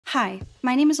Hi,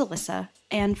 my name is Alyssa,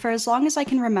 and for as long as I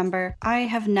can remember, I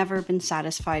have never been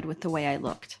satisfied with the way I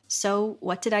looked. So,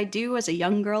 what did I do as a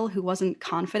young girl who wasn't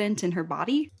confident in her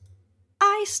body?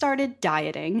 I started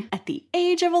dieting at the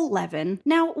age of 11.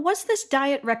 Now, was this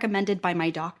diet recommended by my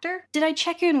doctor? Did I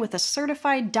check in with a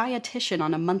certified dietitian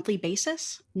on a monthly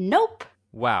basis? Nope.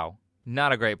 Wow,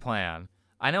 not a great plan.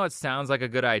 I know it sounds like a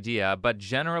good idea, but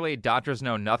generally doctors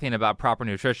know nothing about proper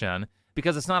nutrition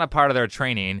because it's not a part of their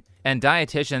training, and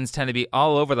dietitians tend to be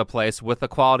all over the place with the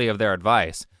quality of their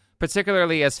advice,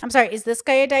 particularly as... I'm sorry, is this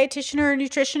guy a dietitian or a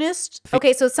nutritionist?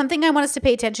 Okay, so it's something I want us to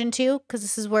pay attention to, because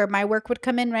this is where my work would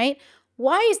come in, right?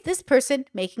 Why is this person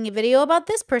making a video about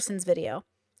this person's video?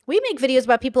 We make videos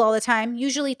about people all the time,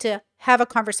 usually to have a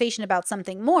conversation about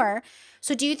something more.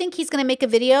 So do you think he's going to make a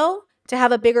video to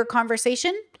have a bigger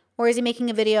conversation? Or is he making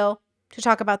a video to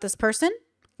talk about this person?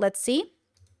 Let's see.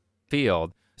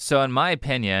 Field. So in my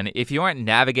opinion, if you aren't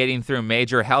navigating through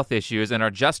major health issues and are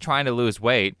just trying to lose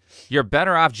weight, you're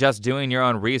better off just doing your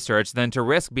own research than to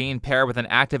risk being paired with an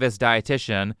activist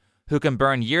dietitian who can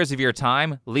burn years of your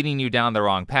time leading you down the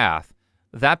wrong path.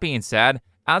 That being said,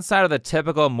 outside of the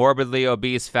typical morbidly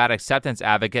obese fat acceptance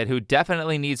advocate who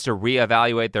definitely needs to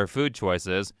reevaluate their food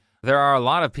choices, there are a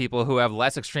lot of people who have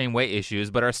less extreme weight issues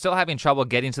but are still having trouble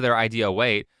getting to their ideal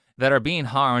weight that are being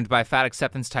harmed by fat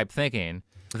acceptance type thinking.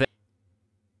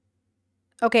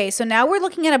 Okay, so now we're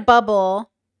looking at a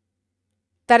bubble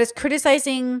that is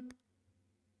criticizing,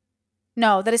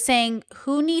 no, that is saying,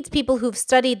 who needs people who've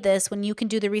studied this when you can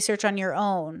do the research on your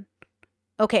own?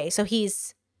 Okay, so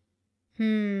he's,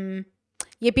 Yippee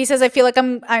says, I feel like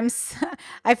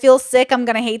I feel sick. I'm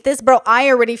going to hate this. Bro, I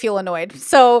already feel annoyed.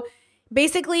 So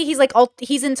basically he's like,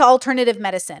 he's into alternative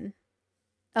medicine.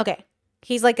 Okay.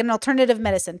 He's like an alternative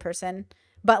medicine person,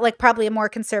 but like probably a more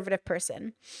conservative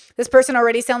person. This person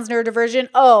already sounds neurodivergent.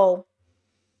 Oh,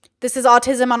 this is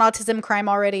autism on autism crime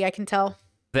already, I can tell.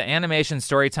 The animation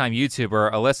storytime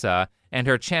YouTuber Alyssa and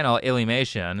her channel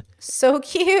Illymation, so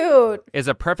cute, is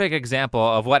a perfect example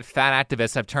of what fat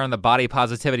activists have turned the body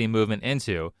positivity movement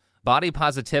into. Body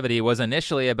positivity was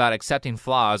initially about accepting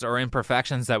flaws or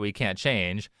imperfections that we can't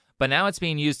change, but now it's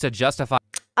being used to justify...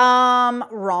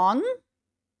 Wrong.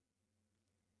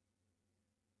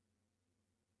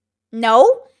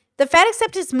 No, the fat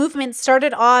acceptance movement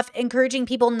started off encouraging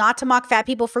people not to mock fat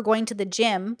people for going to the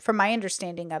gym, from my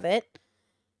understanding of it.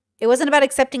 It wasn't about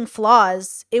accepting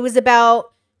flaws. It was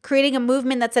about creating a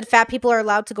movement that said fat people are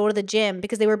allowed to go to the gym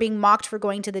because they were being mocked for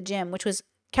going to the gym, which was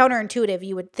counterintuitive,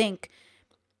 you would think.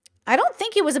 I don't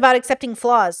think it was about accepting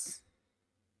flaws.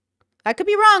 I could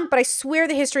be wrong, but I swear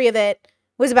the history of it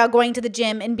was about going to the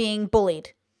gym and being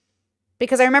bullied.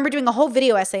 Because I remember doing a whole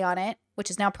video essay on it,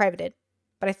 which is now privated,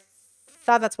 but I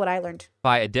thought that's what I learned.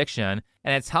 By addiction,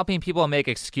 and it's helping people make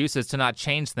excuses to not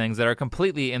change things that are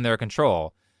completely in their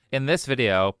control. In this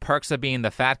video, Perks of Being the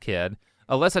Fat Kid,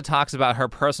 Alyssa talks about her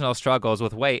personal struggles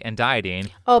with weight and dieting.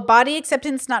 Oh, body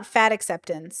acceptance, not fat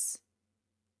acceptance.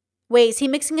 Wait, is he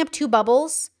mixing up two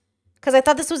bubbles? Because I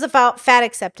thought this was about fat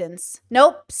acceptance.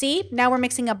 Nope, see? Now we're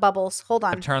mixing up bubbles. Hold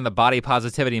on. Turn the body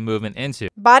positivity movement into.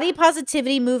 Body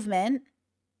positivity movement.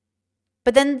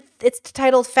 But then it's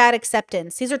titled fat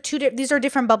acceptance. These are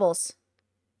different bubbles.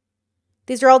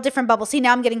 These are all different bubbles. See,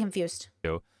 now I'm getting confused.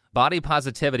 Body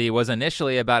positivity was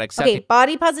initially about accepting... Okay,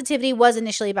 body positivity was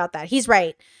initially about that. He's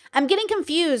right. I'm getting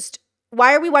confused.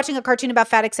 Why are we watching a cartoon about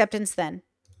fat acceptance then?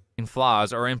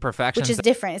 Flaws or imperfections. Which is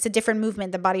different. It's a different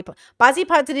movement than body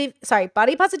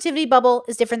positivity bubble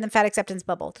is different than fat acceptance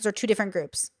bubble. Those are two different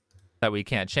groups. That we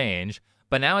can't change.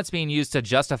 But now it's being used to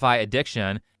justify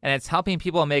addiction, and it's helping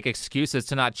people make excuses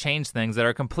to not change things that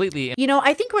are completely... You know,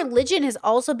 I think religion has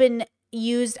also been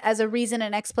used as a reason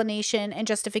and explanation and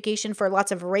justification for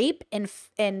lots of rape and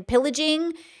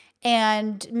pillaging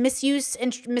and misuse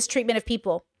and mistreatment of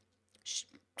people.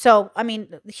 So, I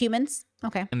mean, humans.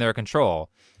 Okay. In their control.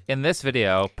 In this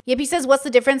video... Yep, he says, what's the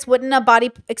difference? Wouldn't a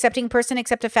body-accepting person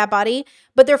accept a fat body?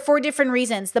 But there are 4 different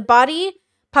reasons. The body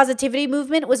positivity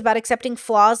movement was about accepting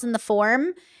flaws in the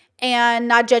form and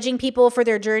not judging people for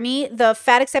their journey. The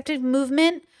fat acceptance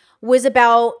movement was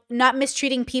about not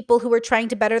mistreating people who were trying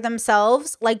to better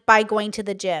themselves, like by going to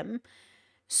the gym.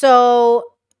 So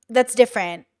that's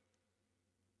different.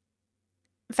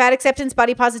 Fat acceptance,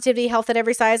 body positivity, health at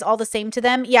every size, all the same to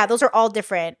them. Yeah, those are all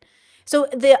different. So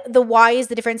the why is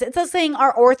the difference. It's like saying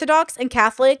are Orthodox and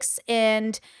Catholics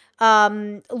and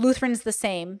Lutherans the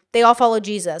same? They all follow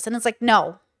Jesus. And it's like,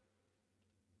 no.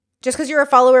 Just because you're a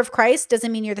follower of Christ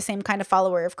doesn't mean you're the same kind of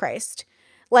follower of Christ.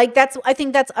 Like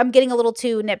I'm getting a little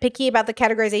too nitpicky about the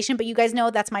categorization, but you guys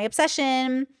know that's my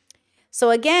obsession.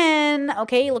 So again,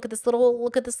 okay, look at this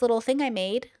little thing I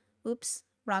made. Oops.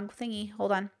 Wrong thingy.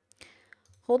 Hold on.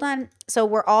 Hold on. So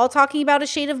we're all talking about a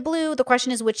shade of blue. The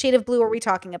question is, which shade of blue are we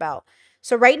talking about?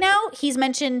 So right now, he's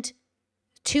mentioned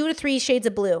 2 to 3 shades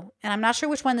of blue, and I'm not sure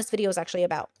which one this video is actually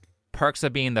about. Perks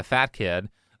of being the fat kid,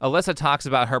 Alyssa talks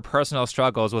about her personal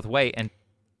struggles with weight and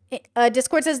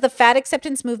Discord says the fat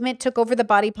acceptance movement took over the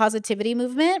body positivity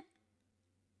movement.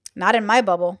 Not in my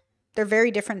bubble. They're very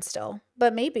different still,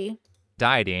 but maybe.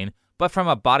 dieting, but from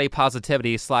a body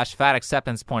positivity / fat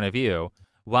acceptance point of view.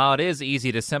 While it is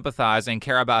easy to sympathize and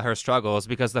care about her struggles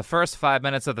because the first 5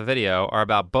 minutes of the video are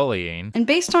about bullying. And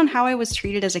based on how I was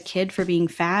treated as a kid for being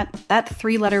fat, that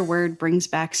 3-letter word brings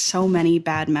back so many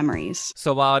bad memories.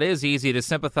 So while it is easy to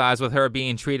sympathize with her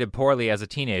being treated poorly as a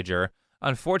teenager,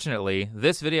 unfortunately,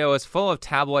 this video is full of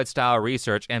tabloid-style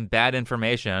research and bad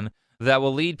information that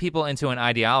will lead people into an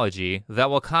ideology that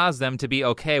will cause them to be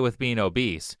okay with being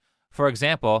obese. For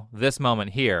example, this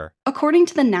moment here. According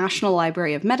to the National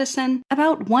Library of Medicine,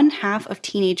 about 1/2 of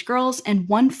teenage girls and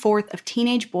 1/4 of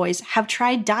teenage boys have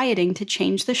tried dieting to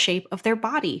change the shape of their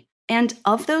body. And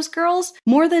of those girls,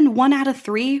 more than 1 out of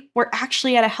 3 were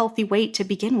actually at a healthy weight to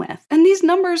begin with. And these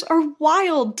numbers are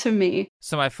wild to me.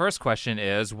 So my first question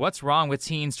is, what's wrong with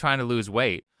teens trying to lose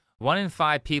weight? 1 in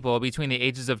 5 people between the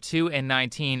ages of 2 and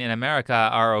 19 in America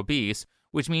are obese,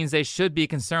 which means they should be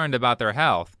concerned about their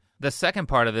health. The second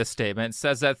part of this statement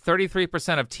says that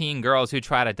 33% of teen girls who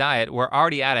try to diet were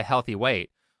already at a healthy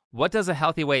weight. What does a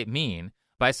healthy weight mean?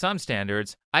 By some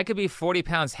standards, I could be 40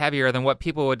 pounds heavier than what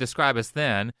people would describe as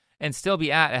thin and still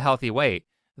be at a healthy weight.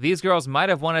 These girls might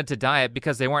have wanted to diet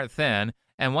because they weren't thin,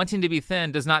 and wanting to be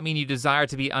thin does not mean you desire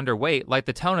to be underweight like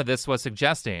the tone of this was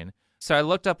suggesting. So I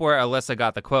looked up where Alyssa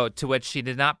got the quote, to which she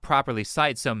did not properly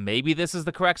cite, so maybe this is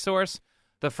the correct source.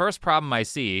 The first problem I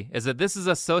see is that this is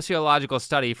a sociological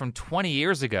study from 20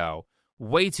 years ago.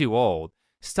 Way too old.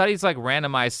 Studies like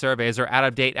randomized surveys are out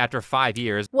of date after 5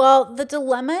 years. Well, the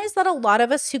dilemma is that a lot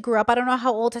of us who grew up, I don't know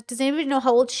how old, does anybody know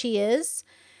how old she is?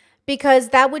 Because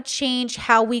that would change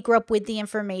how we grew up with the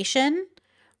information,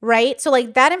 right? So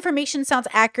like that information sounds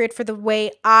accurate for the way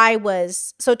I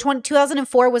was. So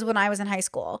 2004 was when I was in high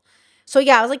school. So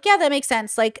yeah, I was like, yeah, that makes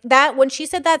sense. Like that, when she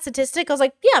said that statistic, I was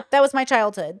like, yeah, that was my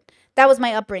childhood. That was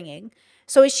my upbringing.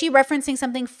 So is she referencing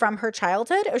something from her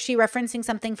childhood or is she referencing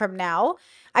something from now?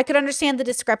 I could understand the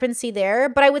discrepancy there,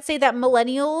 but I would say that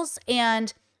millennials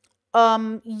and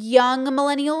young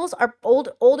millennials are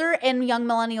older and young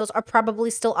millennials are probably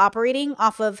still operating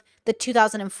off of the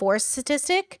 2004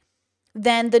 statistic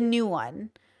than the new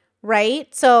one,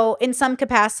 right? So in some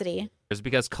capacity.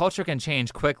 Because culture can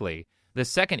change quickly. The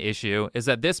second issue is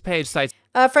that this page cites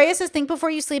Freya says, think before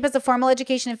you sleep has a formal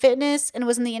education in fitness and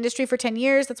was in the industry for 10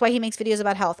 years. That's why he makes videos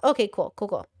about health. Okay, cool.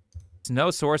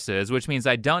 no sources, which means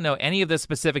I don't know any of the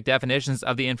specific definitions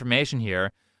of the information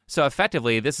here. So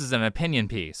effectively, this is an opinion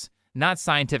piece, not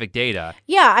scientific data.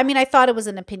 Yeah, I mean, I thought it was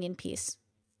an opinion piece,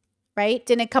 right?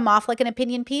 Didn't it come off like an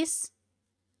opinion piece?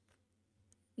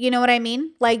 You know what I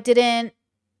mean? Like, did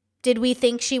we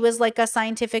think she was like a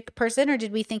scientific person or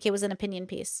did we think it was an opinion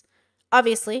piece?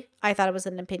 Obviously, I thought it was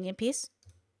an opinion piece.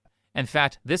 In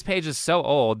fact, this page is so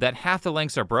old that half the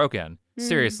links are broken.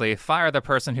 Seriously, fire the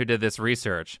person who did this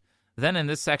research. Then in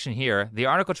this section here, the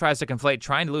article tries to conflate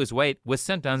trying to lose weight with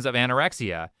symptoms of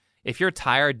anorexia. If you're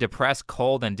tired, depressed,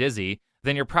 cold, and dizzy,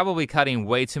 then you're probably cutting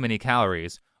way too many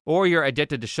calories. Or you're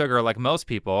addicted to sugar like most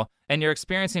people, and you're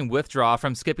experiencing withdrawal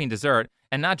from skipping dessert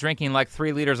and not drinking like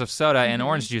 3 liters of soda and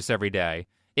orange juice every day.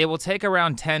 It will take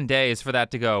around 10 days for that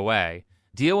to go away.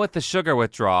 Deal with the sugar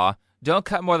withdrawal. Don't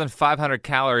cut more than 500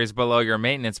 calories below your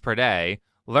maintenance per day.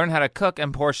 Learn how to cook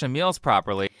and portion meals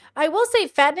properly. I will say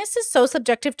fatness is so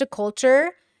subjective to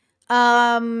culture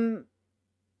and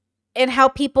how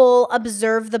people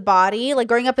observe the body. Like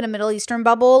growing up in a Middle Eastern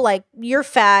bubble, like you're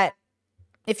fat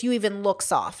if you even look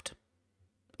soft.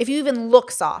 Even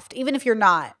if you're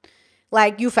not,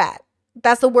 like you fat.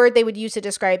 That's the word they would use to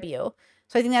describe you.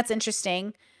 So I think that's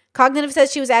interesting. Cognitive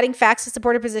says she was adding facts to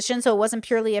support her position, so it wasn't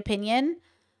purely opinion.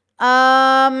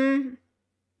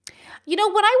 You know,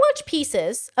 when I watch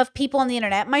pieces of people on the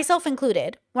internet, myself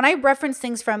included, when I reference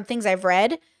things from things I've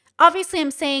read, obviously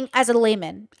I'm saying as a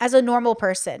layman, as a normal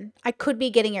person, I could be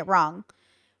getting it wrong,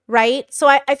 right? So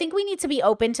I think we need to be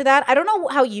open to that. I don't know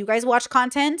how you guys watch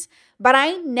content, but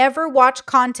I never watch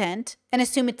content and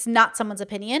assume it's not someone's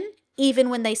opinion, even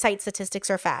when they cite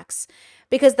statistics or facts,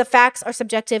 because the facts are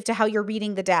subjective to how you're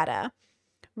reading the data,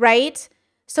 right?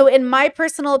 So in my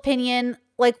personal opinion,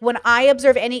 like when I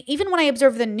observe even when I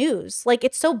observe the news, like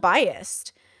it's so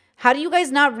biased. How do you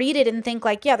guys not read it and think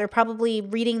like, yeah, they're probably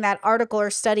reading that article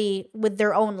or study with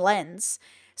their own lens?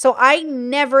 So I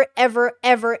never, ever,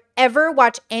 ever, ever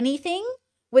watch anything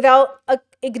without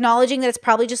acknowledging that it's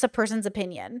probably just a person's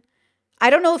opinion. I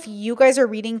don't know if you guys are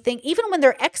reading things, even when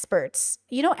they're experts.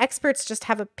 You know, experts just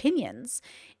have opinions.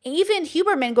 Even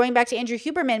Huberman, going back to Andrew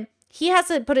Huberman, he has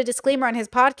to put a disclaimer on his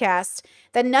podcast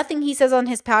that nothing he says on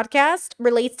his podcast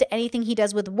relates to anything he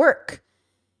does with work.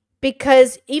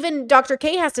 Because even Dr.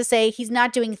 K has to say he's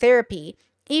not doing therapy,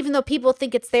 even though people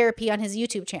think it's therapy on his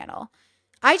YouTube channel.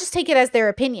 I just take it as their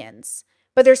opinions,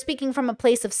 but they're speaking from a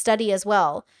place of study as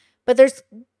well. But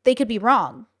they could be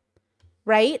wrong,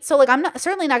 right? So like, I'm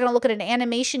certainly not going to look at an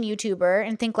animation YouTuber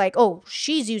and think like, oh,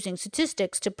 she's using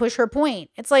statistics to push her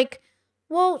point. It's like,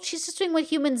 well, she's just doing what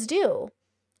humans do.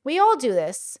 We all do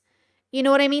this. You know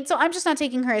what I mean? So I'm just not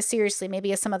taking her as seriously,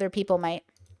 maybe as some other people might.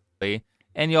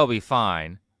 And you'll be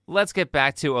fine. Let's get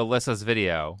back to Alyssa's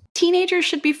video. Teenagers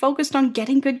should be focused on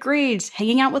getting good grades,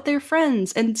 hanging out with their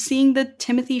friends, and seeing the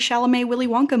Timothée Chalamet Willy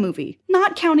Wonka movie,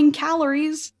 not counting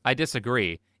calories. I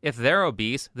disagree. If they're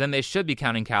obese, then they should be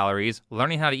counting calories,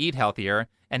 learning how to eat healthier,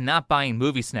 and not buying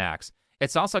movie snacks.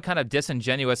 It's also kind of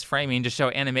disingenuous framing to show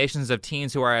animations of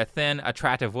teens who are a thin,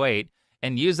 attractive weight,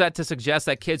 and use that to suggest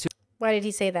that kids Why did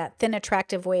he say that? Thin,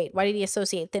 attractive weight. Why did he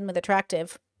associate thin with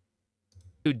attractive?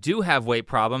 who do have weight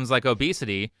problems like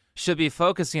obesity should be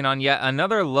focusing on yet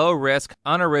another low-risk,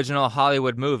 unoriginal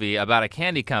Hollywood movie about a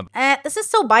candy company. This is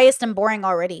so biased and boring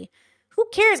already. Who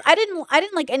cares? I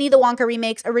didn't like any of the Wonka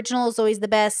remakes. Original is always the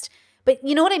best. But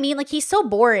you know what I mean? Like, he's so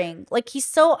boring. Like,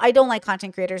 I don't like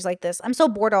content creators like this. I'm so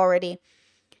bored already.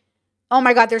 Oh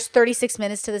my God, there's 36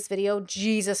 minutes to this video.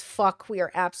 Jesus fuck, we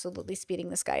are absolutely speeding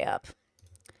this guy up.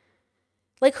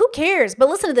 Like, who cares? But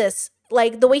listen to this.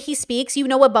 Like, the way he speaks, you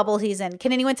know what bubble he's in.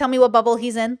 Can anyone tell me what bubble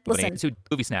he's in? Listen. To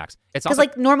movie snacks. It's Because, also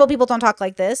like, normal people don't talk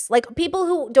like this. Like, people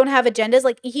who don't have agendas,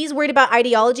 like, he's worried about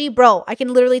ideology. Bro, I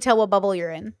can literally tell what bubble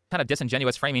you're in. kind of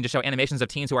disingenuous framing to show animations of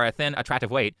teens who are a thin, attractive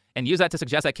weight, and use that to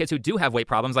suggest that kids who do have weight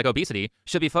problems like obesity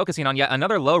should be focusing on yet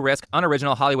another low-risk,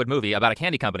 unoriginal Hollywood movie about a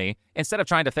candy company instead of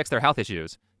trying to fix their health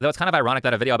issues. Though it's kind of ironic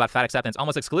that a video about fat acceptance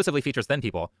almost exclusively features thin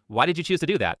people. Why did you choose to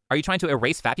do that? Are you trying to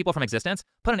erase fat people from existence?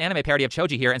 Put an anime parody of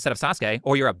Choji here instead of Sasuke,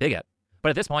 or you're a bigot. But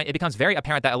at this point, it becomes very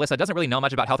apparent that Alyssa doesn't really know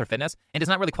much about health or fitness and is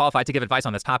not really qualified to give advice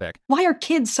on this topic. Why are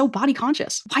kids so body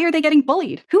conscious? Why are they getting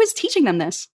bullied? Who is teaching them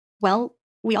this? Well,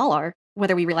 we all are,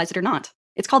 whether we realize it or not.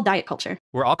 It's called diet culture.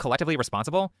 We're all collectively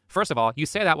responsible? First of all, you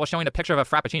say that while showing a picture of a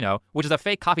Frappuccino, which is a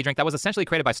fake coffee drink that was essentially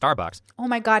created by Starbucks. Oh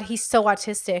my God, he's so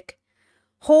autistic.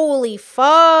 Holy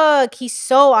fuck. He's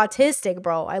so autistic,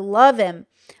 bro. I love him.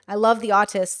 I love the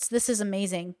autists. This is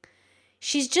amazing.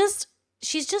 She's just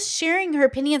sharing her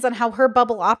opinions on how her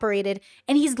bubble operated,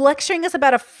 and he's lecturing us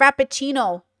about a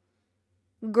Frappuccino.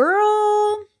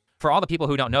 Girl. For all the people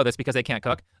who don't know this because they can't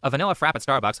cook, a vanilla frap at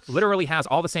Starbucks literally has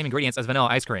all the same ingredients as vanilla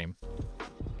ice cream.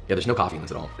 Yeah, there's no coffee in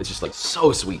this at all. It's just like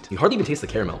so sweet. You hardly even taste the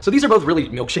caramel. So these are both really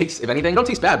milkshakes, if anything. They don't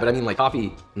taste bad, but I mean like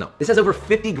coffee, no. This has over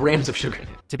 50 grams of sugar in it.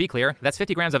 To be clear, that's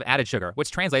 50 grams of added sugar,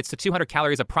 which translates to 200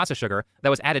 calories of processed sugar that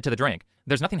was added to the drink.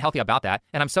 There's nothing healthy about that,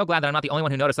 and I'm so glad that I'm not the only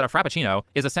one who noticed that a Frappuccino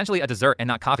is essentially a dessert and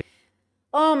not coffee.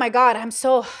 Oh my God, I'm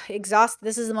so exhausted.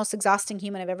 This is the most exhausting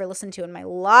human I've ever listened to in my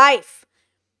life.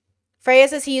 Freya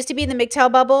says he used to be in the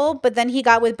MGTOW bubble, but then he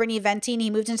got with Brittany Venti and he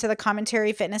moved into the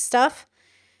commentary fitness stuff.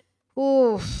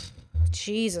 Ooh,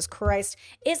 Jesus Christ.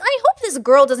 I hope this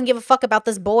girl doesn't give a fuck about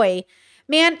this boy.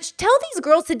 Man, tell these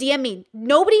girls to DM me.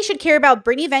 Nobody should care about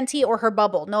Brittany Venti or her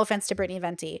bubble. No offense to Brittany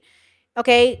Venti.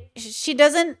 Okay?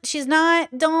 She's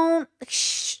not, don't,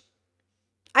 shh.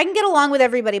 I can get along with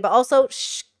everybody, but also,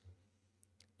 shh.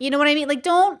 You know what I mean? Like,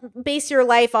 don't base your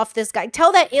life off this guy.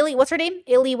 Tell that Illy, what's her name?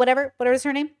 Illy, whatever is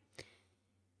her name?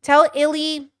 Tell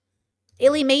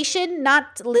Illymation,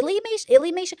 not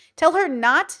Illymation. Tell her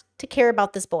not to care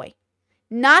about this boy.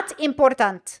 Not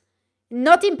important.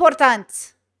 Not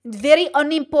important. Very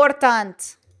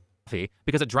unimportant.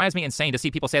 Because it drives me insane to see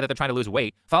people say that they're trying to lose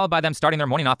weight, followed by them starting their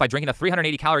morning off by drinking a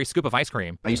 380-calorie scoop of ice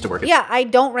cream. I used to work Yeah, I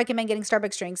don't recommend getting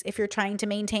Starbucks drinks if you're trying to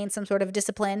maintain some sort of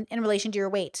discipline in relation to your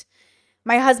weight.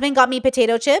 My husband got me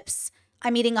potato chips.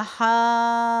 I'm eating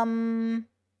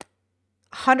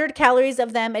 100 calories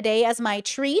of them a day as my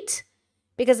treat,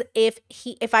 because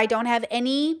if I don't have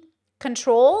any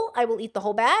control, I will eat the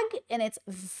whole bag, and it's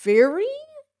very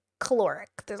caloric.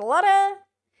 There's a lot of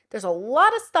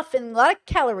stuff in a lot of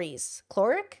calories.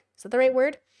 Caloric? Is that the right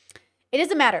word? It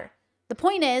doesn't matter. The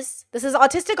point is, this is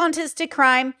autistic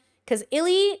crime, because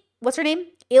what's her name?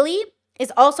 Illy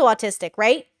is also autistic,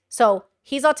 right? So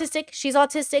he's autistic, she's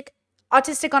autistic on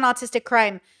autistic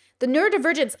crime. The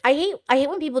neurodivergence, I hate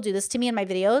when people do this to me in my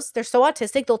videos. They're so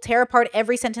autistic, they'll tear apart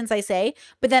every sentence I say,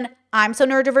 but then I'm so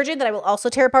neurodivergent that I will also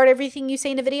tear apart everything you say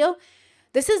in a video.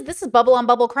 This is bubble on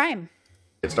bubble crime.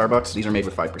 At Starbucks, these are made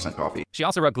with 5% coffee. She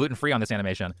also wrote gluten-free on this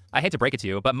animation. I hate to break it to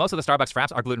you, but most of the Starbucks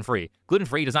fraps are gluten-free.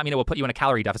 Gluten-free does not mean it will put you in a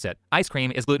calorie deficit. Ice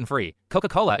cream is gluten-free.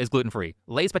 Coca-Cola is gluten-free.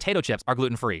 Lay's potato chips are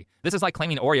gluten-free. This is like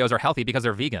claiming Oreos are healthy because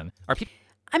they're vegan.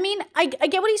 I mean, I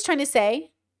get what he's trying to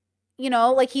say. You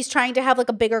know, like he's trying to have like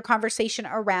a bigger conversation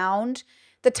around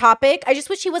the topic. I just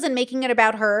wish he wasn't making it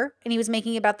about her and he was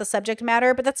making it about the subject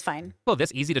matter, but that's fine. Well,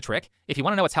 this easy to trick? If you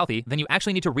want to know what's healthy, then you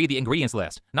actually need to read the ingredients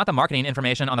list, not the marketing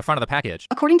information on the front of the package.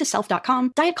 According to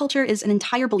self.com, diet culture is an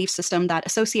entire belief system that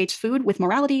associates food with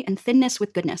morality and thinness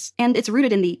with goodness. And it's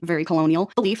rooted in the very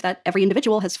colonial belief that every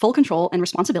individual has full control and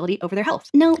responsibility over their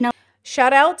health. No.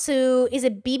 Shout out to, is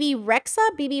it BB Rexa?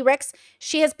 BB Rex.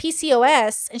 She has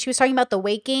PCOS and she was talking about the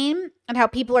weight gain and how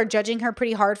people are judging her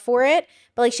pretty hard for it,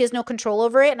 but like she has no control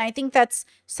over it. And I think that's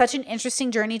such an interesting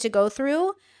journey to go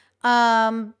through.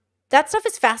 That stuff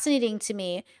is fascinating to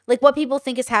me. Like what people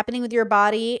think is happening with your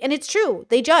body. And it's true.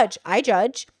 They judge. I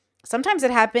judge. Sometimes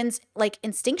it happens like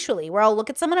instinctually where I'll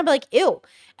look at someone and I'll be like, ew.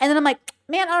 And then I'm like,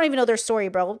 man, I don't even know their story,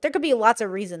 bro. There could be lots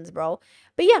of reasons, bro.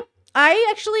 But yeah. I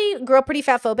actually grew up pretty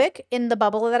fat phobic in the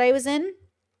bubble that I was in.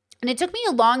 And it took me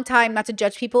a long time not to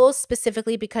judge people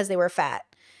specifically because they were fat.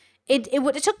 It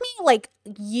took me like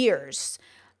years.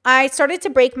 I started to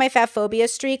break my fat phobia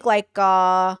streak like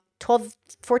 12,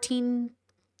 14,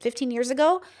 15 years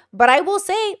ago. But I will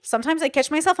say, sometimes I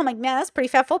catch myself. I'm like, man, that's pretty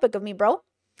fat phobic of me, bro.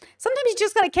 Sometimes you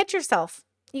just got to catch yourself.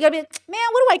 You got to be like, man,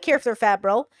 what do I care if they're fat,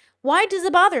 bro? Why does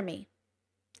it bother me?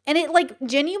 And it like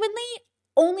genuinely...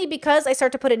 only because I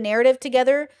start to put a narrative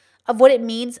together of what it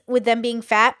means with them being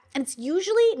fat. And it's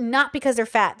usually not because they're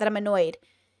fat that I'm annoyed.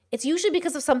 It's usually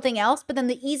because of something else. But then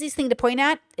the easiest thing to point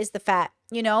at is the fat,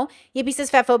 you know? Yippee says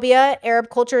fat phobia, Arab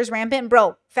culture is rampant.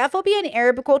 Bro, fat phobia and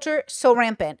Arab culture, so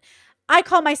rampant. I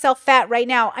call myself fat right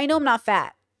now. I know I'm not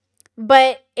fat.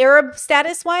 But Arab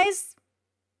status-wise,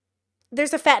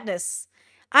 there's a fatness.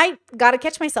 I gotta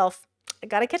catch myself.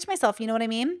 You know what I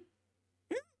mean?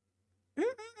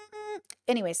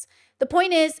 Anyways, the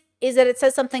point is that it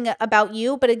says something about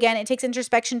you, but again, it takes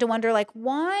introspection to wonder, like,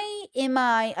 why am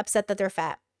I upset that they're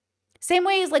fat? Same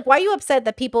way as, like, why are you upset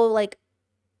that people, like,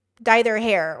 dye their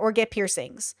hair or get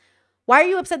piercings? Why are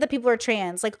you upset that people are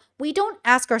trans? Like, we don't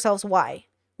ask ourselves why.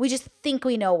 We just think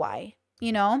we know why,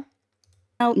 you know?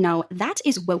 Oh, no, that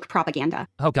is woke propaganda.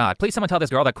 Oh God, please someone tell this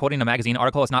girl that quoting a magazine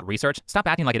article is not research. Stop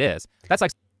acting like it is. That's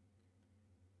like...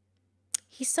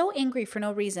 He's so angry for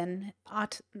no reason.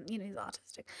 He's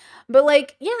autistic. But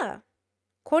like, yeah,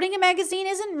 quoting a magazine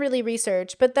isn't really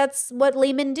research, but that's what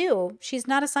laymen do. She's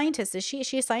not a scientist. Is she? Is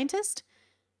she a scientist?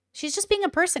 She's just being a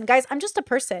person. Guys, I'm just a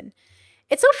person.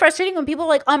 It's so frustrating when people are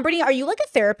like, Brittany, are you like a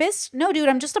therapist? No, dude,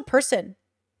 I'm just a person.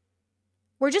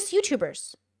 We're just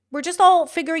YouTubers. We're just all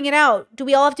figuring it out. Do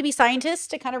we all have to be scientists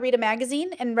to kind of read a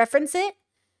magazine and reference it?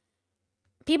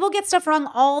 People get stuff wrong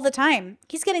all the time.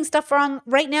 He's getting stuff wrong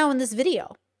right now in this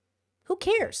video. Who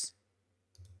cares?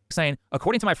 saying,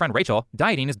 according to my friend Rachel,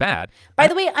 dieting is bad. By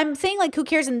the way, I'm saying like who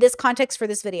cares in this context for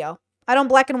this video. I don't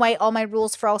black and white all my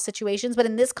rules for all situations, but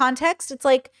in this context, it's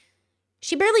like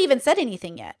she barely even said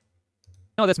anything yet.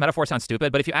 I know this metaphor sounds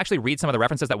stupid, but if you actually read some of the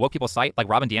references that woke people cite, like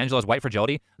Robin DiAngelo's white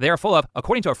fragility, they are full of,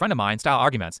 according to a friend of mine, style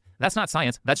arguments. That's not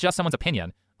science. That's just someone's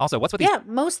opinion. Also, what's with these? Yeah,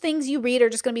 most things you read are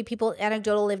just going to be people's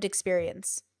anecdotal lived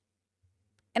experience.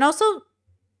 And also,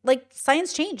 like,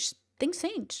 science changed. Things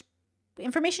change.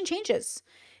 Information changes.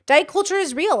 Diet culture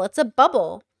is real. It's a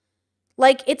bubble.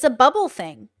 Like, it's a bubble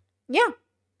thing. Yeah.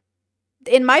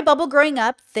 In my bubble growing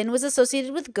up, thin was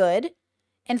associated with good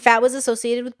and fat was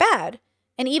associated with bad.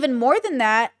 And even more than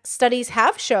that, studies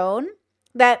have shown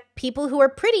that people who are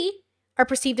pretty are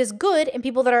perceived as good and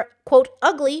people that are, quote,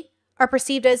 ugly are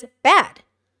perceived as bad.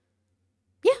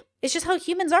 Yeah, it's just how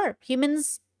humans are.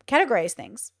 Humans categorize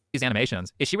things. These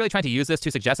animations. Is she really trying to use this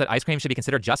to suggest that ice cream should be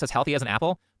considered just as healthy as an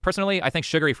apple? Personally, I think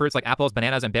sugary fruits like apples,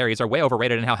 bananas, and berries are way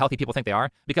overrated in how healthy people think they are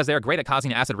because they are great at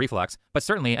causing acid reflux. But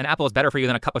certainly, an apple is better for you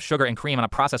than a cup of sugar and cream on a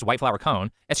processed white flour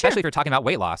cone, especially if you're talking about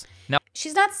weight loss. Now,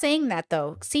 she's not saying that,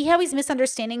 though. See how he's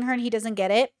misunderstanding her and he doesn't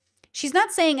get it? She's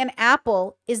not saying an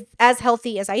apple is as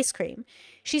healthy as ice cream.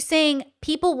 She's saying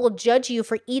people will judge you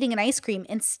for eating an ice cream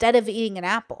instead of eating an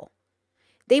apple.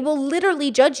 They will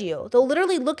literally judge you. They'll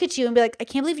literally look at you and be like, I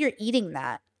can't believe you're eating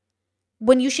that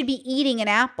when you should be eating an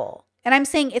apple. And I'm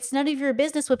saying it's none of your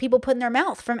business what people put in their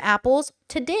mouth, from apples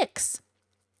to dicks.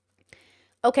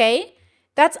 Okay?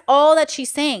 That's all that she's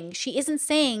saying. She isn't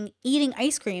saying eating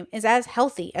ice cream is as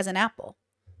healthy as an apple.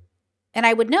 And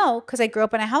I would know because I grew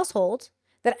up in a household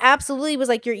that absolutely was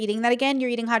like, you're eating that again? You're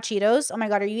eating hot Cheetos? Oh my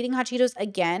God, are you eating hot Cheetos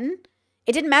again?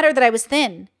 It didn't matter that I was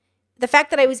thin. The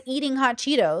fact that I was eating hot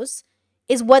Cheetos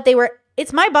is what they were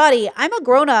It's my body. I'm a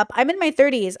grown up. I'm in my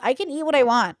 30s. I can eat what I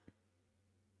want.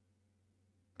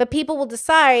 But people will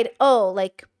decide, oh,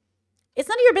 like, it's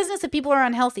none of your business if people are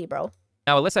unhealthy, bro.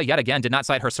 Now, Alyssa yet again did not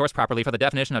cite her source properly for the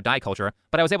definition of diet culture,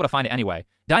 but I was able to find it anyway.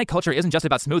 Diet culture isn't just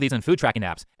about smoothies and food tracking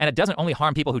apps, and it doesn't only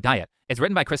harm people who diet. It's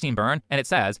written by Christine Byrne, and it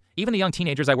says, even the young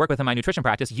teenagers I work with in my nutrition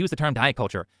practice use the term diet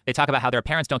culture. They talk about how their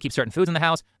parents don't keep certain foods in the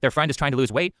house, their friend is trying to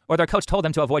lose weight, or their coach told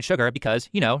them to avoid sugar because,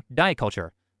 you know, diet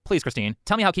culture. Please, Christine,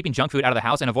 tell me how keeping junk food out of the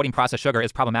house and avoiding processed sugar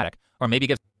is problematic, or maybe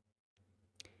give...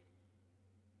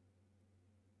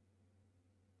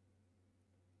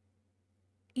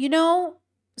 You know,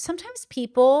 sometimes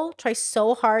people try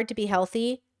so hard to be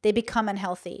healthy, they become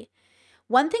unhealthy.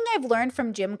 One thing I've learned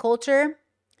from gym culture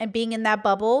and being in that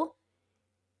bubble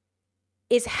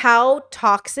is how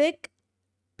toxic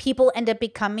people end up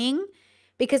becoming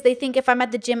because they think if I'm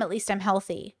at the gym, at least I'm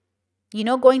healthy. You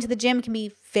know, going to the gym can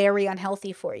be very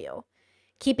unhealthy for you.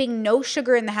 Keeping no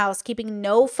sugar in the house, keeping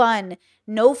no fun,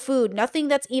 no food, nothing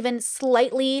that's even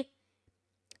slightly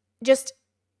just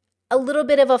a little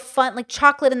bit of a fun, like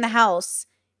chocolate in the house,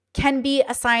 can be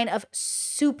a sign of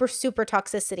super, super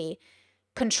toxicity.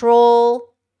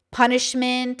 Control,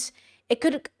 punishment.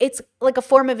 It's like a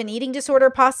form of an eating disorder,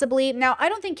 possibly. Now, I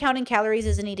don't think counting calories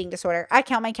is an eating disorder. I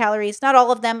count my calories, not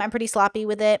all of them. I'm pretty sloppy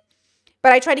with it.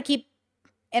 But I try to keep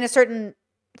in a certain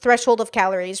threshold of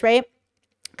calories, right?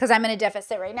 Because I'm in a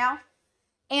deficit right now.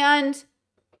 And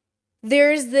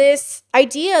there's this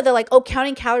idea that like, oh,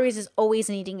 counting calories is always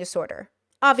an eating disorder.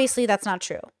 Obviously, that's not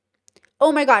true.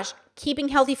 Oh my gosh, keeping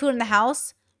healthy food in the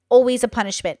house, always a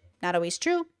punishment. Not always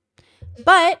true.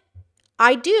 But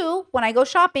I do, when I go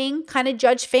shopping, kind of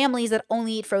judge families that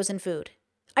only eat frozen food.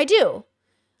 I do.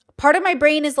 Part of my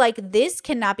brain is like, this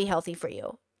cannot be healthy for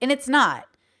you. And it's not.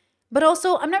 But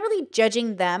also, I'm not really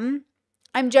judging them.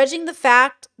 I'm judging the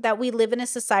fact that we live in a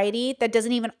society that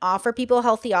doesn't even offer people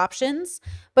healthy options.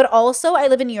 But also, I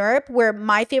live in Europe where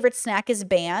my favorite snack is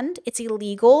banned. It's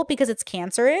illegal because it's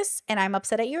cancerous, and I'm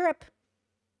upset at Europe.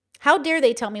 How dare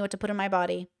they tell me what to put in my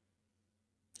body?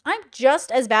 I'm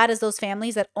just as bad as those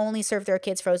families that only serve their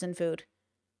kids frozen food.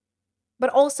 But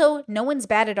also, no one's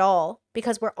bad at all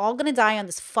because we're all going to die on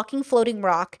this fucking floating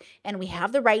rock, and we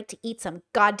have the right to eat some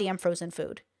goddamn frozen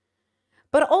food.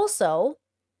 But also,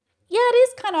 yeah, it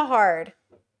is kind of hard.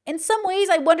 In some ways,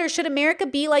 I wonder, should America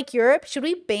be like Europe? Should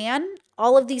we ban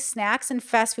all of these snacks and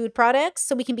fast food products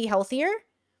so we can be healthier?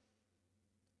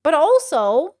 But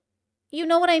also, you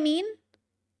know what I mean?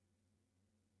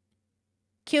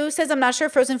 Q says, I'm not sure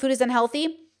frozen food is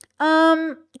unhealthy.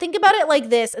 Think about it like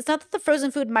this. It's not that the frozen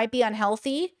food might be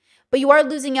unhealthy, but you are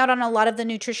losing out on a lot of the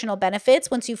nutritional benefits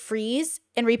once you freeze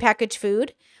and repackage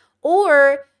food.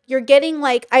 Or you're getting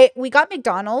like, we got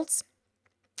McDonald's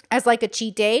as like a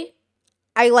cheat day.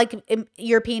 I like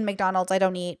European McDonald's. I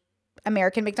don't eat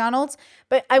American McDonald's.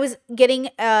 But I was getting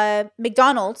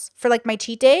McDonald's for like my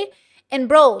cheat day. And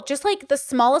bro, just like the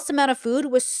smallest amount of food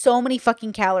was so many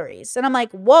fucking calories. And I'm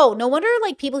like, whoa, no wonder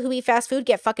like people who eat fast food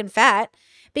get fucking fat.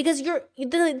 Because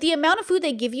the amount of food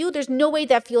they give you, there's no way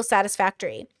that feels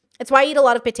satisfactory. That's why I eat a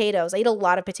lot of potatoes. I eat a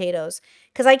lot of potatoes.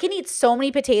 Because I can eat so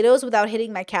many potatoes without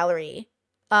hitting my calorie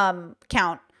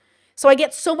count. So I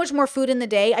get so much more food in the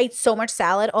day. I eat so much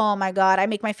salad. Oh my God. I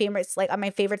make my favorites like my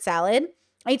favorite salad.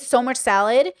 I eat so much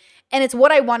salad and it's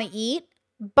what I want to eat,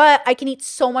 but I can eat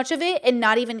so much of it and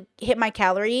not even hit my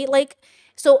calorie.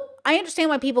 So I understand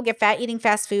why people get fat eating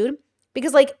fast food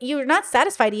because like you're not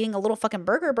satisfied eating a little fucking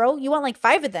burger, bro. You want like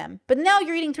 5 of them, but now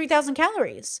you're eating 3,000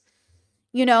 calories,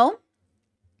 you know?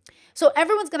 So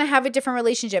everyone's going to have a different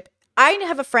relationship. I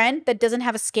have a friend that doesn't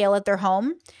have a scale at their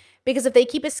home. Because if they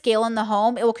keep a scale in the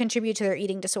home, it will contribute to their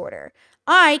eating disorder.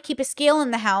 I keep a scale in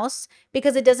the house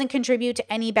because it doesn't contribute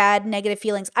to any bad negative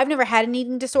feelings. I've never had an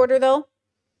eating disorder though.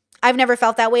 I've never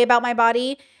felt that way about my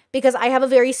body because I have a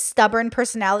very stubborn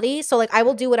personality. So like I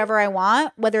will do whatever I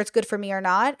want, whether it's good for me or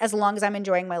not, as long as I'm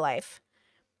enjoying my life.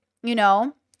 You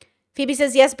know? Phoebe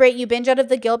says, yes, Britt, you binge out of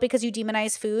the guilt because you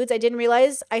demonize foods. I didn't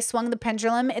realize I swung the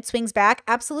pendulum. It swings back.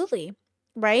 Absolutely.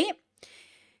 Right?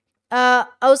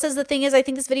 Says the thing is, I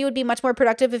think this video would be much more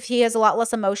productive if he has a lot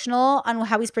less emotional on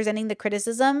how he's presenting the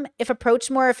criticism. If approached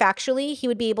more factually, he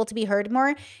would be able to be heard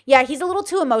more. Yeah, he's a little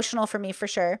too emotional for me for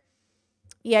sure.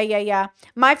 Yeah.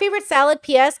 My favorite salad,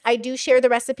 P.S. I do share the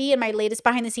recipe in my latest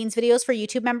behind the scenes videos for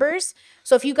YouTube members.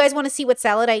 So if you guys want to see what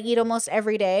salad I eat almost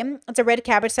every day, it's a red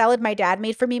cabbage salad my dad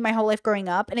made for me my whole life growing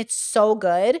up. And it's so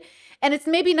good. And it's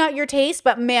maybe not your taste,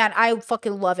 but man, I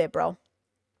fucking love it, bro.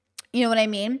 You know what I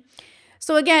mean?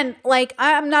 So again, like,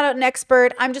 I'm not an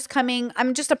expert. I'm just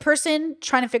a person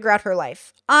trying to figure out her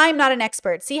life. I'm not an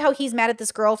expert. See how he's mad at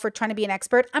this girl for trying to be an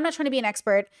expert? I'm not trying to be an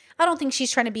expert. I don't think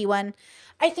she's trying to be one.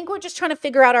 I think we're just trying to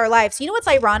figure out our lives. You know what's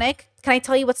ironic? Can I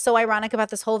tell you what's so ironic about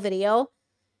this whole video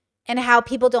and how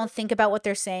people don't think about what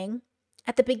they're saying?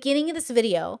 At the beginning of this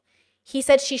video, he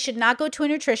said she should not go to a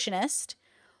nutritionist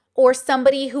or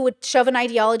somebody who would shove an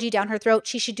ideology down her throat.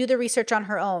 She should do the research on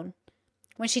her own.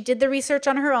 When she did the research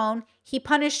on her own, he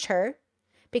punished her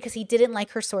because he didn't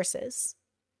like her sources.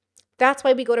 That's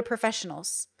why we go to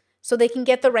professionals, so they can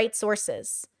get the right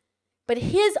sources. But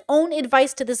his own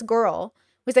advice to this girl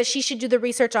was that she should do the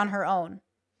research on her own.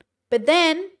 But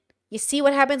then, you see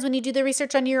what happens when you do the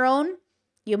research on your own?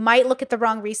 You might look at the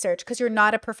wrong research because you're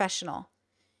not a professional.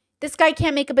 This guy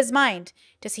can't make up his mind.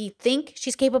 Does he think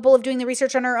she's capable of doing the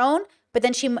research on her own, but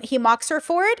then he mocks her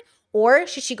for it? Or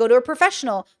should she go to a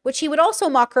professional, which he would also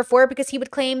mock her for because he would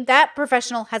claim that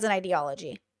professional has an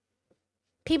ideology.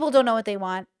 People don't know what they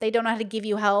want. They don't know how to give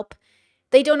you help.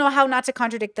 They don't know how not to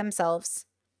contradict themselves.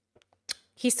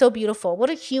 He's so beautiful. What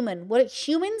a human. What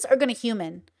humans are going to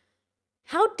human.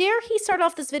 How dare he start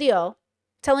off this video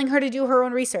telling her to do her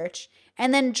own research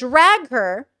and then drag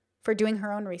her for doing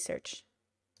her own research.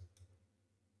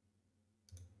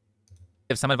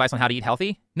 Give some advice on how to eat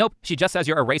healthy? Nope, she just says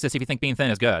you're a racist if you think being thin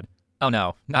is good. Oh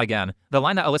no, not again. The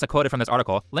line that Alyssa quoted from this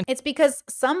article, it's because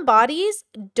some bodies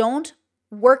don't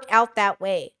work out that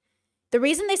way. The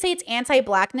reason they say it's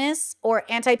anti-blackness or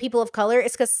anti-people of color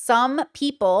is because some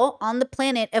people on the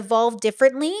planet evolve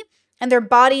differently and their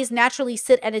bodies naturally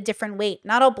sit at a different weight.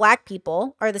 Not all black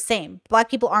people are the same. Black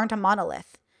people aren't a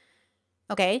monolith.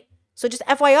 Okay? So just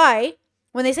FYI,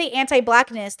 when they say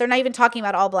anti-blackness, they're not even talking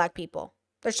about all black people.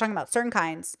 They're just talking about certain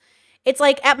kinds. It's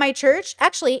like at my church,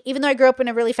 actually, even though I grew up in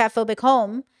a really fat phobic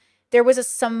home, there was a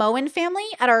Samoan family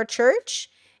at our church,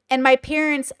 and my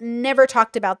parents never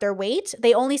talked about their weight.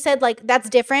 They only said, like, that's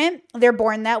different. They're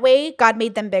born that way. God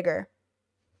made them bigger.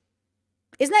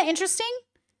 Isn't that interesting?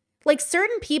 Like,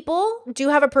 certain people do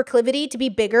have a proclivity to be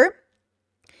bigger,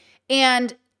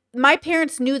 and my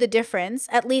parents knew the difference,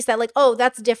 at least that, like, oh,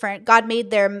 that's different. God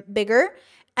made them bigger.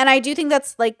 And I do think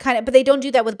that's like kind of, but they don't do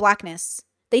that with blackness.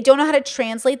 They don't know how to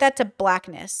translate that to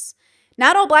blackness.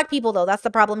 Not all black people, though. That's the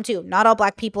problem, too. Not all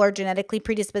black people are genetically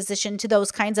predispositioned to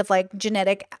those kinds of like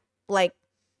genetic, like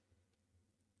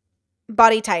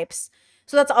body types.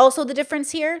 So that's also the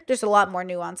difference here. There's a lot more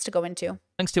nuance to go into.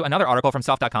 Links to another article from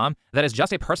self.com that is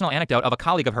just a personal anecdote of a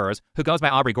colleague of hers who goes by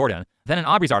Aubrey Gordon. Then in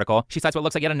Aubrey's article, she cites what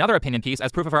looks like yet another opinion piece as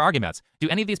proof of her arguments. Do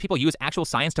any of these people use actual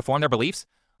science to form their beliefs?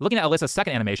 Looking at Alyssa's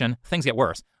second animation, things get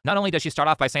worse. Not only does she start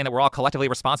off by saying that we're all collectively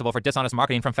responsible for dishonest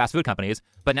marketing from fast food companies,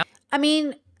 but now... I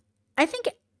mean, I think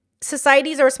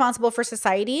societies are responsible for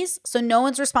societies, so no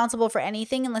one's responsible for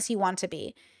anything unless you want to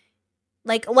be.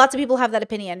 Like, lots of people have that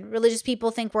opinion. Religious people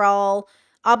think we're all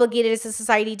obligated as a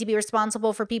society to be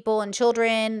responsible for people and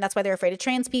children. That's why they're afraid of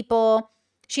trans people.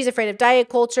 She's afraid of diet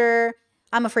culture.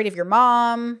 I'm afraid of your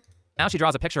mom. Now she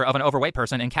draws a picture of an overweight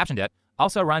person and captioned it,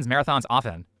 also runs marathons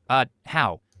often.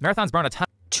 How? Marathons burn a ton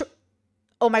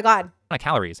oh my God. of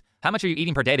calories. How much are you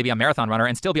eating per day to be a marathon runner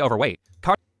and still be overweight?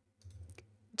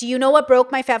 Do you know what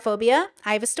broke my fat phobia?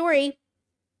 I have a story.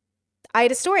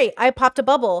 I popped a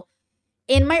bubble.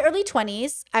 In my early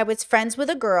 20s, I was friends with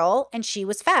a girl and she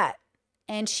was fat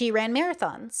and she ran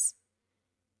marathons.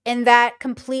 And that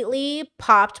completely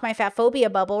popped my fat phobia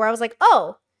bubble where I was like,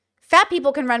 oh, fat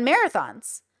people can run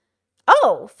marathons.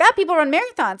 Oh, fat people run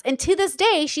marathons. And to this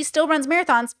day, she still runs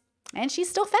marathons and she's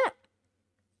still fat.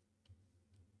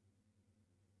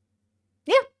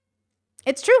 Yeah,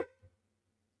 it's true.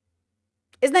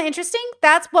 Isn't that interesting?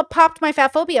 That's what popped my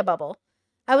fat phobia bubble.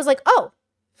 I was like, oh,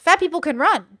 fat people can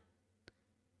run.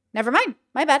 Never mind.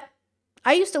 My bad.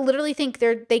 I used to literally think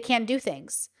they can't do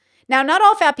things. Now, not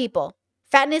all fat people.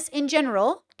 Fatness in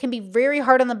general can be very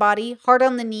hard on the body, hard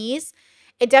on the knees.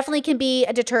 It definitely can be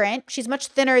a deterrent. She's much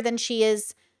thinner than she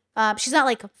is. She's not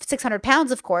like 600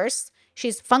 pounds, of course.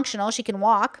 She's functional. She can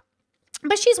walk.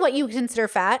 But she's what you consider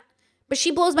fat. But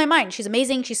she blows my mind. She's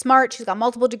amazing. She's smart. She's got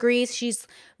multiple degrees. She's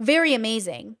very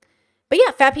amazing. But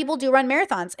yeah, fat people do run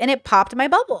marathons. And it popped my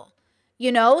bubble.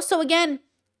 You know? So again,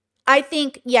 I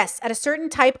think, yes, at a certain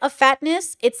type of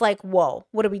fatness, it's like, whoa,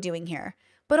 what are we doing here?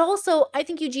 But also, I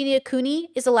think Eugenia Cooney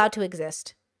is allowed to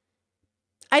exist.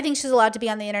 I think she's allowed to be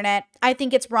on the internet. I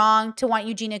think it's wrong to want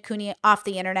Eugenia Cooney off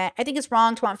the internet. I think it's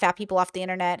wrong to want fat people off the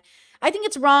internet. I think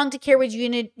it's wrong to care what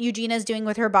Eugenia's doing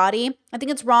with her body. I think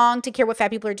it's wrong to care what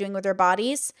fat people are doing with their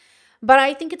bodies. But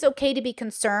I think it's okay to be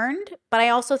concerned. But I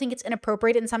also think it's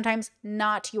inappropriate and sometimes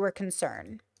not your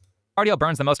concern. Cardio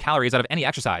burns the most calories out of any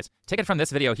exercise. Take it from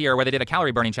this video here where they did a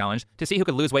calorie burning challenge to see who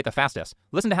could lose weight the fastest.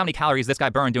 Listen to how many calories this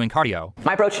guy burned doing cardio.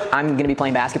 My approach, I'm going to be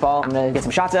playing basketball. I'm going to get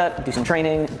some shots up, do some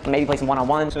training, maybe play some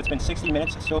one-on-one. So it's been 60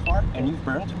 minutes so far, and you've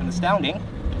burned an astounding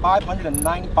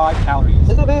 595 calories.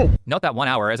 That's not bad. Note that 1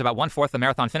 hour is about 1/4 the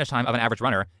marathon finish time of an average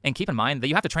runner, and keep in mind that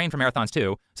you have to train for marathons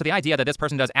too, so the idea that this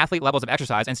person does athlete levels of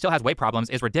exercise and still has weight problems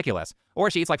is ridiculous.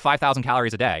 Or she eats like 5,000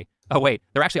 calories a day. Oh wait,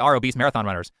 there actually are obese marathon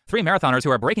runners. 3 marathoners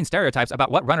who are breaking stereotypes about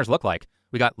what runners look like.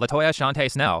 We got Latoya Shante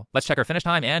Snell. Let's check her finish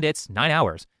time, and it's 9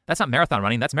 hours. That's not marathon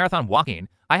running, that's marathon walking.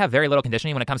 I have very little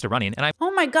conditioning when it comes to running, and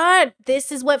Oh my God,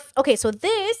 this is what, okay, so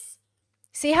this,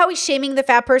 see how he's shaming the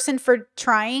fat person for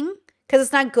trying? Because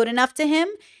it's not good enough to him.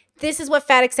 This is what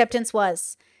fat acceptance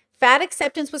was. Fat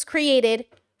acceptance was created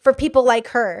for people like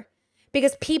her.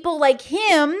 Because people like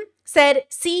him said,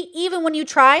 see, even when you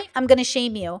try, I'm going to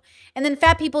shame you. And then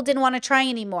fat people didn't want to try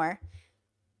anymore.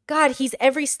 God, he's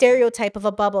every stereotype of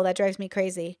a bubble. That drives me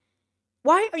crazy.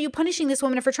 Why are you punishing this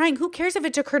woman for trying? Who cares if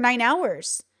it took her 9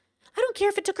 hours? I don't care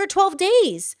if it took her 12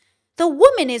 days. The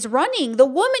woman is running. The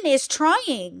woman is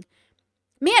trying.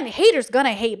 Man, haters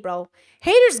gonna hate, bro.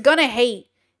 Haters gonna hate.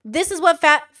 This is what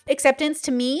fat acceptance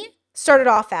to me started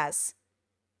off as.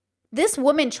 This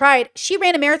woman tried. She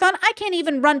ran a marathon. I can't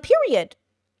even run, period.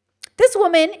 This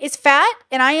woman is fat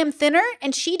and I am thinner,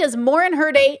 and she does more in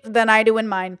her day than I do in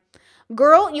mine.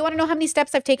 Girl, you want to know how many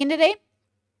steps I've taken today?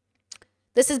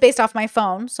 This is based off my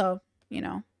phone, so, you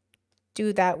know,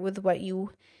 do that with what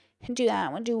you do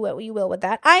what you will with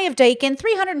that. I have taken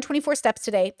 324 steps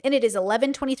today, and it is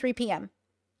 11:23 p.m.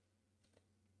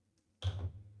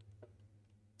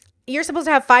 You're supposed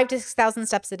to have 5,000 to 6,000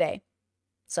 steps a day.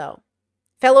 So,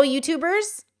 fellow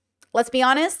YouTubers, let's be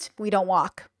honest, we don't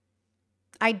walk.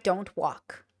 I don't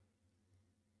walk.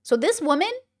 So this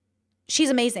woman, she's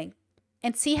amazing.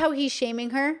 And see how he's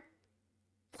shaming her?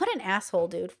 What an asshole,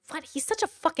 dude. What? He's such a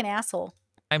fucking asshole.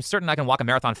 I'm certain I can walk a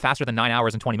marathon faster than 9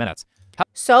 hours and 20 minutes.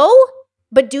 So?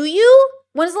 But do you?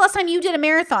 When was the last time you did a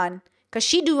marathon? Because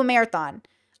she do a marathon.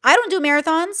 I don't do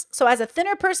marathons. So as a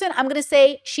thinner person, I'm going to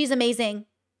say she's amazing.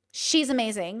 She's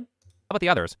amazing. How about the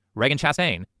others? Reagan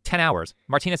Chastain, 10 hours.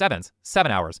 Martinez Evans, 7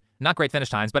 hours. Not great finish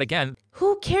times, but again,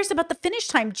 who cares about the finish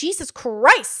time? Jesus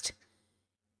Christ.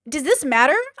 Does this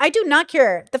matter? I do not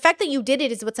care. The fact that you did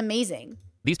it is what's amazing.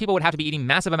 These people would have to be eating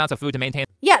massive amounts of food to maintain.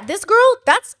 Yeah, this girl,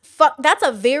 that's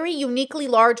a very uniquely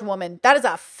large woman. That is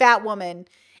a fat woman.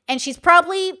 And she's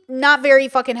probably not very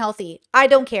fucking healthy. I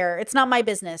don't care. It's not my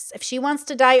business. If she wants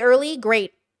to die early,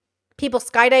 great. People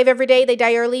skydive every day, they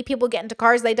die early. People get into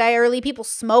cars, they die early. People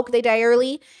smoke, they die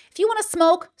early. If you want to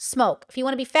smoke, smoke. If you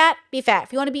want to be fat, be fat.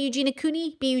 If you want to be Eugenia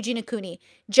Cooney, be Eugenia Cooney.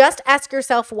 Just ask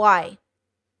yourself why.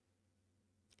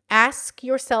 Ask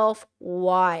yourself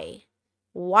why.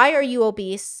 Why are you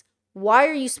obese? Why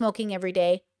are you smoking every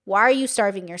day? Why are you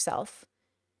starving yourself?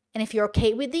 And if you're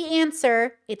okay with the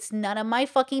answer, it's none of my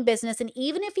fucking business. And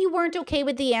even if you weren't okay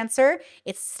with the answer,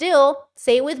 it's still,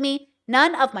 say it with me,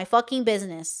 none of my fucking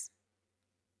business.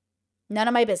 None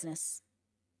of my business.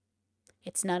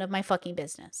 It's none of my fucking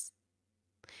business.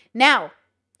 Now,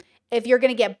 if you're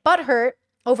going to get butthurt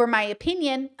over my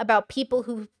opinion about people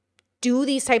who do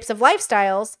these types of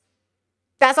lifestyles,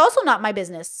 that's also not my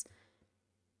business.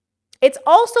 It's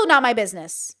also not my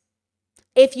business.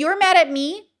 If you're mad at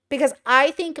me because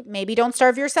I think maybe don't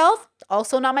starve yourself,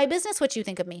 also not my business what you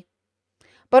think of me.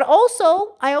 But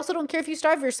also, I also don't care if you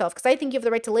starve yourself because I think you have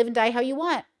the right to live and die how you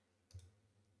want.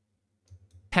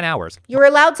 10 hours. You're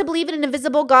allowed to believe in an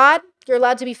invisible God. You're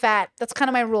allowed to be fat. That's kind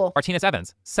of my rule. Martinez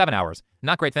Evans, 7 hours.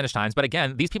 Not great finish times, but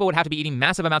again, these people would have to be eating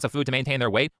massive amounts of food to maintain their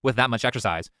weight with that much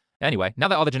exercise. Anyway, now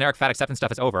that all the generic fat acceptance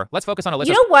stuff is over, let's focus on Alyssa's—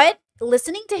 You know what?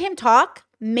 Listening to him talk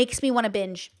makes me want to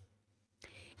binge.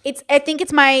 I think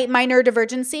it's my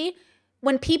neurodivergency.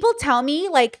 When people tell me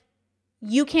like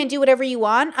you can't do whatever you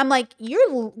want, I'm like,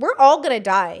 we're all gonna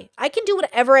die. I can do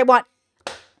whatever I want.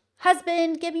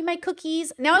 Husband, give me my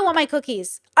cookies. Now I want my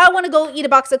cookies. I want to go eat a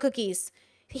box of cookies.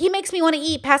 He makes me want to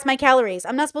eat past my calories.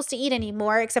 I'm not supposed to eat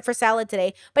anymore except for salad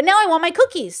today. But now I want my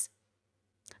cookies.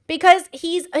 Because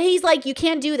he's like, you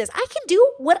can't do this. I can do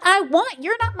what I want.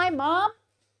 You're not my mom.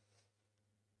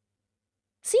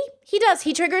 See, he does.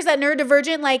 He triggers that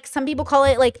neurodivergent, like some people call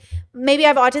it, like maybe I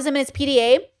have autism and it's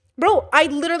PDA. Bro, I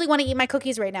literally want to eat my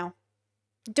cookies right now.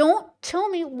 Don't tell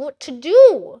me what to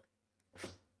do.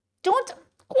 Don't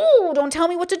tell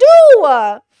me what to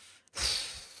do.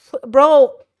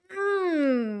 Bro,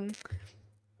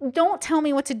 don't tell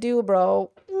me what to do,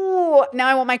 bro. Ooh, now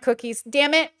I want my cookies.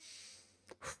 Damn it.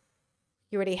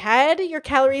 You already had your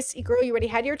calories, girl. You already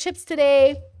had your chips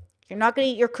today. You're not going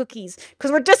to eat your cookies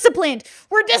because we're disciplined.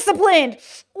 We're disciplined.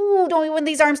 Ooh, don't we want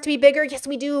these arms to be bigger? Yes,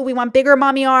 we do. We want bigger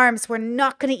mommy arms. We're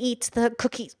not going to eat the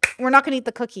cookies. We're not going to eat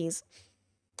the cookies.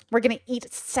 We're going to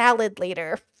eat salad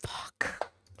later.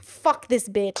 Fuck this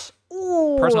bitch.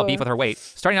 Ooh. Personal beef with her weight,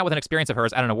 starting out with an experience of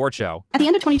hers at an award show. At the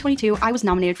end of 2022, I was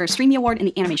nominated for a Streamy Award in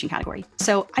the animation category.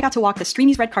 So I got to walk the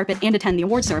Streamy's red carpet and attend the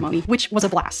award ceremony, which was a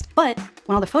blast. But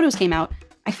when all the photos came out,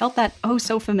 I felt that oh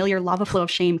so familiar lava flow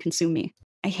of shame consume me.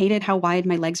 I hated how wide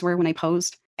my legs were when I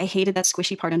posed. I hated that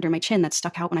squishy part under my chin that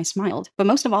stuck out when I smiled. But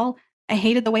most of all, I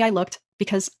hated the way I looked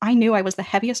because I knew I was the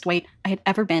heaviest weight I had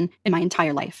ever been in my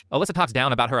entire life. Alyssa talks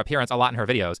down about her appearance a lot in her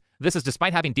videos. This is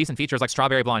despite having decent features like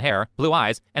strawberry blonde hair, blue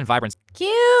eyes, and vibrant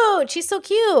Cute. She's so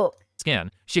cute.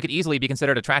 skin. She could easily be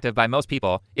considered attractive by most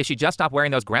people if she just stopped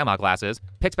wearing those grandma glasses,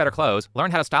 picked better clothes,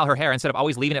 learned how to style her hair instead of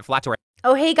always leaving it flat to her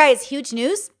Oh, hey guys, huge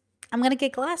news. I'm going to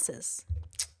get glasses.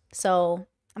 So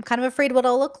I'm kind of afraid what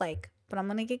I'll look like, but I'm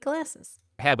going to get glasses.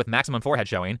 head with maximum forehead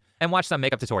showing, and watch some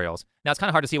makeup tutorials. Now, it's kind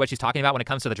of hard to see what she's talking about when it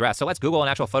comes to the dress, so let's Google an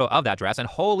actual photo of that dress, and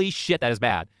holy shit, that is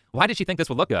bad. Why did she think this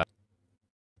would look good?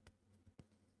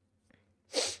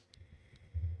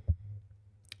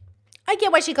 I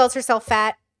get why she calls herself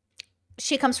fat.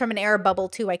 She comes from an air bubble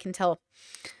too, I can tell.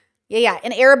 Yeah,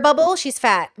 an air bubble, she's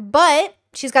fat. But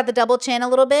she's got the double chin a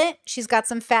little bit. She's got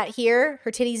some fat here.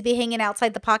 Her titties be hanging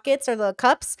outside the pockets or the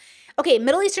cups. Okay,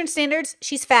 Middle Eastern standards,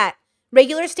 she's fat.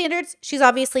 Regular standards, she's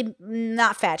obviously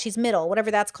not fat. She's middle,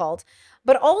 whatever that's called.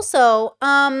 But also,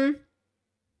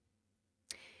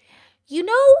 you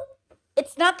know,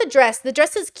 it's not the dress. The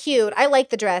dress is cute. I like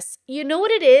the dress. You know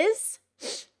what it is?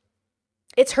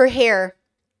 It's her hair.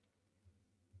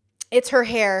 It's her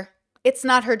hair. It's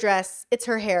not her dress. It's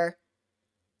her hair.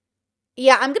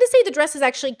 Yeah, I'm going to say the dress is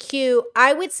actually cute.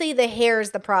 I would say the hair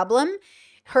is the problem.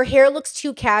 Her hair looks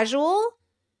too casual,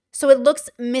 so it looks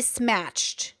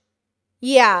mismatched.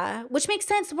 Yeah, which makes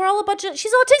sense. We're all a bunch of...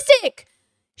 She's autistic.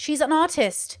 She's an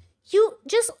autist. You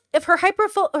just... If her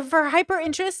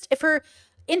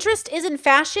interest is in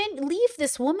fashion, leave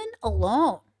this woman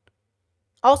alone.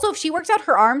 Also, if she works out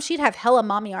her arms, she'd have hella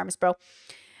mommy arms, bro.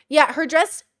 Yeah, her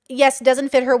dress, yes, doesn't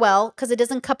fit her well because it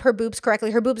doesn't cup her boobs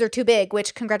correctly. Her boobs are too big,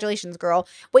 which congratulations, girl.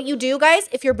 What you do, guys,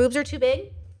 if your boobs are too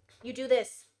big, you do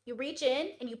this. You reach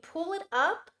in and you pull it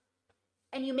up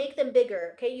and you make them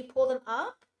bigger, okay? You pull them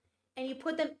up and you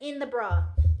put them in the bra,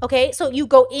 okay? So you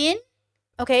go in,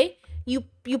 okay? You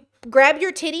grab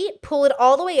your titty, pull it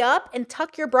all the way up and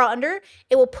tuck your bra under.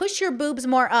 It will push your boobs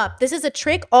more up. This is a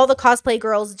trick all the cosplay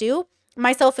girls do,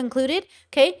 myself included,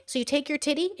 okay? So you take your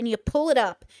titty and you pull it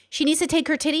up. She needs to take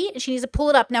her titty and she needs to pull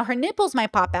it up. Now her nipples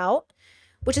might pop out,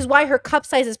 which is why her cup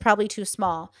size is probably too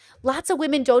small. Lots of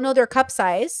women don't know their cup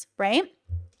size, right?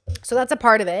 So that's a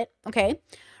part of it, okay?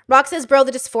 Rock says, bro,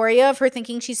 the dysphoria of her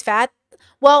thinking she's fat.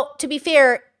 Well, to be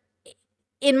fair,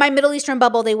 in my Middle Eastern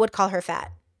bubble, they would call her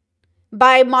fat.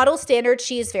 By model standards,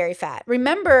 she is very fat.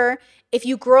 Remember, if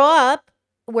you grow up,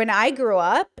 when I grew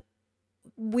up,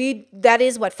 that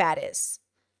is what fat is.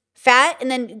 Fat, and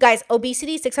then, guys,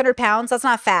 obesity, 600 pounds, that's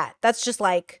not fat. That's just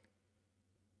like,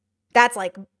 that's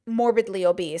like morbidly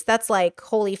obese. That's like,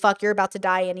 holy fuck, you're about to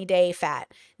die any day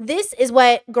fat. This is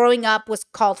what growing up was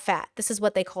called fat. This is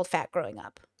what they called fat growing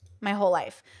up. My whole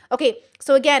life. Okay,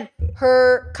 so again,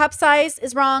 her cup size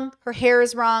is wrong, her hair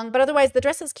is wrong, but otherwise the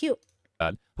dress is cute.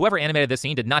 Whoever animated this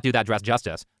scene did not do that dress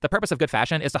justice. The purpose of good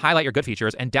fashion is to highlight your good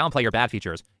features and downplay your bad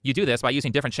features. You do this by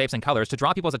using different shapes and colors to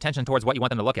draw people's attention towards what you want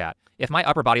them to look at. If my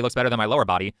upper body looks better than my lower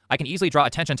body, I can easily draw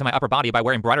attention to my upper body by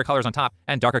wearing brighter colors on top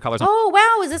and darker colors on Oh,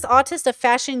 wow, is this autist a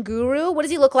fashion guru? What does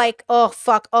he look like? Oh,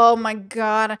 fuck, oh my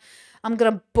god. I'm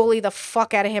gonna bully the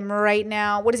fuck out of him right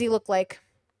now. What does he look like?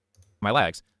 my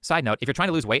legs. Side note, if you're trying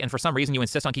to lose weight and for some reason you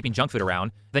insist on keeping junk food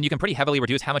around, then you can pretty heavily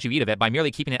reduce how much you eat of it by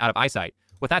merely keeping it out of eyesight.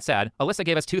 With that said, Alyssa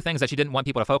gave us two things that she didn't want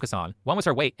people to focus on. One was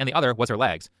her weight, and the other was her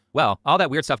legs. Well, all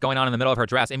that weird stuff going on in the middle of her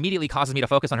dress immediately causes me to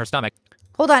focus on her stomach.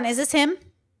 Hold on, is this him?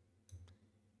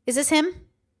 Is this him?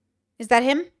 Is that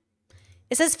him?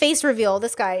 It says face reveal,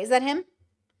 this guy. Is that him?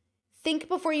 Think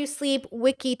before you sleep,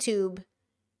 WikiTube.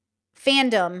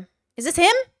 Fandom. Is this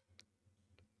him?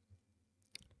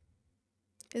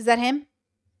 Is that him?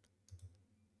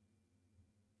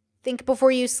 Think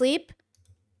before you sleep?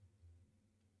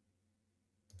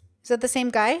 Is that the same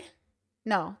guy?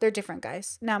 No, they're different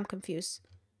guys. Now I'm confused.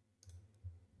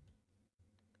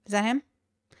 Is that him?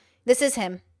 This is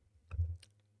him.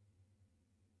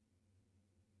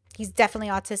 He's definitely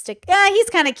autistic. Yeah, he's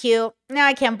kind of cute. Now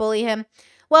I can't bully him.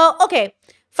 Well, okay,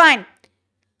 fine.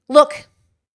 Look.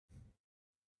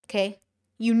 Okay,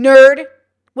 you nerd.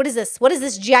 What is this? What is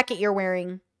this jacket you're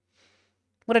wearing?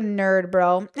 What a nerd,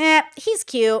 bro. He's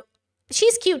cute.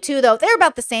 She's cute too, though. They're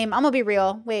about the same. I'm gonna be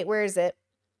real. Wait, where is it?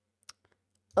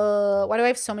 Why do I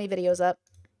have so many videos up?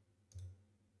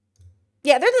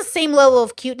 Yeah, they're the same level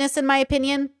of cuteness in my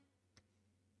opinion.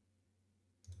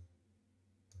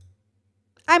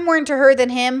 I'm more into her than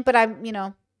him, but I'm, you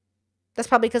know, that's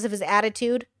probably because of his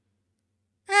attitude.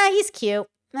 He's cute.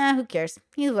 Who cares?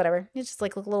 He's whatever. He's just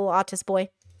like a little autist boy.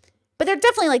 But they're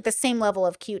definitely like the same level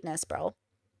of cuteness, bro.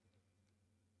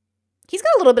 He's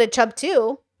got a little bit of chub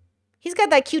too. He's got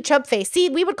that cute chub face. See,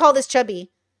 we would call this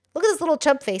chubby. Look at this little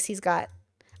chub face he's got.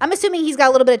 I'm assuming he's got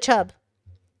a little bit of chub.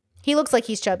 He looks like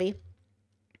he's chubby.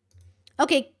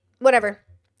 Okay, whatever.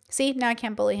 See, now I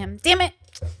can't bully him. Damn it.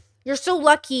 You're so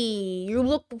lucky. You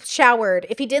look showered.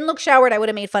 If he didn't look showered, I would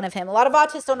have made fun of him. A lot of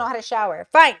autists don't know how to shower.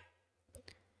 Fine.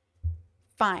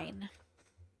 Fine.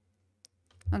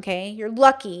 Okay, you're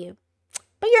lucky.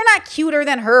 But you're not cuter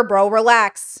than her, bro.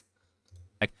 Relax.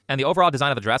 And the overall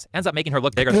design of the dress ends up making her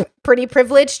look bigger. Pretty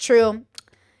privileged, true.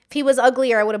 If he was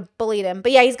uglier, I would have bullied him.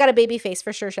 But yeah, he's got a baby face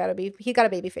for sure, Shadowbee. He got a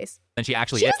baby face. Than she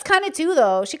actually She is. does kind of too,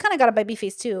 though. She kind of got a baby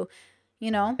face too,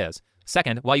 you know?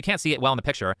 Second, while you can't see it well in the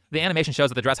picture, the animation shows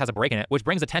that the dress has a break in it, which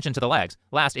brings attention to the legs.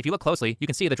 Last, if you look closely, you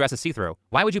can see the dress is see-through.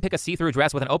 Why would you pick a see-through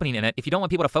dress with an opening in it if you don't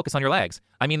want people to focus on your legs?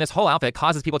 I mean, this whole outfit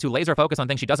causes people to laser focus on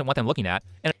things she doesn't want them looking at.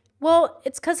 And well,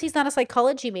 it's because he's not a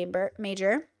psychology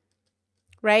major,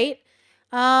 right?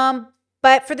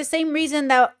 But for the same reason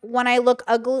that when I look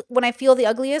ugly, when I feel the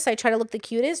ugliest, I try to look the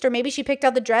cutest. Or maybe she picked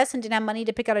out the dress and didn't have money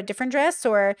to pick out a different dress.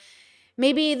 Or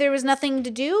maybe there was nothing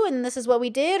to do and this is what we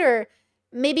did. Or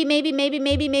maybe.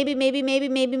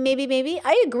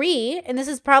 I agree. And this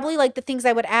is probably like the things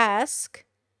I would ask.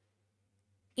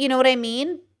 You know what I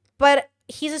mean? But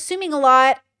he's assuming a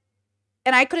lot.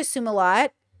 And I could assume a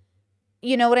lot.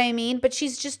 You know what I mean? But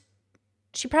she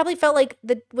probably felt like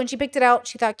when she picked it out,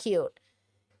 she thought cute.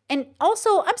 And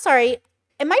also, I'm sorry,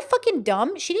 am I fucking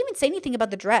dumb? She didn't even say anything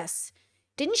about the dress.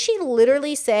 Didn't she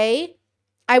literally say,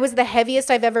 I was the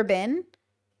heaviest I've ever been?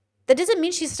 That doesn't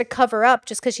mean she's to cover up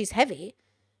just because she's heavy.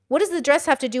 What does the dress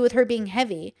have to do with her being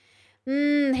heavy?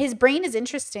 His brain is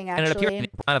interesting, actually. it appears the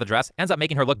design of the dress ends up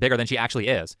making her look bigger than she actually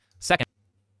is. Second.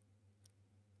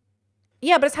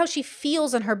 Yeah, but it's how she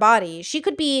feels in her body. She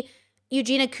could be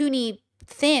Eugenia Cooney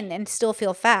thin and still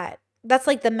feel fat. That's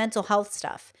like the mental health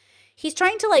stuff. He's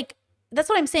trying to like, that's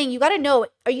what I'm saying. You got to know,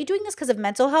 are you doing this because of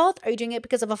mental health? Are you doing it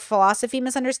because of a philosophy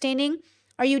misunderstanding?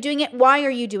 Are you doing it? Why are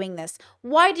you doing this?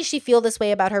 Why does she feel this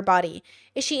way about her body?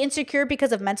 Is she insecure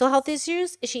because of mental health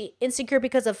issues? Is she insecure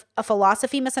because of a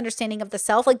philosophy misunderstanding of the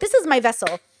self? Like, this is my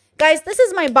vessel. Guys, this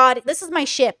is my body. This is my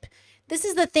ship. This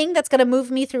is the thing that's going to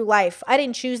move me through life. I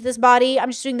didn't choose this body.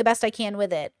 I'm just doing the best I can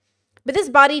with it. But this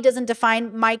body doesn't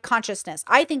define my consciousness.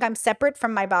 I think I'm separate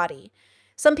from my body.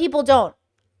 Some people don't.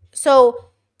 So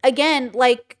again,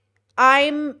 like,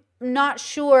 I'm not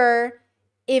sure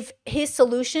if his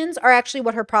solutions are actually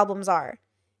what her problems are.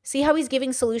 See how he's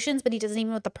giving solutions, but he doesn't even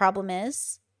know what the problem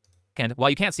is? And while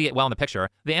you can't see it well in the picture,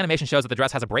 the animation shows that the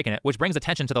dress has a break in it, which brings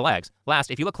attention to the legs.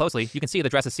 Last, if you look closely, you can see the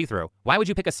dress is see-through. Why would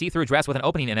you pick a see-through dress with an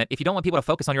opening in it if you don't want people to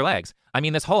focus on your legs? I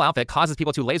mean, this whole outfit causes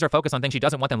people to laser focus on things she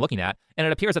doesn't want them looking at, and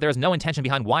it appears that there is no intention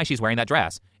behind why she's wearing that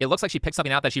dress. It looks like she picked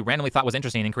something out that she randomly thought was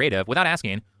interesting and creative without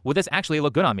asking, would this actually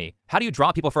look good on me? How do you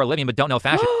draw people for a living but don't know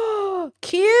fashion?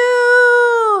 Cute!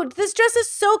 This dress is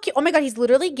so cute. Oh my God, he's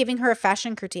literally giving her a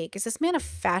fashion critique. Is this man a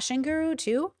fashion guru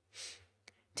too?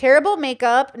 Terrible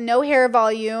makeup, no hair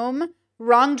volume,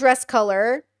 wrong dress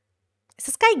color. Is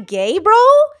this guy gay, bro?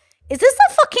 Is this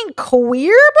a fucking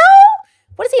queer,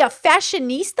 bro? What is he, a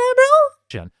fashionista,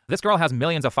 bro? This girl has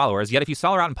millions of followers, yet if you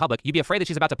saw her out in public, you'd be afraid that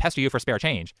she's about to pester you for spare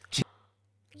change.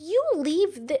 You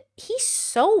leave the... He's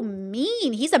so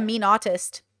mean. He's a mean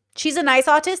autist. She's a nice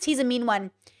autist. He's a mean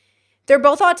one. They're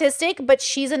both autistic, but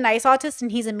she's a nice autist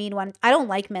and he's a mean one. I don't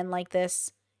like men like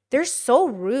this. They're so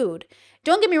rude.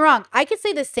 Don't get me wrong. I could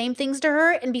say the same things to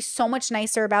her and be so much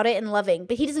nicer about it and loving,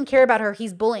 but he doesn't care about her.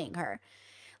 He's bullying her.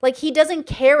 Like, he doesn't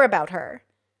care about her.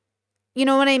 You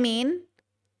know what I mean?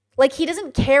 Like, he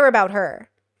doesn't care about her.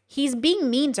 He's being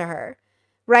mean to her,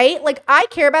 right? Like, I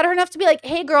care about her enough to be like,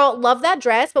 hey, girl, love that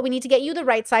dress, but we need to get you the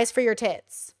right size for your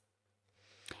tits.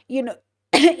 You know,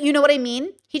 you know what I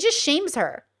mean? He just shames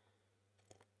her.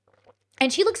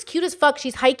 And she looks cute as fuck.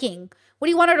 She's hiking. What do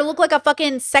you want her to look like, a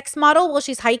fucking sex model while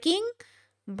she's hiking?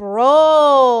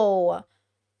 Bro.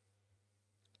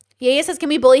 Yaya says, can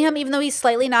we bully him even though he's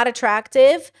slightly not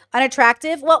unattractive?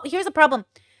 Well, here's the problem.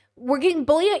 We're getting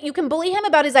bullied. You can bully him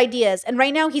about his ideas. And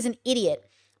right now he's an idiot.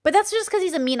 But that's just because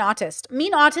he's a mean autist.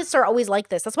 Mean autists are always like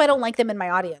this. That's why I don't like them in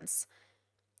my audience.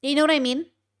 You know what I mean?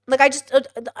 Like,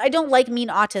 I don't like mean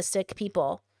autistic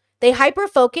people. They hyper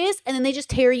focus and then they just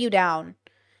tear you down.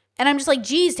 And I'm just like,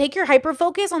 geez, take your hyper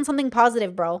focus on something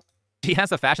positive, bro. She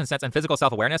has the fashion sense and physical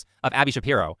self-awareness of Abby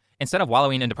Shapiro. Instead of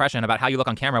wallowing in depression about how you look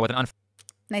on camera with an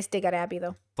Nice dig at Abby,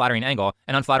 though. unflattering angle,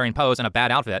 an unflattering pose, and a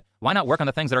bad outfit, why not work on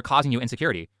the things that are causing you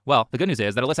insecurity? Well, the good news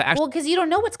is that Alyssa actually... Well, because you don't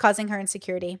know what's causing her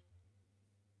insecurity.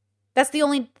 That's the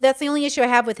only issue I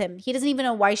have with him. He doesn't even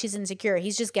know why she's insecure.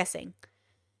 He's just guessing.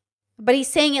 But he's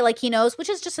saying it like he knows, which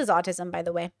is just his autism, by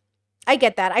the way. I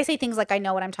get that. I say things like I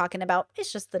know what I'm talking about.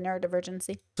 It's just the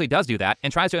neurodivergency. does do that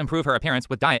and tries to improve her appearance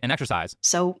with diet and exercise.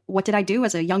 So what did I do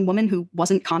as a young woman who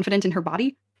wasn't confident in her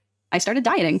body? I started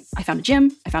dieting. I found a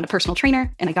gym, I found a personal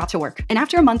trainer, and I got to work. And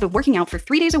after a month of working out for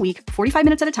 3 days a week, 45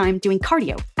 minutes at a time, doing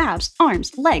cardio, abs,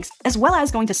 arms, legs, as well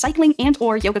as going to cycling and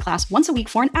or yoga class once a week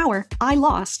for an hour, I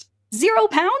lost 0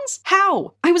 pounds?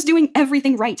 How? I was doing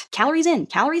everything right. Calories in,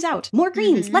 calories out, more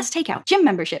greens, less takeout, gym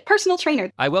membership, personal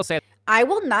trainer. I will say...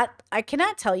 I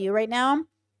cannot tell you right now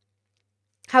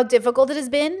how difficult it has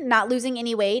been not losing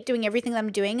any weight, doing everything that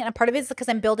I'm doing. And a part of it is because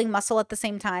I'm building muscle at the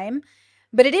same time.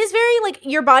 But it is very like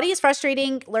your body is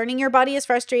frustrating. Learning your body is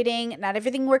frustrating. Not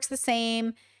everything works the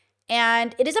same.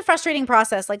 And it is a frustrating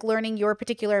process, like learning your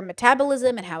particular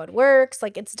metabolism and how it works.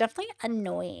 Like it's definitely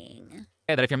annoying.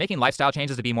 that if you're making lifestyle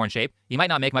changes to be more in shape, you might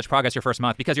not make much progress your first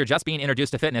month because you're just being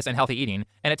introduced to fitness and healthy eating,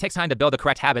 and it takes time to build the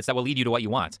correct habits that will lead you to what you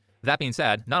want. That being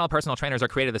said, not all personal trainers are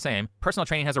created the same. Personal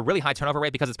training has a really high turnover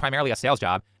rate because it's primarily a sales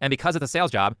job, and because it's a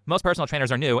sales job, most personal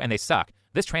trainers are new and they suck.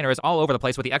 This trainer is all over the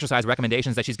place with the exercise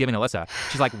recommendations that she's giving Alyssa.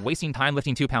 She's like wasting time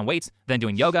lifting 2-pound weights, then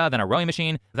doing yoga, then a rowing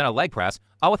machine, then a leg press,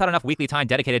 all without enough weekly time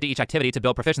dedicated to each activity to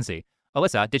build proficiency.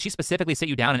 Alyssa, did she specifically sit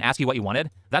you down and ask you what you wanted?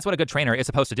 That's what a good trainer is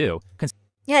supposed to do.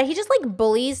 Yeah, he just like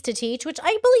bullies to teach, which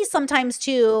I bully sometimes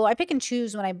too. I pick and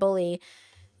choose when I bully.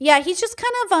 Yeah, he's just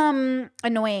kind of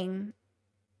annoying.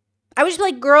 I would just be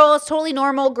like, girl, it's totally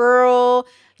normal, girl.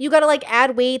 You got to like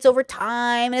add weights over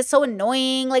time and it's so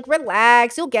annoying. Like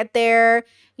relax, you'll get there.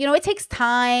 You know, it takes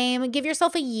time. Give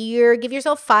yourself a year, give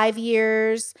yourself 5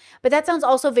 years. But that sounds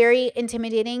also very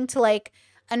intimidating to like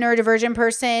a neurodivergent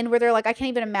person where they're like, I can't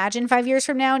even imagine 5 years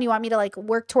from now and you want me to like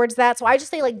work towards that. So I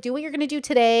just say like, do what you're going to do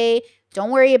today.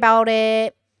 Don't worry about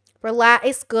it. Relax.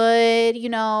 It's good. You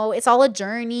know, it's all a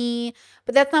journey,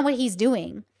 but that's not what he's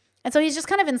doing. And so he's just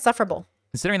kind of insufferable.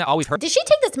 Considering that all we've heard. Did she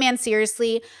take this man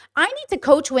seriously? I need to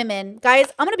coach women. Guys,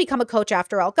 I'm going to become a coach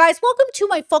after all. Guys, welcome to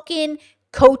my fucking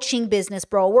coaching business,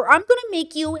 bro, where I'm going to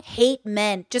make you hate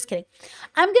men. Just kidding.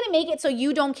 I'm going to make it so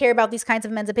you don't care about these kinds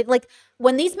of men's opinions. Like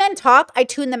when these men talk, I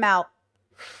tune them out.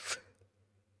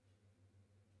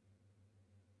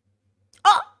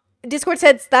 Oh, Discord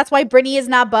says that's why Brittany is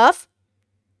not buff.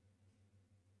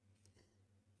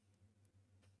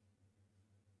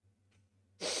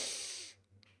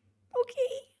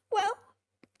 Okay, well,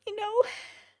 you know.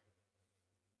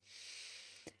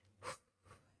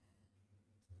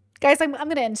 Guys, I'm going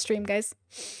to end stream, guys.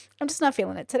 I'm just not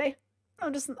feeling it today.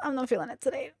 I'm not feeling it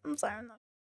today. I'm sorry. I'm not.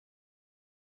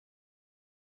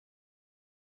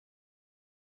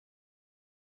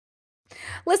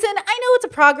 Listen, I know it's a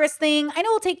progress thing. I know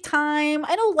it'll take time.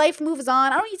 I know life moves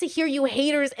on. I don't need to hear you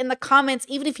haters in the comments,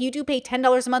 even if you do pay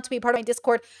 $10 a month to be a part of my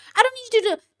Discord. I don't need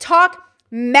you to talk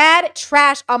mad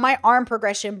trash on my arm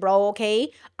progression, bro,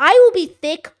 okay? I will be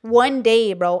thick one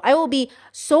day, bro. I will be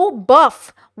so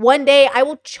buff one day. I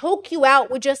will choke you out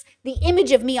with just the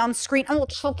image of me on screen. I will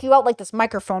choke you out like this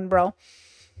microphone, bro.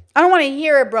 I don't want to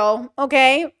hear it, bro,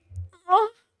 okay? Oh.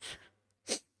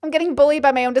 I'm getting bullied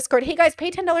by my own Discord. Hey, guys, pay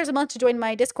 $10 a month to join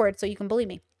my Discord so you can bully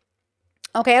me.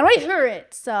 Okay, I don't want to hear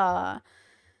it.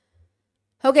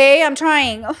 Okay, I'm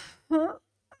trying.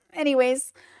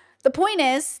 Anyways, the point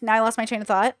is, now I lost my train of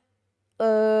thought.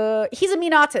 He's a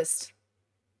mean autist.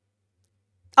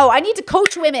 Oh, I need to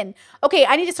coach women. Okay,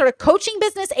 I need to start a coaching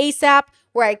business ASAP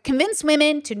where I convince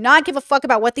women to not give a fuck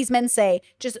about what these men say.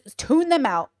 Just tune them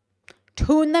out.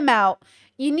 Tune them out.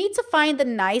 You need to find the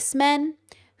nice men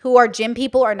who are gym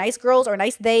people or nice girls or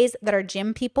nice days that are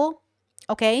gym people,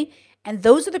 okay? And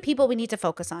those are the people we need to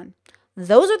focus on.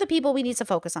 Those are the people we need to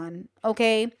focus on,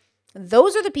 okay?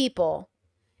 Those are the people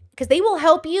because they will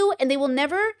help you and they will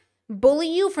never bully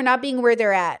you for not being where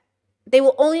they're at. They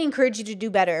will only encourage you to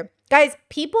do better. Guys,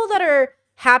 people that are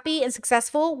happy and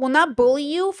successful will not bully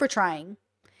you for trying.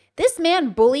 This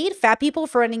man bullied fat people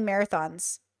for running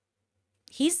marathons.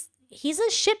 He's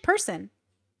a shit person.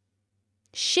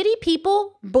 Shitty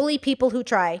people bully people who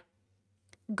try.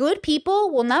 Good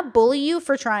people will not bully you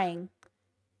for trying.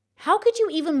 How could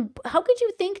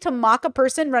you think to mock a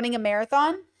person running a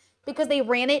marathon because they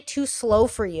ran it too slow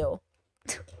for you?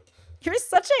 You're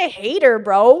such a hater,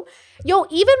 bro. Yo,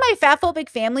 even my fatphobic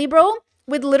family, bro,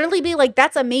 would literally be like,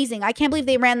 that's amazing. I can't believe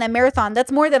they ran that marathon.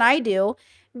 That's more than I do.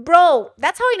 Bro,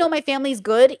 that's how I know my family's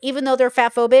good, even though they're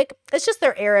fat phobic. It's just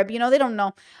they're Arab, you know, they don't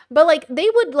know. But like they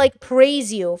would like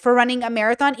praise you for running a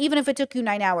marathon, even if it took you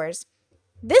 9 hours.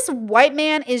 This white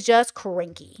man is just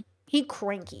cranky. He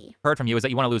cranky. Heard from you is that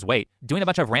you want to lose weight. Doing a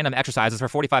bunch of random exercises for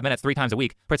 45 minutes 3 times a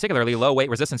week, particularly low weight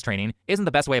resistance training, isn't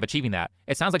the best way of achieving that.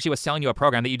 It sounds like she was selling you a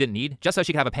program that you didn't need just so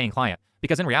she could have a paying client.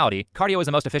 Because in reality, cardio is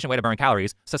the most efficient way to burn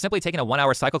calories, so simply taking a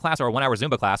 1-hour cycle class or a 1-hour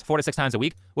Zumba class 4 to 6 times a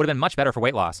week would have been much better for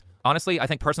weight loss. Honestly, I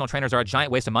think personal trainers are a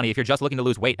giant waste of money if you're just looking to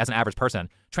lose weight as an average person.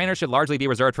 Trainers should largely be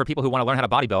reserved for people who want to learn how to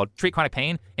bodybuild, treat chronic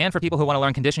pain, and for people who want to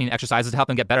learn conditioning exercises to help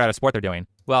them get better at a sport they're doing.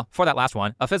 Well, for that last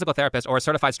one, a physical therapist or a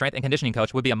certified strength and conditioning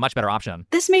coach would be a much better option.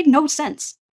 This made no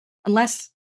sense. Unless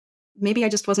maybe I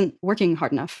just wasn't working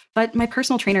hard enough. But my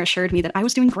personal trainer assured me that I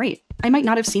was doing great. I might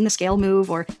not have seen the scale move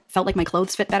or felt like my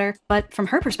clothes fit better, but from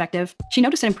her perspective, she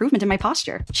noticed an improvement in my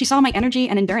posture. She saw my energy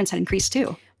and endurance had increased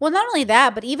too. Well, not only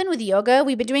that, but even with yoga,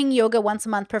 we've been doing yoga once a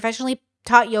month, professionally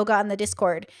taught yoga on the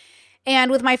Discord. And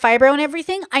with my fibro and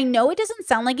everything, I know it doesn't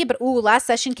sound like it, but ooh, last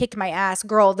session kicked my ass.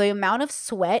 Girl, the amount of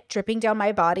sweat dripping down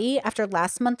my body after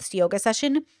last month's yoga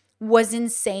session was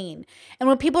insane. And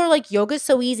when people are like, yoga's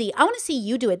so easy, I want to see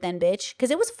you do it then, bitch. Because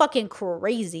it was fucking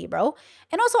crazy, bro.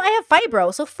 And also, I have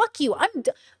fibro, so fuck you.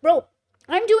 Bro,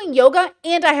 I'm doing yoga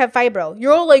and I have fibro.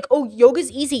 You're all like, oh, yoga's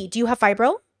easy. Do you have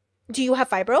fibro? Do you have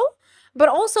fibro? But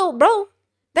also, bro,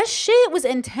 that shit was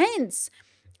intense.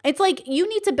 It's like you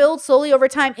need to build slowly over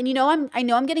time. And I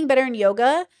know I'm getting better in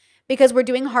yoga because we're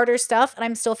doing harder stuff and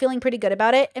I'm still feeling pretty good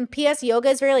about it. And PS yoga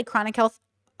is very like chronic health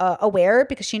aware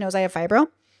because she knows I have fibro.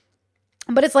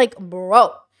 But it's like,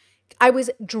 bro, I was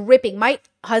dripping. My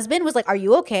husband was like, are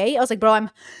you okay? I was like, bro,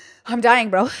 I'm dying,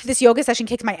 bro. This yoga session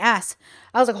kicked my ass.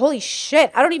 I was like, holy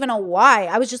shit. I don't even know why.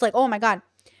 I was just like, oh my God.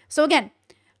 So again,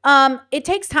 it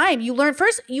takes time. You learn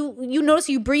first, you notice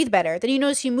you breathe better. Then you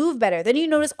notice you move better. Then you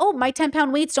notice, oh, my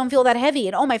 10-pound weights don't feel that heavy.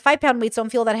 And oh, my 5-pound weights don't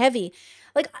feel that heavy.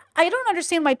 Like, I don't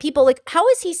understand why people, like, how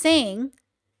is he saying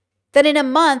that in a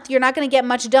month you're not going to get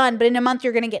much done, but in a month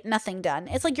you're going to get nothing done?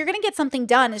 It's like you're going to get something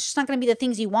done. It's just not going to be the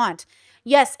things you want.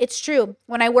 Yes, it's true.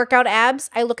 When I work out abs,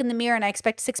 I look in the mirror and I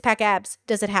expect 6-pack abs.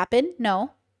 Does it happen?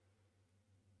 No.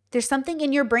 There's something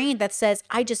in your brain that says,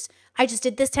 I just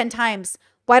did this 10 times.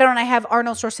 Why don't I have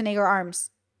Arnold Schwarzenegger arms?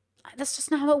 That's just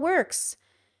not how it works.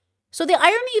 So the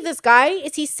irony of this guy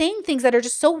is he's saying things that are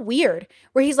just so weird,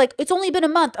 where he's like, it's only been a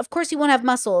month. Of course you won't have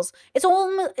muscles.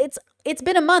 It's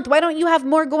been a month. Why don't you have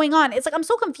more going on? It's like, I'm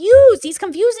so confused. He's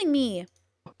confusing me.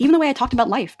 Even the way I talked about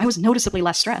life, I was noticeably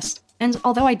less stressed. And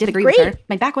although I did agree with her,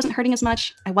 my back wasn't hurting as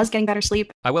much, I was getting better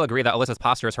sleep. I will agree that Alyssa's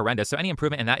posture is horrendous, so any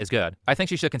improvement in that is good. I think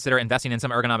she should consider investing in some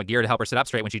ergonomic gear to help her sit up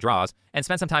straight when she draws, and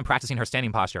spend some time practicing her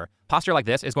standing posture. Posture like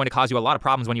this is going to cause you a lot of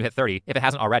problems when you hit 30, if it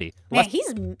hasn't already. Man,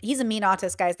 he's a mean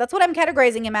autist, guys. That's what I'm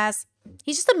categorizing him as.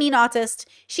 He's just a mean autist.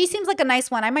 She seems like a nice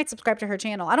one. I might subscribe to her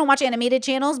channel. I don't watch animated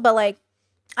channels, but like,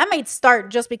 I might start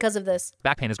just because of this.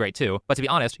 Back pain is great too, but to be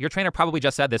honest, your trainer probably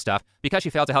just said this stuff because she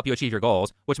failed to help you achieve your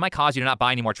goals, which might cause you to not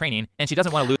buy any more training, and she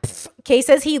doesn't want to lose. Kay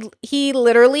says he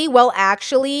literally, well,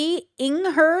 actually, ing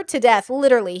her to death.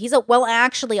 Literally, he's a well,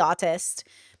 actually autist.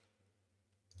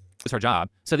 Her job.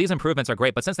 So these improvements are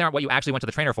great, but since they aren't what you actually went to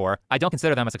the trainer for, I don't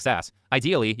consider them a success.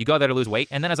 Ideally, you go there to lose weight,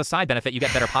 and then as a side benefit, you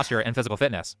get better posture and physical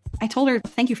fitness. I told her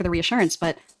thank you for the reassurance,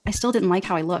 but I still didn't like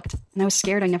how I looked, and I was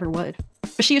scared I never would.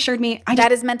 But she assured me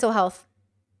that is mental health,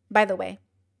 by the way.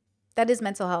 That is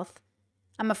mental health.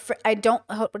 I'm afraid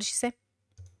what did she say?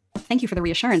 Thank you for the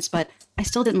reassurance, but I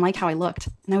still didn't like how I looked,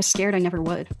 and I was scared I never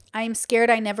would. I am scared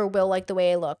I never will like the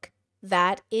way I look.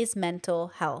 That is mental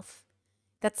health.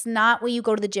 That's not what you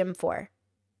go to the gym for.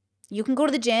 You can go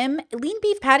to the gym. Lean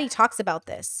Beef Patty talks about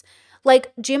this.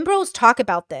 Like, gym bros talk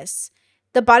about this.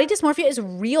 The body dysmorphia is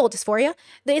real dysphoria.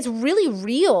 It's really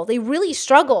real. They really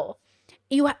struggle.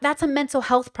 That's a mental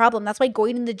health problem. That's why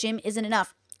going to the gym isn't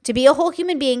enough. To be a whole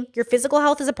human being, your physical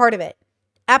health is a part of it.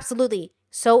 Absolutely.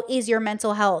 So is your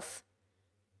mental health.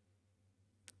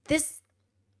 This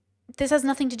has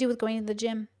nothing to do with going to the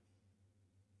gym.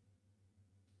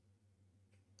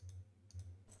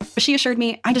 But she assured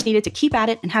me I just needed to keep at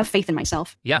it and have faith in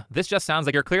myself. Yeah, this just sounds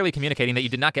like you're clearly communicating that you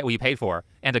did not get what you paid for.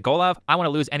 And a goal of, I want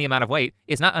to lose any amount of weight,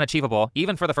 is not unachievable,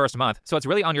 even for the first month, so it's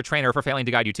really on your trainer for failing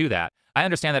to guide you to that. I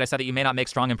understand that I said that you may not make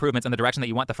strong improvements in the direction that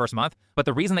you want the first month, but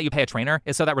the reason that you pay a trainer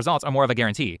is so that results are more of a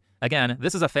guarantee. Again,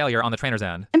 this is a failure on the trainer's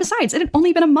end. And besides, it had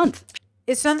only been a month.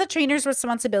 It's not the trainer's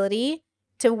responsibility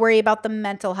to worry about the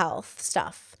mental health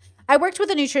stuff. I worked with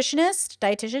a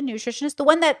nutritionist, the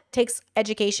one that takes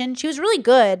education. She was really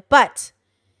good, but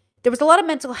there was a lot of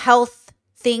mental health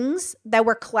things that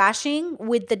were clashing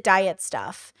with the diet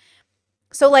stuff.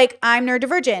 So like I'm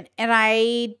neurodivergent and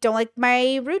I don't like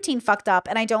my routine fucked up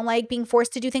and I don't like being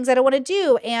forced to do things I don't want to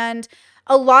do. And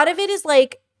a lot of it is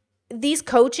like these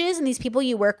coaches and these people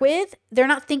you work with, they're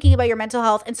not thinking about your mental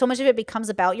health. And so much of it becomes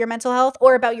about your mental health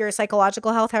or about your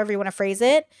psychological health, however you want to phrase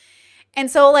it. And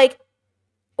so like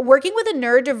working with a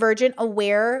neurodivergent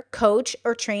aware coach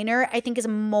or trainer, I think is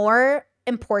more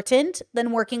important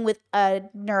than working with a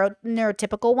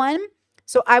neurotypical one.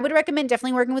 So I would recommend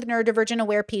definitely working with neurodivergent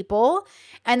aware people.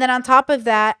 And then on top of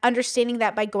that, understanding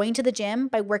that by going to the gym,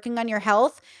 by working on your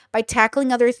health, by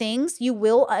tackling other things, you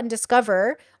will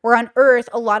undiscover or unearth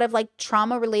a lot of like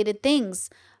trauma related things.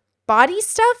 Body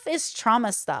stuff is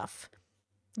trauma stuff.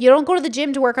 You don't go to the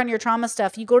gym to work on your trauma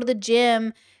stuff. You go to the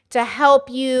gym to help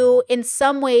you in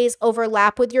some ways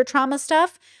overlap with your trauma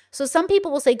stuff. So some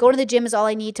people will say, go to the gym is all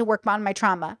I need to work on my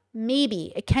trauma.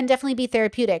 Maybe. It can definitely be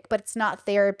therapeutic, but it's not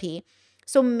therapy.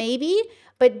 So maybe,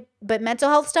 but mental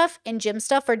health stuff and gym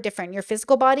stuff are different. Your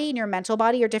physical body and your mental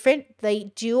body are different.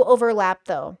 They do overlap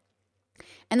though.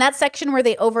 And that section where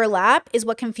they overlap is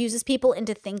what confuses people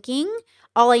into thinking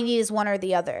all I need is one or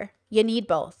the other. You need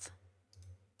both.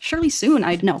 Surely soon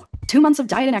I'd know. 2 months of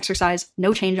diet and exercise,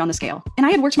 no change on the scale. And I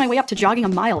had worked my way up to jogging a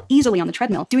mile easily on the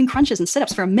treadmill, doing crunches and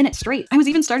sit-ups for a minute straight. I was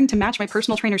even starting to match my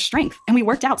personal trainer's strength, and we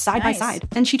worked out side by side.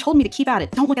 And she told me to keep at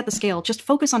it. Don't look at the scale. Just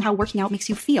focus on how working out makes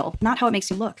you feel, not how it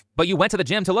makes you look. But you went to the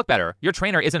gym to look better. Your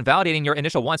trainer isn't validating your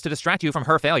initial wants to distract you from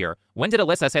her failure. When did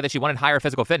Alyssa say that she wanted higher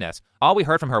physical fitness? All we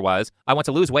heard from her was, I want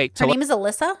to lose weight to Her name is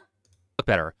Alyssa? look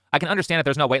better. I can understand if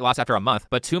there's no weight loss after a month,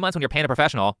 but 2 months when you're paying a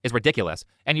professional is ridiculous.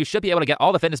 And you should be able to get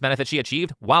all the fitness benefits she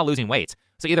achieved while losing weight.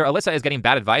 So either Alyssa is getting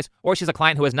bad advice, or she's a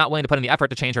client who is not willing to put in the effort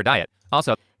to change her diet.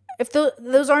 Also, If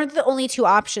those aren't the only two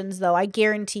options, though, I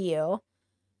guarantee you.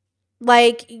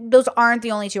 Like, those aren't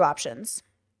the only two options.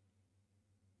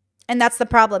 And that's the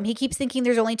problem. He keeps thinking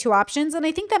there's only two options, and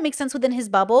I think that makes sense within his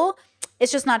bubble.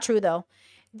 It's just not true, though.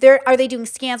 Are they doing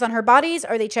scans on her bodies?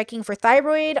 Are they checking for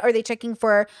thyroid? Are they checking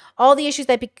for all the issues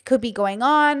that could be going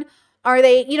on? Are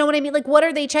they, you know what I mean? Like, what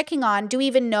are they checking on? Do we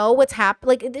even know what's happening?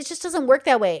 Like, it just doesn't work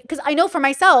that way. Because I know for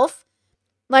myself,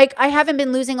 like, I haven't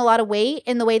been losing a lot of weight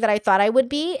in the way that I thought I would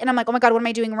be. And I'm like, oh my God, what am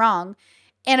I doing wrong?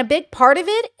 And a big part of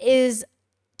it is,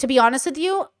 to be honest with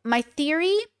you, my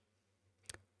theory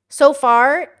so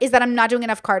far is that I'm not doing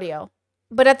enough cardio.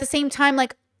 But at the same time,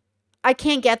 like, I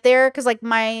can't get there because like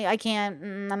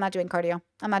I'm not doing cardio.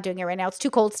 I'm not doing it right now. It's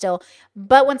too cold still.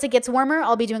 But once it gets warmer,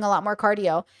 I'll be doing a lot more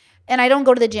cardio. And I don't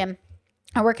go to the gym.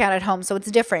 I work out at home, so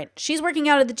it's different. She's working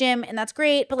out at the gym and that's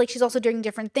great, but like she's also doing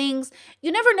different things.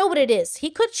 You never know what it is.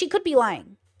 She could be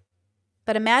lying.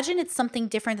 But imagine it's something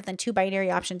different than two binary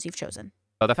options you've chosen.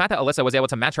 the fact that Alyssa was able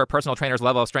to match her personal trainer's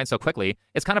level of strength so quickly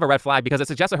is kind of a red flag because it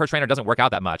suggests that her trainer doesn't work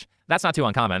out that much. That's not too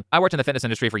uncommon. I worked in the fitness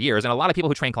industry for years, and a lot of people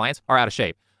who train clients are out of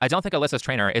shape. I don't think Alyssa's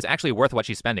trainer is actually worth what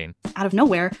she's spending. Out of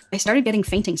nowhere, I started getting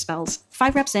fainting spells.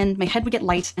 5 reps in, my head would get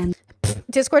light and...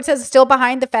 Discord says, still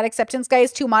behind, the fat acceptance guy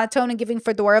is too monotone and giving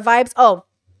Fedora vibes. Oh,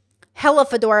 hella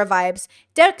Fedora vibes.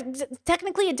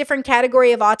 Technically a different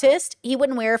category of autist. He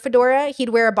wouldn't wear a fedora. He'd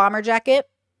wear a bomber jacket,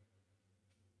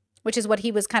 which is what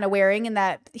he was kind of wearing in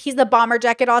that. He's the bomber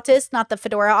jacket autist, not the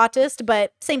fedora autist,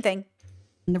 but same thing.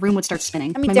 And the room would start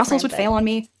spinning. I mean, my muscles would fail on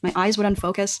me, my eyes would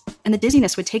unfocus, and the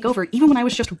dizziness would take over even when I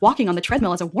was just walking on the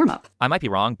treadmill as a warm-up. I might be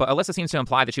wrong, but Alyssa seems to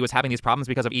imply that she was having these problems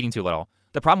because of eating too little.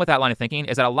 The problem with that line of thinking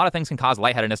is that a lot of things can cause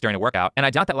lightheadedness during a workout, and I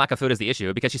doubt that lack of food is the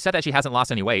issue because she said that she hasn't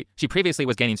lost any weight. She previously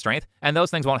was gaining strength, and those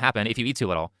things won't happen if you eat too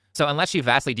little. So unless she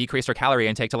vastly decreased her calorie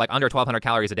intake to like under 1,200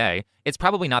 calories a day, it's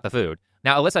probably not the food.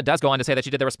 Now, Alyssa does go on to say that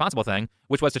she did the responsible thing,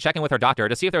 which was to check in with her doctor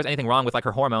to see if there was anything wrong with like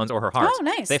her hormones or her heart. Oh,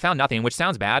 nice. They found nothing, which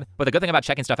sounds bad, but the good thing about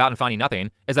checking stuff out and finding nothing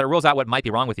is that it rules out what might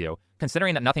be wrong with you.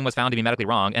 Considering that nothing was found to be medically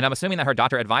wrong, and I'm assuming that her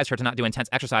doctor advised her to not do intense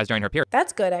exercise during her period.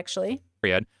 That's good, actually.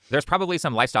 There's probably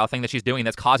some lifestyle thing that she's doing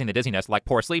that's causing the dizziness, like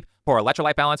poor sleep, poor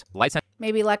electrolyte balance, light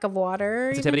Maybe lack of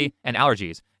water. sensitivity, and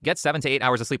allergies. Get 7 to 8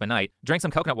 hours of sleep a night. Drink some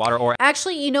coconut water or...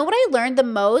 Actually, you know what I learned the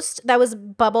most that was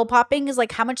bubble popping is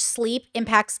like how much sleep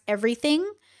impacts everything.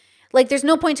 Like there's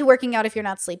no point to working out if you're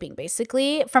not sleeping,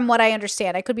 basically, from what I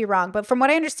understand. I could be wrong, but from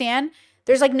what I understand,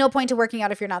 there's like no point to working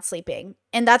out if you're not sleeping.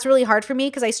 And that's really hard for me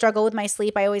because I struggle with my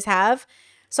sleep. I always have.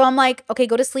 So I'm like, okay,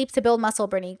 go to sleep to build muscle,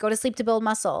 Brittany. Go to sleep to build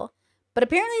muscle. But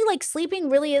apparently like sleeping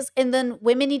really is, and then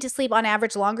women need to sleep on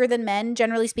average longer than men,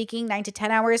 generally speaking, 9 to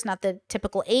 10 hours, not the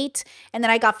typical 8. And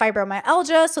then I got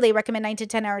fibromyalgia, so they recommend 9 to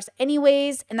 10 hours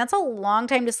anyways. And that's a long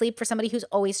time to sleep for somebody who's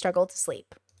always struggled to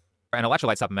sleep. an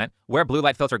electrolyte supplement, wear blue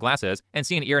light filter glasses, and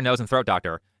see an ear, nose, and throat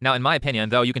doctor. Now, in my opinion,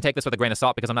 though, you can take this with a grain of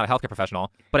salt because I'm not a healthcare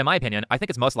professional, but in my opinion, I think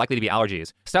it's most likely to be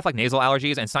allergies. Stuff like nasal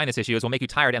allergies and sinus issues will make you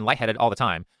tired and lightheaded all the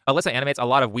time. Alyssa animates a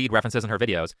lot of weed references in her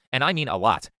videos, and I mean a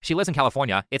lot. She lives in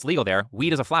California, it's legal there,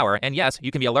 weed is a flower, and yes,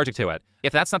 you can be allergic to it.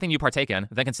 If that's something you partake in,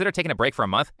 then consider taking a break for a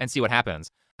month and see what happens.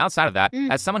 Outside of that,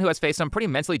 as someone who has faced some pretty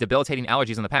mentally debilitating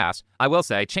allergies in the past, I will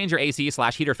say change your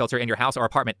AC/heater filter in your house or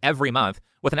apartment every month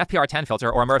with an FPR10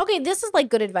 filter or a MERV Okay, this is like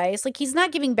good advice. Like, he's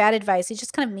not giving bad advice. He's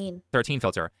just kind of mean. 13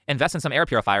 filter. Invest in some air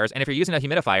purifiers, and if you're using a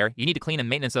humidifier, you need to clean and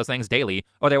maintenance those things daily,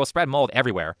 or they will spread mold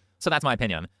everywhere. So that's my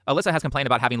opinion. Alyssa has complained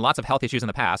about having lots of health issues in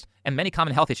the past, and many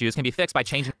common health issues can be fixed by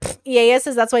changing. Yeah,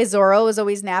 says that's why Zorro is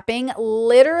always napping.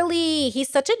 Literally, he's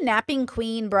such a napping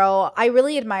queen, bro. I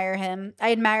really admire him.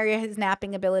 I admire his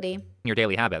napping ability. Your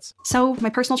daily habits. So my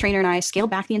personal trainer and I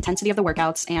scaled back the intensity of the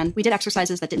workouts, and we did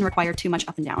exercises that didn't require too much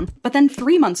up and down. But then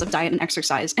 3 months of diet and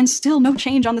exercise, and still no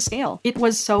change on the scale. It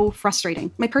was so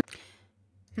frustrating. My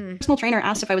personal trainer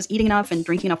asked if I was eating enough and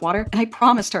drinking enough water, and I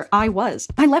promised her I was.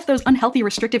 I left those unhealthy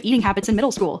restrictive eating habits in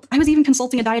middle school. I was even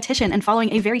consulting a dietitian and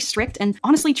following a very strict and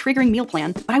honestly triggering meal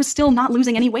plan, but I was still not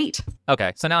losing any weight.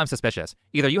 Okay, so now I'm suspicious.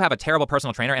 Either you have a terrible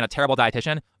personal trainer and a terrible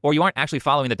dietitian, or you aren't actually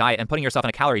following the diet and putting yourself in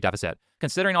a calorie deficit.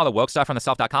 Considering all the woke stuff from the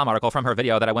self.com article from her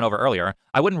video that I went over earlier,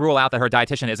 I wouldn't rule out that her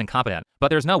dietitian is incompetent. But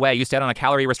there's no way you stayed on a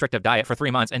calorie restrictive diet for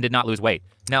 3 months and did not lose weight.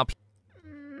 Now,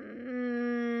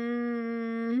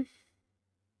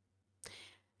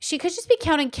 she could just be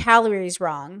counting calories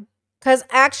wrong. Because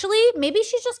actually, maybe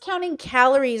she's just counting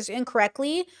calories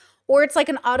incorrectly, or it's like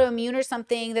an autoimmune or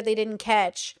something that they didn't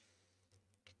catch.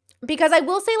 Because I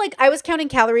will say, like, I was counting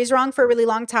calories wrong for a really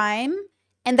long time,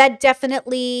 and that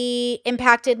definitely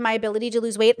impacted my ability to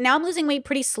lose weight. Now I'm losing weight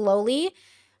pretty slowly.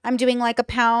 I'm doing like a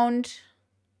pound,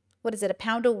 what is it, a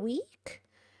pound a week?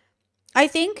 I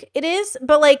think it is.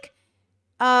 But like,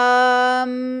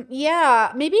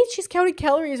 yeah, maybe she's counting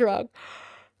calories wrong.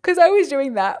 Because I was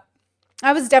doing that.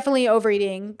 I was definitely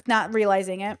overeating, not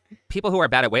realizing it. People who are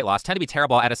bad at weight loss tend to be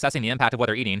terrible at assessing the impact of what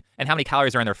they're eating and how many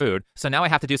calories are in their food, so now I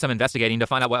have to do some investigating to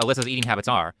find out what Alyssa's eating habits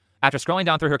are. After scrolling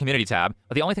down through her community tab,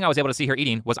 the only thing I was able to see her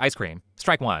eating was ice cream.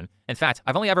 Strike one. In fact,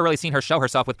 I've only ever really seen her show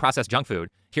herself with processed junk food.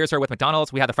 Here's her with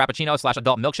McDonald's. We had the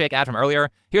Frappuccino/adult milkshake ad from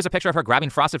earlier. Here's a picture of her grabbing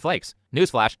Frosted Flakes.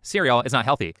 Newsflash, cereal is not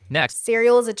healthy. Next.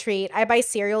 Cereal is a treat. I buy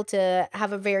cereal to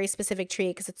have a very specific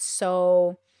treat because it's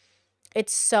so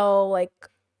like,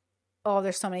 oh,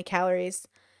 there's so many calories.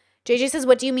 JJ says,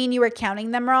 what do you mean you were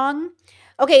counting them wrong?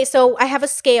 Okay, so I have a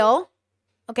scale.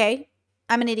 Okay,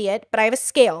 I'm an idiot, but I have a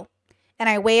scale. And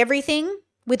I weigh everything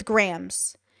with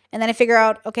grams. And then I figure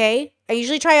out, okay, I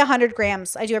usually try 100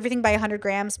 grams. I do everything by 100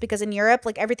 grams because in Europe,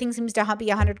 like, everything seems to be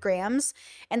 100 grams.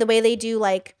 And the way they do,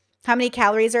 like, how many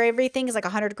calories are everything is like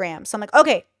 100 grams. So I'm like,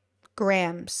 okay,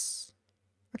 grams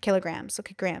or kilograms.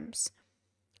 Okay, grams.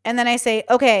 And then I say,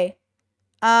 okay,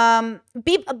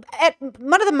 beep at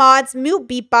one of the mods, mute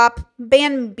beep bop,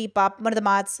 ban beep bop, one of the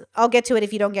mods. I'll get to it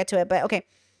if you don't get to it, but okay.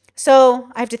 So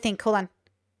I have to think, hold on.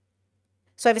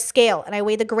 So I have a scale and I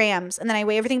weigh the grams and then I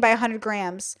weigh everything by 100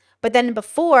 grams. But then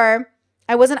before,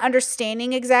 I wasn't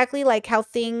understanding exactly like how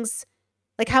things,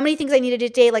 like how many things I needed a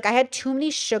day. Like I had too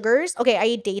many sugars. Okay, I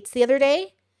ate dates the other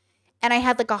day and I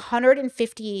had like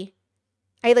 150.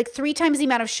 I had like 3 times the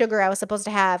amount of sugar I was supposed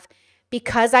to have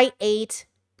because I ate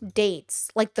dates,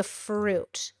 like the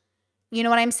fruit. You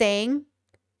know what I'm saying?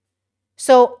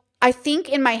 So I think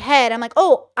in my head, I'm like,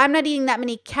 oh, I'm not eating that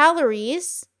many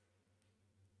calories,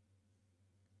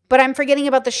 but I'm forgetting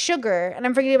about the sugar and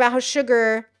I'm forgetting about how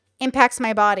sugar impacts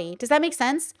my body. Does that make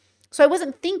sense? So I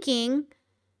wasn't thinking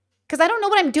because I don't know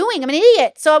what I'm doing. I'm an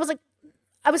idiot. So I was like,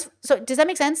 so does that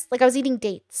make sense? Like I was eating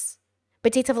dates,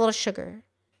 but dates have a lot of sugar.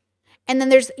 And then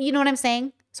there's, you know what I'm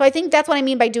saying? So I think that's what I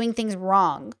mean by doing things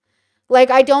wrong. Like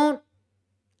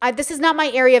this is not my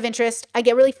area of interest. I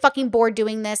get really fucking bored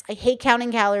doing this. I hate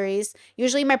counting calories.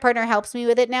 Usually my partner helps me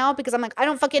with it now because I'm like, I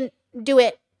don't fucking do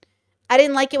it. I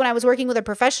didn't like it when I was working with a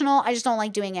professional. I just don't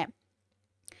like doing it.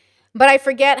 But I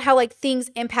forget how like things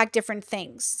impact different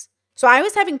things. So I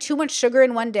was having too much sugar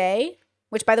in one day,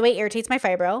 which by the way irritates my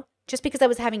fibro, just because I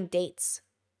was having dates.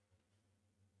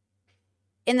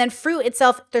 And then fruit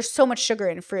itself, there's so much sugar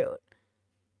in fruit.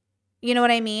 You know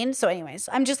what I mean? So anyways,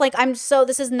 I'm just like,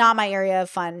 this is not my area of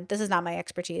fun. This is not my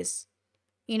expertise.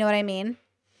 You know what I mean?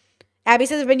 Abby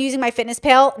says, I've been using my fitness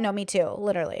pal. No, me too,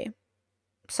 literally.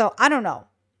 So I don't know.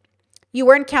 You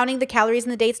weren't counting the calories in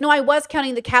the dates. No, I was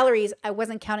counting the calories. I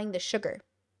wasn't counting the sugar.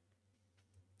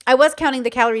 I was counting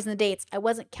the calories in the dates. I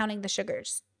wasn't counting the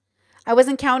sugars. I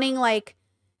wasn't counting like,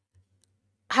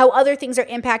 how other things are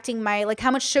impacting my, like, how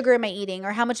much sugar am I eating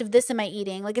or how much of this am I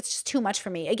eating? Like, it's just too much for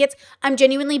me. I'm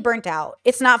genuinely burnt out.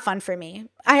 It's not fun for me.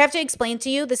 I have to explain to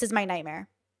you, this is my nightmare.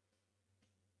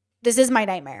 This is my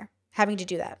nightmare, having to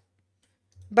do that.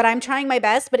 But I'm trying my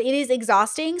best, but it is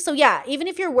exhausting. So yeah, even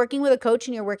if you're working with a coach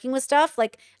and you're working with stuff,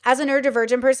 like as a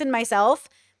neurodivergent person myself,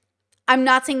 I'm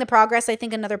not seeing the progress I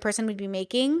think another person would be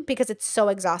making because it's so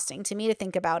exhausting to me to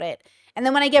think about it. And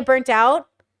then when I get burnt out,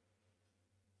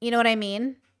 you know what I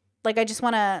mean? Like I just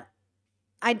want to,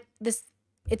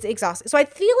 it's exhausting. So I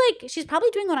feel like she's probably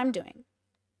doing what I'm doing.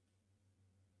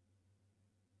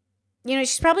 You know,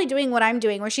 she's probably doing what I'm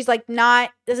doing where she's like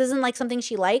this isn't like something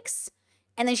she likes.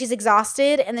 And then she's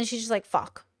exhausted and then she's just like,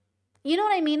 fuck. You know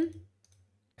what I mean?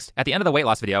 At the end of the weight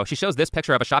loss video, she shows this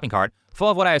picture of a shopping cart full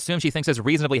of what I assume she thinks is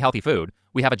reasonably healthy food.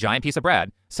 We have a giant piece of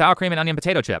bread, sour cream and onion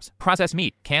potato chips, processed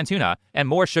meat, canned tuna, and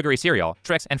more sugary cereal,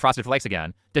 Trix, and Frosted Flakes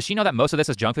again. Does she know that most of this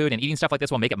is junk food and eating stuff like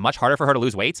this will make it much harder for her to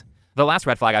lose weight? The last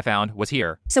red flag I found was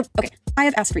here. So, okay, I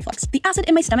have acid reflux. The acid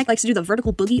in my stomach likes to do the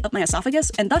vertical boogie up my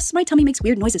esophagus, and thus my tummy makes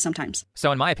weird noises sometimes.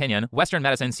 So in my opinion, Western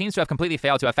medicine seems to have completely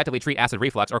failed to effectively treat acid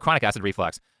reflux or chronic acid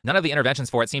reflux. None of the interventions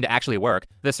for it seem to actually work.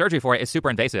 The surgery for it is super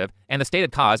invasive, and the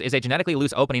stated cause is a genetically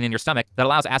loose opening in your stomach that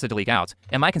allows acid to leak out.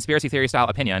 In my conspiracy theory style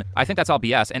opinion, I think that's all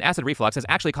BS, and acid reflux is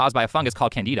actually caused by a fungus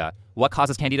called Candida. What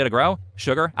causes Candida to grow?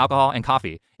 Sugar, alcohol, and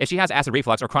coffee. If she has acid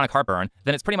reflux or chronic heartburn,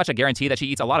 then it's pretty much a guarantee that she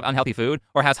eats a lot of unhealthy food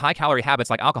or has high-calorie habits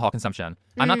like alcohol consumption.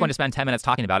 I'm not going to spend 10 minutes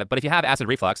talking about it, but if you have acid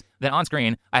reflux, then on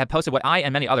screen, I have posted what I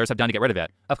and many others have done to get rid of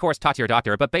it. Of course, talk to your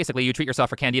doctor, but basically you treat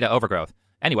yourself for Candida overgrowth.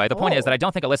 Anyway, the point is that I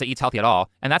don't think Alyssa eats healthy at all,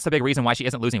 and that's the big reason why she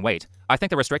isn't losing weight. I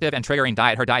think the restrictive and triggering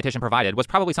diet her dietitian provided was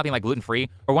probably something like gluten-free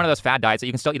or one of those fad diets that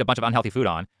you can still eat a bunch of unhealthy food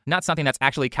on, not something that's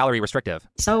actually calorie restrictive.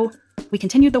 So, we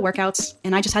continued the workouts,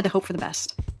 and I just had to hope for the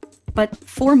best. But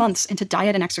 4 months into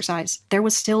diet and exercise, there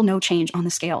was still no change on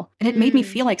the scale, and it made me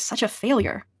feel like such a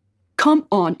failure. Come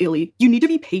on, Illy. You need to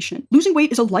be patient. Losing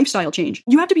weight is a lifestyle change.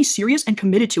 You have to be serious and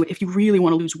committed to it if you really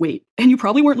want to lose weight. And you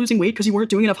probably weren't losing weight because you weren't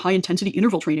doing enough high-intensity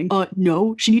interval training.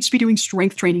 No, she needs to be doing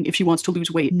strength training if she wants to lose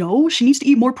weight. No, she needs to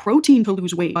eat more protein to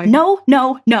lose weight.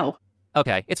 No.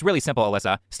 Okay, it's really simple,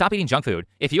 Alyssa. Stop eating junk food.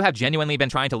 If you have genuinely been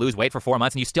trying to lose weight for 4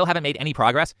 months and you still haven't made any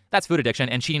progress, that's food addiction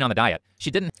and cheating on the diet.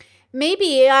 She didn't.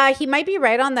 Maybe, he might be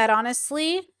right on that,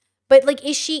 honestly. But, like,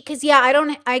 is she, because, yeah,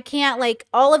 I can't, like,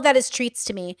 all of that is treats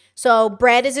to me. So,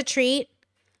 bread is a treat.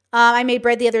 I made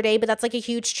bread the other day, but that's, like, a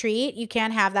huge treat. You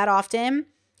can't have that often.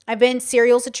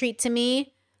 Cereal's a treat to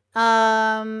me.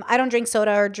 I don't drink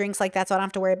soda or drinks like that, so I don't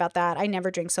have to worry about that. I never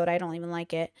drink soda. I don't even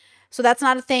like it. So that's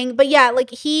not a thing. But yeah, like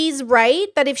he's right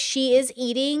that if she is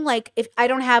eating, like if I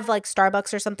don't have like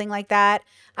Starbucks or something like that,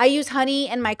 I use honey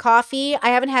in my coffee. I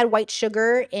haven't had white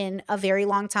sugar in a very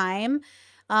long time.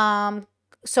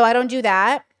 So I don't do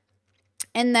that.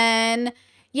 And then,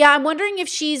 yeah, I'm wondering if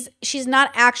she's not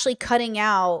actually cutting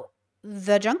out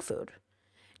the junk food.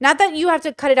 Not that you have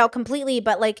to cut it out completely,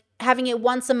 but like having it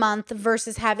once a month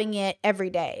versus having it every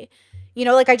day. You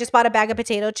know, like I just bought a bag of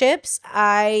potato chips.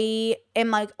 I am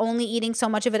like only eating so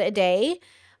much of it a day,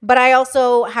 but I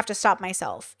also have to stop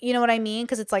myself. You know what I mean?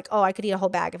 Because it's like, oh, I could eat a whole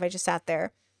bag if I just sat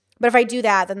there. But if I do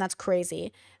that, then that's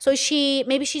crazy. So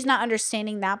maybe she's not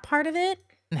understanding that part of it.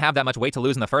 Have that much weight to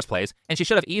lose in the first place, and she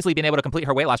should have easily been able to complete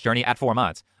her weight loss journey at 4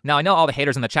 months. Now, I know all the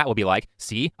haters in the chat will be like,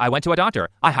 see, I went to a doctor,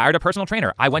 I hired a personal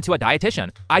trainer, I went to a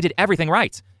dietitian, I did everything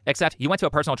right. Except you went to a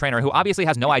personal trainer who obviously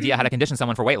has no idea how to condition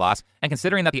someone for weight loss, and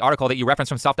considering that the article that you referenced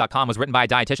from self.com was written by a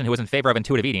dietitian who was in favor of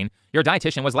intuitive eating, your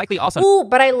dietitian was likely also— Ooh,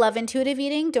 but I love intuitive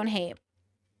eating, don't hate.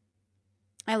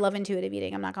 I love intuitive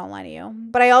eating, I'm not gonna lie to you.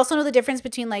 But I also know the difference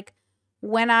between like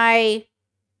when I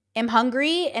am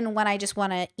hungry and when I just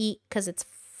want to eat because it's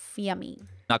yummy.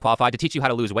 Not qualified to teach you how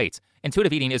to lose weight.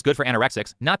 Intuitive eating is good for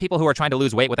anorexics, not people who are trying to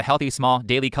lose weight with a healthy, small,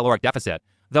 daily caloric deficit.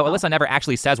 Though Alyssa never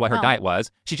actually says what her diet was,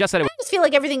 she just said it I just feel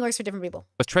like everything works for different people.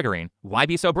 was triggering. Why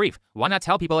be so brief? Why not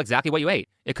tell people exactly what you ate?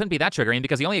 It couldn't be that triggering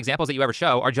because the only examples that you ever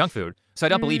show are junk food. So I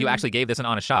don't believe you actually gave this an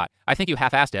honest shot. I think you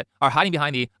half-assed it, are hiding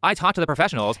behind the, I talked to the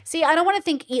professionals. See, I don't want to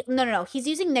think, no. He's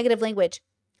using negative language.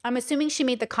 I'm assuming she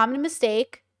made the common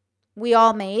mistake we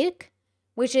all make,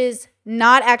 which is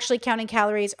not actually counting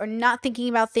calories or not thinking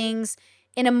about things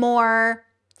in a more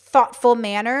thoughtful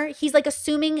manner. He's like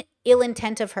assuming ill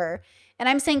intent of her. And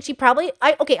I'm saying she probably,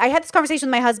 I had this conversation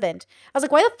with my husband. I was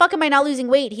like, why the fuck am I not losing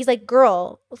weight? He's like,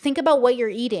 girl, think about what you're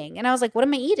eating. And I was like, what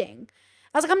am I eating?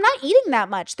 I was like, I'm not eating that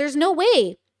much. There's no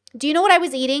way. Do you know what I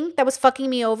was eating that was fucking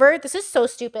me over? This is so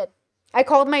stupid. I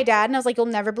called my dad and I was like, you'll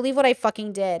never believe what I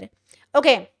fucking did.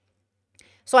 Okay.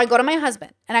 So I go to my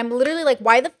husband and I'm literally like,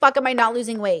 why the fuck am I not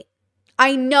losing weight?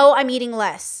 I know I'm eating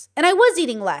less. And I was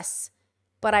eating less.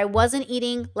 but I wasn't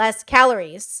eating less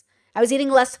calories. I was eating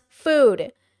less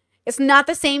food. It's not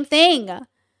the same thing.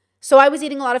 So I was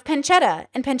eating a lot of pancetta,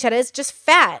 and pancetta is just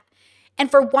fat. And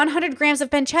for 100 grams of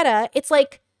pancetta, it's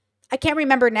like, I can't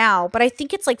remember now, but I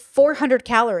think it's like 400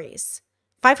 calories.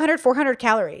 500, 400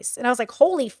 calories. And I was like,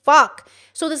 holy fuck.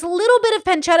 So this little bit of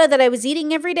pancetta that I was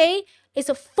eating every day is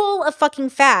full of fucking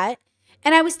fat.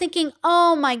 And I was thinking,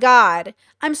 oh my God,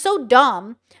 I'm so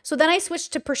dumb. So then I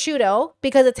switched to prosciutto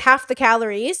because it's half the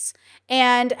calories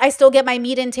and I still get my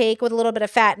meat intake with a little bit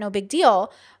of fat, no big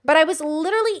deal. But I was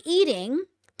literally eating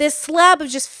this slab of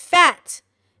just fat.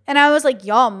 And I was like,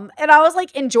 yum. And I was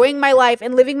like enjoying my life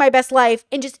and living my best life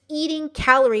and just eating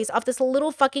calories off this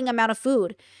little fucking amount of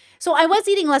food. So I was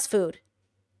eating less food.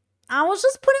 I was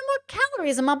just putting more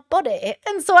calories in my body.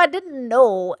 And so I didn't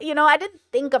know, I didn't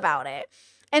think about it.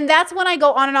 And that's when I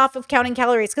go on and off of counting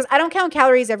calories because I don't count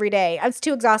calories every day. It's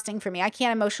too exhausting for me. I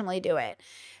can't emotionally do it.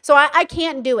 So I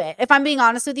can't do it. If I'm being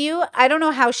honest with you, I don't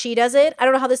know how she does it. I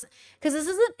don't know how this, because this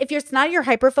isn't, if it's not your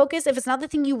hyper focus, if it's not the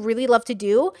thing you really love to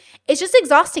do, it's just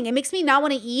exhausting. It makes me not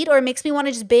want to eat or it makes me want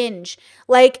to just binge.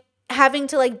 Like having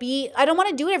to I don't want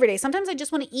to do it every day. Sometimes I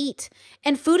just want to eat.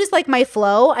 And food is like my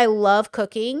flow. I love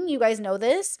cooking. You guys know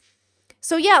this.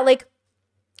 So yeah,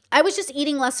 I was just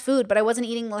eating less food, but I wasn't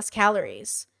eating less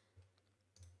calories.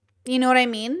 You know what I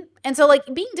mean? And so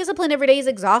being disciplined every day is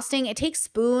exhausting. It takes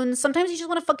spoons. Sometimes you just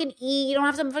want to fucking eat. You don't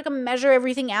have to fucking measure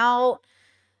everything out.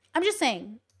 I'm just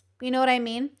saying. You know what I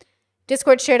mean?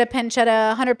 Discord shared a pancetta,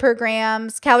 100 per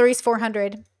grams, calories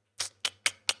 400.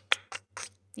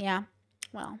 Yeah.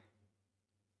 Well.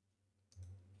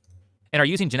 And are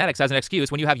using genetics as an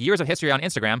excuse when you have years of history on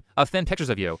Instagram of thin pictures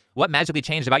of you. What magically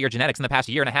changed about your genetics in the past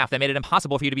year and a half that made it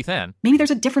impossible for you to be thin? Maybe there's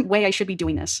a different way I should be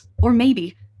doing this. Or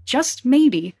maybe, just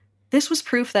maybe, this was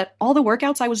proof that all the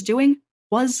workouts I was doing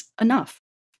was enough.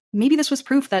 Maybe this was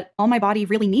proof that all my body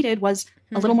really needed was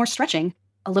a little more stretching,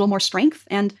 a little more strength,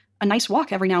 and a nice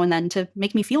walk every now and then to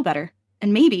make me feel better.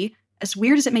 And maybe, as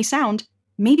weird as it may sound,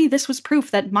 maybe this was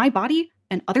proof that my body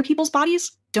and other people's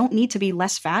bodies don't need to be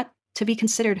less fat to be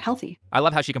considered healthy. I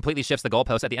love how she completely shifts the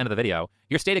goalpost at the end of the video.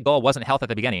 Your stated goal wasn't health at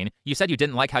the beginning. You said you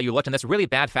didn't like how you looked in this really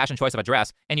bad fashion choice of a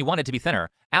dress, and you wanted to be thinner.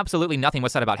 Absolutely nothing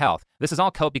was said about health. This is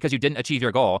all cope because you didn't achieve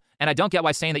your goal, and I don't get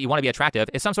why saying that you want to be attractive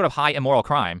is some sort of high immoral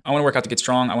crime. I want to work out to get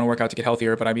strong. I want to work out to get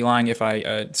healthier, but I'd be lying if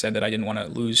I said that I didn't want to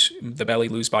lose the belly,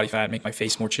 lose body fat, make my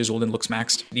face more chiseled and looks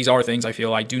maxed. These are things I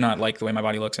feel I do not like the way my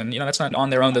body looks, and that's not on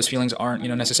their own. Those feelings aren't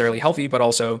necessarily healthy, but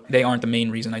also they aren't the main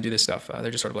reason I do this stuff.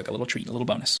 They're just sort of like a little treat, a little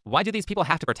bonus. Why do these people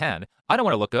have to pretend? I don't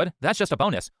want to look good. That's just a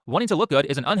bonus. Wanting to look good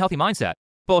is an unhealthy mindset.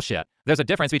 Bullshit. There's a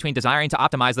difference between desiring to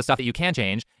optimize the stuff that you can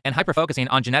change and hyper-focusing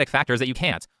on genetic factors that you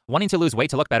can't. Wanting to lose weight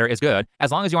to look better is good,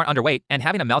 as long as you aren't underweight, and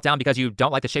having a meltdown because you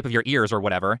don't like the shape of your ears or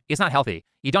whatever is not healthy.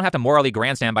 You don't have to morally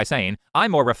grandstand by saying,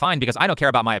 I'm more refined because I don't care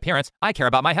about my appearance, I care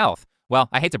about my health. Well,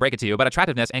 I hate to break it to you, but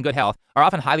attractiveness and good health are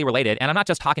often highly related, and I'm not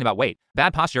just talking about weight.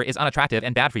 Bad posture is unattractive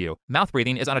and bad for you. Mouth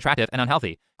breathing is unattractive and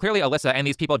unhealthy. Clearly, Alyssa and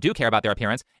these people do care about their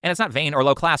appearance, and it's not vain or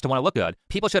low class to want to look good.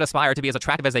 People should aspire to be as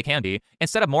attractive as they can be,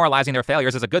 instead of moralizing their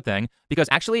failures as a good thing, because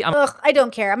actually, Ugh, I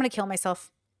don't care. I'm gonna kill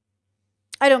myself.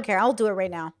 I don't care. I'll do it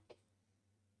right now.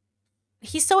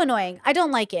 He's so annoying. I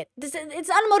don't like it. It's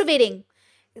unmotivating.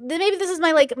 Maybe this is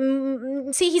my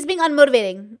see, he's being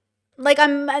unmotivating.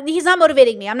 He's not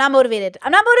motivating me. I'm not motivated.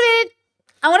 I'm not motivated.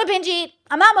 I want to binge eat.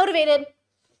 I'm not motivated.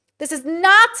 This is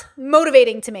not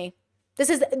motivating to me.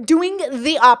 This is doing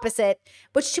the opposite.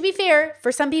 Which, to be fair,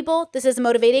 for some people, this is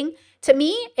motivating. To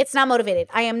me, it's not motivated.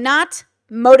 I am not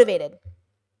motivated.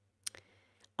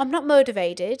 I'm not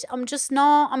motivated. I'm just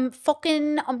not. I'm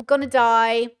gonna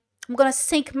die. I'm gonna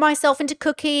sink myself into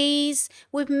cookies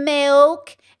with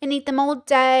milk and eat them all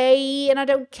day, and I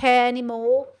don't care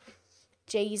anymore.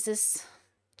 Jesus,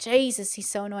 he's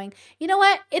so annoying. You know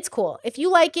what? It's cool. If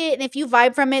you like it and if you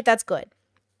vibe from it, that's good.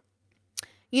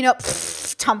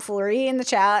 Tomfoolery in the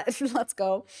chat. Let's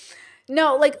go.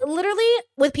 No, literally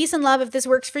with peace and love, if this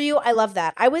works for you, I love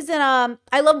that. I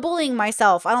love bullying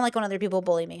myself. I don't like when other people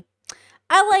bully me.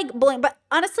 I like bullying, but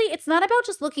honestly, it's not about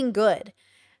just looking good,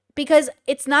 because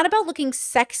it's not about looking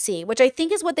sexy, which I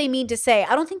think is what they mean to say.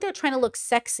 I don't think they're trying to look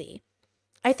sexy.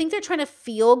 I think they're trying to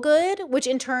feel good, which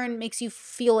in turn makes you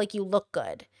feel like you look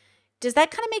good. Does that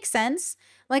kind of make sense?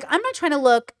 I'm not trying to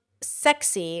look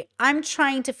sexy. I'm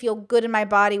trying to feel good in my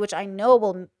body, which I know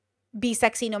will be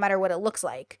sexy no matter what it looks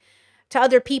like to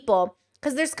other people.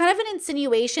 Because there's kind of an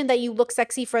insinuation that you look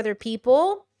sexy for other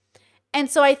people. And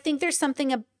so I think there's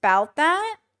something about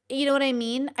that. You know what I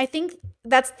mean? I think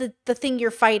that's the thing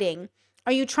you're fighting.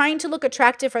 Are you trying to look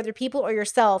attractive for other people or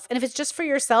yourself? And if it's just for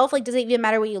yourself, does it even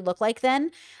matter what you look like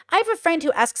then? I have a friend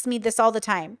who asks me this all the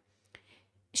time.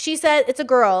 she said, it's a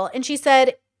girl, and she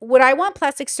said, would I want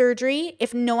plastic surgery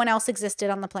if no one else existed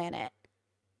on the planet?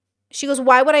 She goes,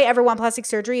 why would I ever want plastic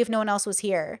surgery if no one else was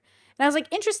here? And I was like,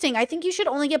 interesting. I think you should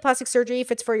only get plastic surgery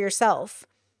if it's for yourself.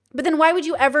 But then why would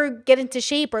you ever get into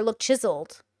shape or look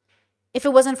chiseled if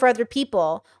it wasn't for other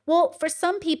people? Well, for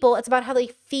some people, it's about how they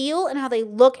feel and how they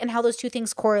look and how those two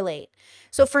things correlate.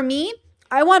 So for me,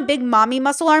 I want big mommy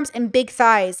muscle arms and big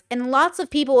thighs. And lots of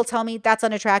people will tell me that's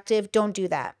unattractive. Don't do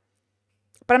that.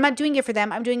 But I'm not doing it for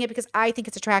them. I'm doing it because I think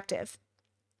it's attractive.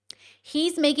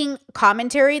 He's making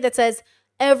commentary that says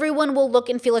everyone will look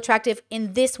and feel attractive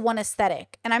in this one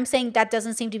aesthetic. And I'm saying that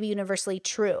doesn't seem to be universally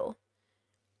true.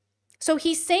 So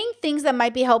he's saying things that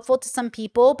might be helpful to some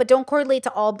people, but don't correlate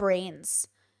to all brains.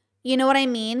 You know what I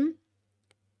mean?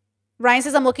 Ryan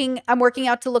says, I'm working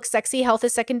out to look sexy. Health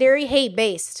is secondary. Hey,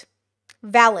 based.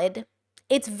 Valid.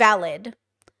 It's valid.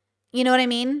 You know what I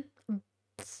mean?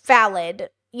 Valid.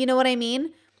 You know what I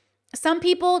mean? Some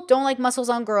people don't like muscles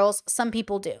on girls. Some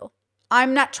people do.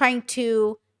 I'm just trying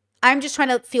to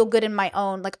feel good in my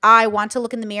own. Like, I want to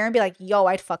look in the mirror and be like, yo,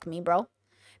 I'd fuck me, bro.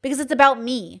 Because it's about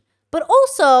me. But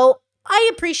also,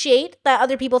 I appreciate that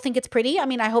other people think it's pretty. I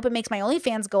mean, I hope it makes my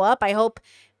OnlyFans go up. I hope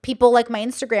people like my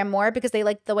Instagram more because they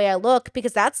like the way I look.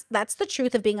 Because that's the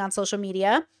truth of being on social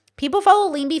media. People follow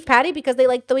Lean Beef Patty because they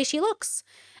like the way she looks.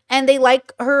 And they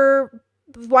like her,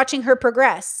 watching her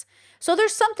progress. So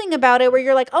there's something about it where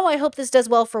you're like, oh, I hope this does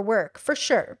well for work. For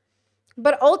sure.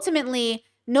 But ultimately,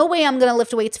 no way I'm going to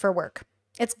lift weights for work.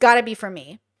 It's got to be for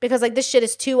me. Because like this shit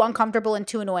is too uncomfortable and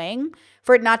too annoying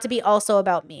for it not to be also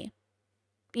about me.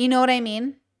 You know what I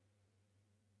mean?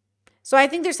 So I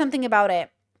think there's something about it.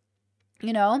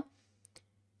 You know?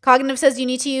 Cognitive says you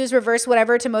need to use reverse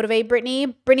whatever to motivate Brittany.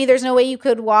 Brittany, there's no way you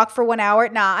could walk for 1 hour.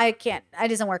 Nah, I can't. It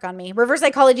doesn't work on me. Reverse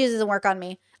psychology doesn't work on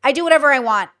me. I do whatever I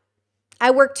want. I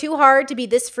work too hard to be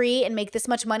this free and make this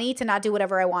much money to not do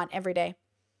whatever I want every day.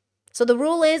 So the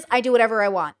rule is I do whatever I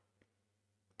want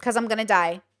because I'm going to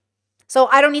die. So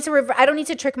I don't need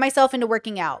to trick myself into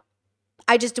working out.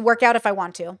 I just work out if I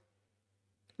want to.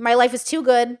 My life is too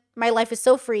good. My life is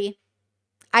so free.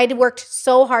 I worked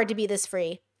so hard to be this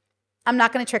free. I'm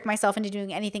not going to trick myself into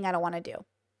doing anything I don't want to do.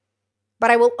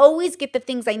 But I will always get the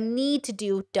things I need to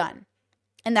do done.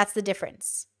 And that's the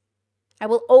difference. I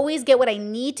will always get what I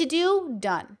need to do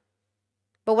done.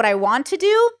 But what I want to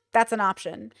do, that's an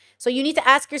option. So you need to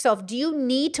ask yourself, do you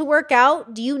need to work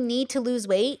out? Do you need to lose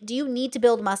weight? Do you need to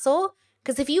build muscle?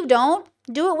 Because if you don't,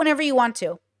 do it whenever you want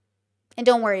to. And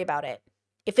don't worry about it.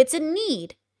 If it's a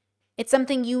need, it's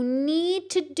something you need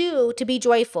to do to be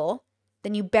joyful,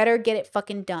 then you better get it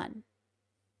fucking done.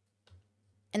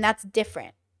 And that's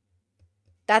different.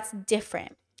 That's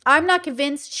different. I'm not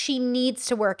convinced she needs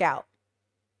to work out.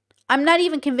 I'm not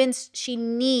even convinced she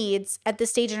needs, at this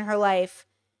stage in her life,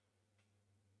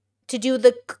 to do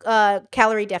the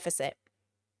calorie deficit.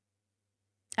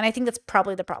 And I think that's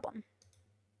probably the problem.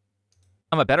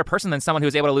 I'm a better person than someone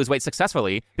who's able to lose weight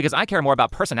successfully because I care more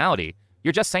about personality.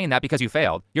 You're just saying that because you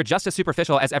failed. You're just as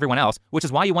superficial as everyone else, which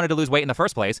is why you wanted to lose weight in the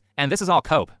first place, and this is all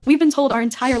cope. We've been told our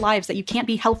entire lives that you can't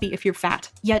be healthy if you're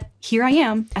fat. Yet, here I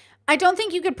am. I don't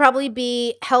think you could probably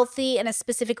be healthy in a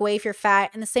specific way if you're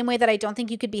fat, in the same way that I don't think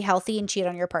you could be healthy and cheat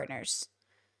on your partners.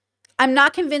 I'm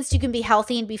not convinced you can be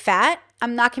healthy and be fat.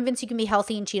 I'm not convinced you can be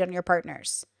healthy and cheat on your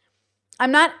partners.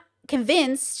 I'm not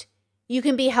convinced you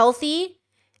can be healthy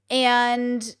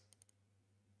and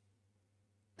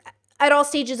at all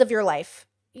stages of your life.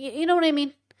 You know what I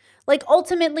mean? Like,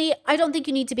 ultimately, I don't think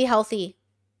you need to be healthy.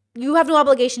 You have no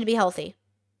obligation to be healthy.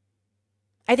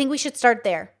 I think we should start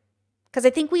there. Because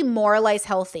I think we moralize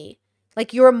healthy.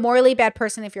 Like, you're a morally bad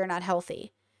person if you're not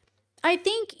healthy. I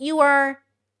think you are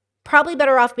probably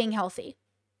better off being healthy.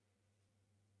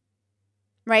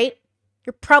 Right?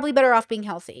 You're probably better off being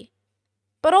healthy.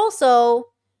 But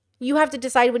also, you have to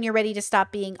decide when you're ready to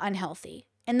stop being unhealthy.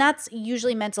 And that's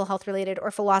usually mental health related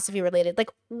or philosophy related. Like,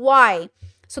 why?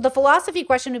 So the philosophy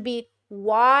question would be,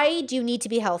 why do you need to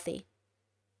be healthy?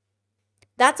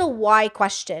 That's a why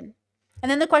question. And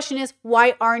then the question is,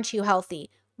 why aren't you healthy?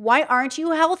 Why aren't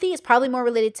you healthy is probably more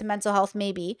related to mental health,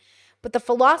 maybe. But the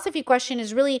philosophy question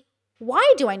is really,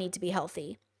 why do I need to be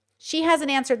healthy? She hasn't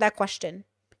answered that question.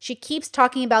 She keeps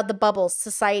talking about the bubbles,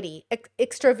 society,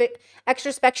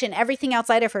 extrospection, everything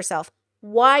outside of herself.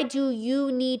 Why do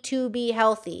you need to be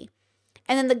healthy?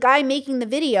 And then the guy making the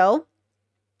video,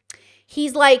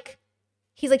 he's like,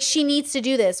 she needs to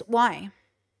do this. Why?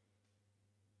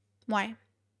 Why?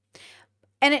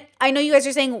 And I know you guys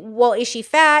are saying, well, is she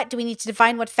fat? Do we need to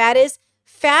define what fat is?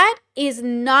 Fat is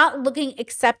not looking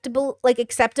acceptable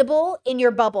in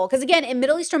your bubble. Because again, in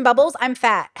Middle Eastern bubbles, I'm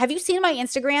fat. Have you seen my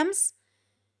Instagrams?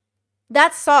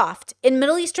 That's soft. In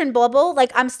Middle Eastern bubble,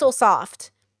 like I'm still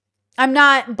soft. I'm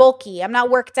not bulky. I'm not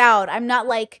worked out. I'm not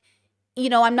like,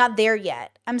 I'm not there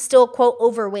yet. I'm still, quote,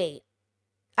 overweight.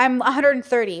 I'm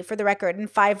 130 for the record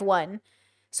and 5'1".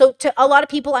 So to a lot of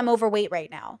people, I'm overweight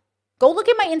right now. Go look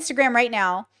at my Instagram right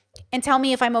now and tell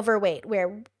me if I'm overweight.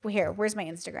 Where's my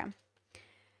Instagram?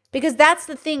 Because that's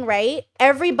the thing, right?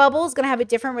 Every bubble is going to have a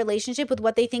different relationship with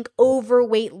what they think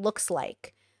overweight looks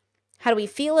like. How do we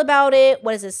feel about it?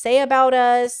 What does it say about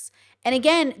us? And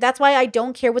again, that's why I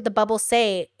don't care what the bubbles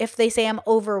say if they say I'm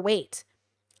overweight.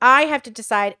 I have to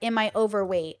decide, am I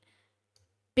overweight?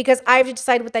 Because I have to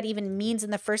decide what that even means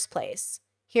in the first place.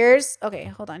 Okay,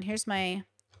 hold on. Here's my,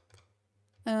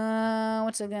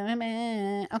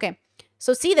 okay.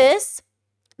 So see this?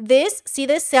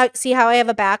 See how I have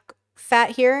a back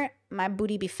fat here? My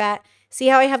booty be fat. See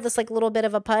how I have this like little bit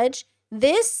of a pudge?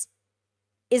 This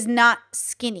is not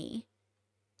skinny,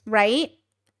 right?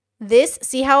 This,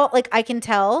 see how like I can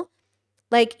tell?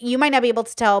 Like you might not be able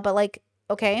to tell, but like,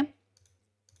 okay.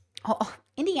 Oh,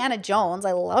 Indiana Jones,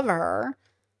 I love her.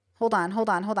 Hold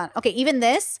on. Okay, even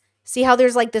this, see how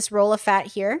there's like this roll of fat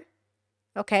here?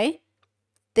 Okay.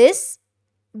 This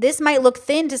might look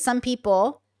thin to some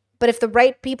people, but if the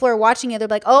right people are watching it, they're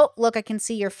like, oh, look, I can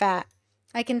see your fat.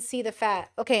 I can see the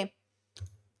fat. Okay.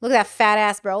 Look at that fat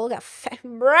ass, bro. Look at that fat,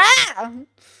 bruh.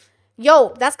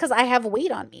 Yo, that's because I have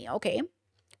weight on me, okay?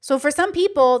 So for some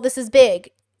people, this is big.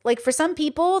 Like for some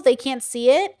people, they can't see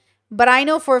it, but I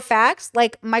know for a fact,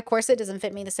 like my corset doesn't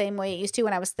fit me the same way it used to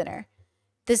when I was thinner.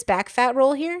 This back fat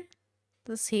roll here,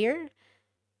 this here,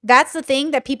 that's the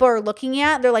thing that people are looking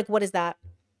at. They're like, what is that?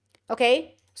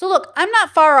 Okay? So look, I'm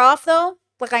not far off though.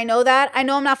 Like I know that. I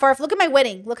know I'm not far off. Look at my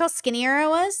wedding. Look how skinnier I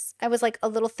was. I was like a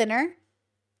little thinner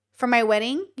for my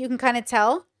wedding. You can kind of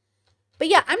tell. But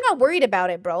yeah, I'm not worried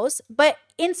about it, bros. But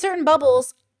in certain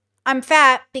bubbles, I'm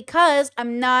fat because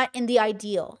I'm not in the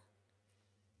ideal.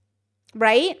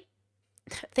 Right?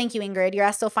 Thank you, Ingrid. Your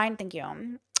ass still fine? Thank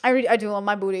you. I do love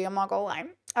my booty. I'm not gonna lie.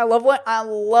 I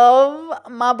love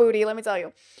my booty. Let me tell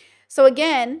you. So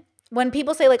again, when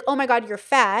people say like, oh my God, you're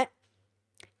fat.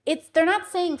 They're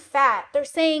not saying fat. They're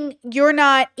saying you're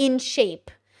not in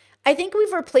shape. I think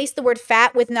we've replaced the word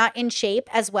fat with not in shape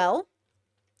as well.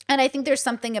 And I think there's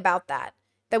something about that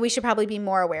we should probably be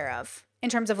more aware of in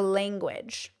terms of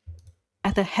language.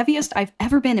 At the heaviest I've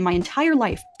ever been in my entire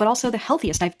life, but also the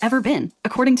healthiest I've ever been,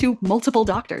 according to multiple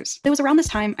doctors. It was around this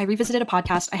time I revisited a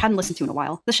podcast I hadn't listened to in a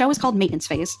while. The show is called Maintenance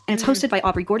Phase, and it's hosted by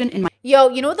Aubrey Gordon and Yo,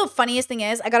 you know what the funniest thing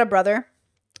is? I got a brother.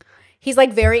 He's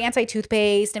like very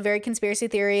anti-toothpaste and very conspiracy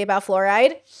theory about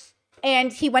fluoride.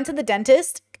 And he went to the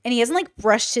dentist and he hasn't like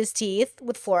brushed his teeth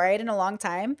with fluoride in a long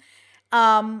time.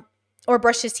 Or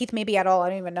brushed his teeth maybe at all. I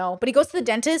don't even know. But he goes to the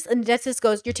dentist and the dentist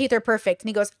goes, your teeth are perfect. And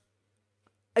he goes,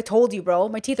 I told you, bro,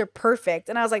 my teeth are perfect.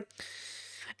 And I was like,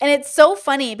 and it's so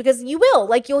funny because you'll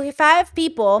have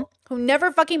people who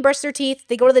never fucking brush their teeth.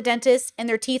 They go to the dentist and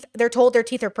they're told their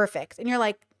teeth are perfect. And you're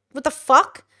like, what the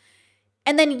fuck?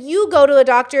 And then you go to a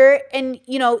doctor and,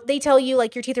 they tell you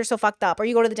like your teeth are so fucked up, or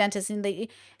you go to the dentist and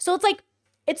so it's like,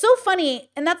 it's so funny.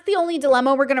 And that's the only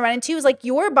dilemma we're going to run into is like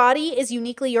your body is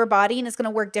uniquely your body and it's going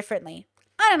to work differently.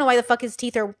 I don't know why the fuck his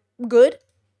teeth are good.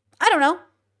 I don't know.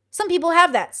 Some people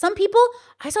have that. Some people,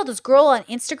 I saw this girl on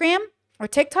Instagram or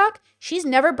TikTok. She's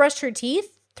never brushed her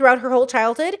teeth throughout her whole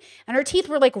childhood and her teeth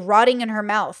were like rotting in her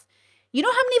mouth. You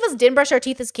know how many of us didn't brush our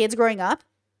teeth as kids growing up?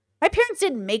 My parents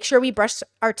didn't make sure we brushed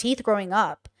our teeth growing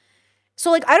up.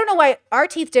 So like, I don't know why our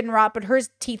teeth didn't rot, but her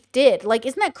teeth did. Like,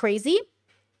 isn't that crazy?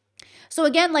 So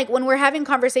again, like when we're having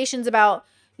conversations about,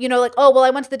 like, oh, well,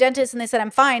 I went to the dentist and they said I'm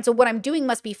fine. So what I'm doing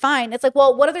must be fine. It's like,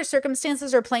 well, what other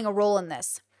circumstances are playing a role in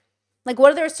this? Like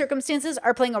what other circumstances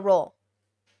are playing a role?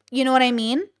 You know what I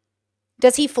mean?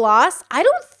 Does he floss? I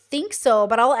don't think so,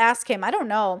 but I'll ask him. I don't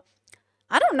know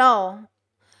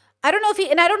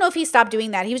if he stopped doing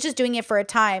that. He was just doing it for a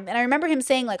time. And I remember him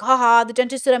saying like, haha, the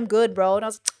dentist said I'm good, bro. And I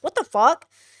was like, what the fuck?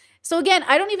 So again,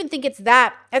 I don't even think it's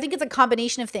that. I think it's a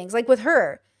combination of things. Like with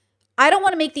her, I don't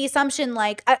want to make the assumption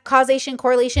like causation,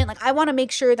 correlation. Like I want to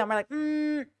make sure that we're like,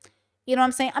 you know what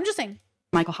I'm saying? I'm just saying.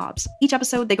 Michael Hobbs. Each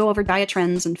episode, they go over diet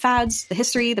trends and fads, the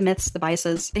history, the myths, the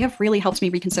biases. They have really helped me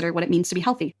reconsider what it means to be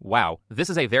healthy. Wow, this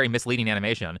is a very misleading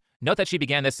animation. Note that she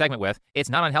began this segment with, it's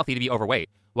not unhealthy to be overweight.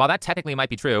 While that technically might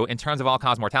be true in terms of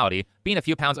all-cause mortality, being a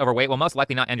few pounds overweight will most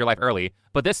likely not end your life early,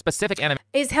 but this specific animation...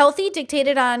 Is healthy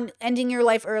dictated on ending your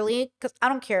life early? Because I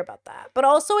don't care about that. But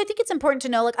also, I think it's important to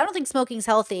know, like, I don't think smoking's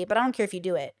healthy, but I don't care if you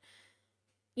do it.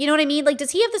 You know what I mean? Like,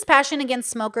 does he have this passion against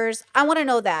smokers? I want to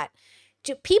know that.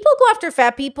 Do people go after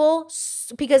fat people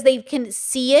because they can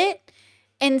see it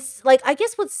And like, I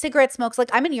guess with cigarette smokes,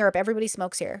 like I'm in Europe, everybody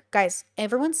smokes here. Guys,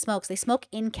 everyone smokes. They smoke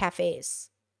in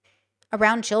cafes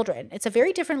around children. It's a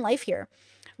very different life here.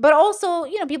 But also,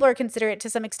 you know, people are considerate to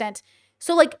some extent.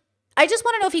 So like, I just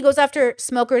want to know if he goes after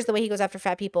smokers the way he goes after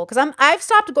fat people. Because I've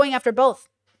stopped going after both.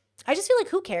 I just feel like,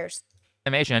 who cares?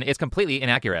 Animation is completely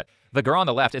inaccurate. The girl on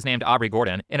the left is named Aubrey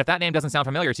Gordon, and if that name doesn't sound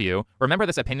familiar to you, remember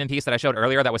this opinion piece that I showed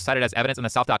earlier that was cited as evidence in the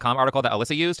self.com article that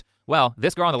Alyssa used? Well,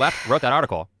 this girl on the left wrote that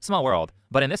article. Small world.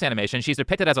 But in this animation, she's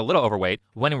depicted as a little overweight,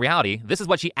 when in reality, this is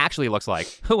what she actually looks like.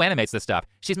 Who animates this stuff?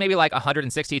 She's maybe like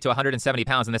 160 to 170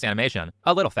 pounds in this animation.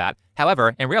 A little fat.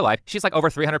 However, in real life, she's like over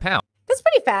 300 pounds. That's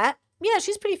pretty fat. Yeah,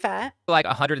 she's pretty fat. Like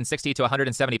 160 to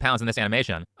 170 pounds in this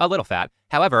animation. A little fat.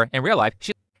 However, in real life,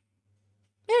 she's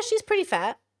pretty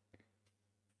fat.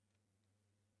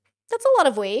 That's a lot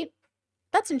of weight.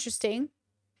 That's interesting.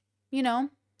 You know.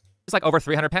 It's like over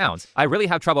 300 pounds. I really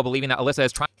have trouble believing that Alyssa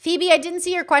is trying. Phoebe, I didn't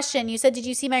see your question. You said, did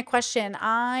you see my question?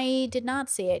 I did not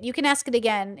see it. You can ask it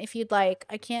again if you'd like.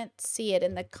 I can't see it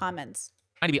in the comments.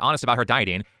 Trying to be honest about her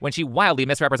dieting when she wildly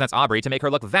misrepresents Aubrey to make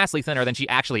her look vastly thinner than she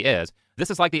actually is. This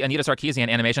is like the Anita Sarkeesian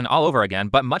animation all over again,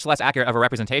 but much less accurate of a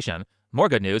representation. More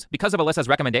good news, because of Alyssa's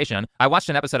recommendation, I watched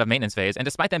an episode of Maintenance Phase, and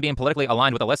despite them being politically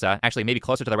aligned with Alyssa, actually maybe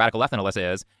closer to the radical left than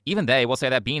Alyssa is, even they will say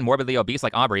that being morbidly obese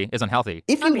like Aubrey is unhealthy.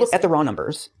 If you look at the raw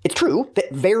numbers, it's true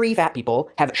that very fat people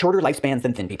have shorter lifespans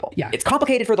than thin people. Yeah. It's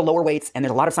complicated for the lower weights, and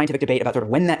there's a lot of scientific debate about sort of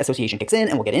when that association kicks in,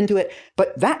 and we'll get into it.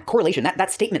 But that correlation,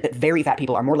 that statement that very fat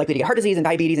people are more likely to get heart disease and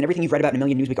diabetes and everything you've read about in a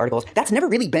million Newsweek articles, that's never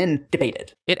really been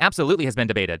debated. It absolutely has been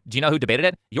debated. Do you know who debated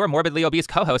it? Your morbidly obese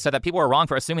co-host said that people were wrong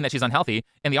for assuming that she's unhealthy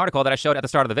in the article that I showed at the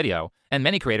start of the video. And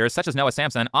many creators, such as Noah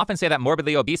Samson, often say that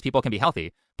morbidly obese people can be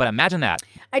healthy. But imagine that.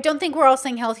 I don't think we're all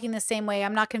saying healthy in the same way.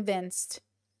 I'm not convinced.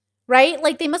 Right?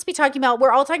 Like, they must be talking about,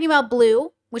 we're all talking about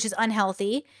blue, which is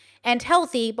unhealthy, and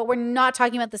healthy, but we're not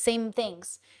talking about the same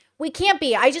things. We can't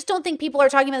be. I just don't think people are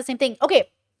talking about the same thing.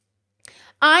 Okay.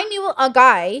 I knew a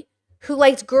guy who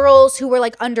liked girls who were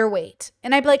like underweight.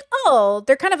 And I'd be like, oh,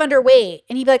 they're kind of underweight.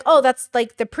 And he'd be like, oh, that's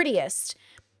like the prettiest.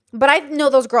 But I know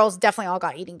those girls definitely all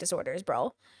got eating disorders,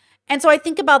 bro. And so I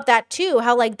think about that too,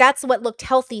 how like that's what looked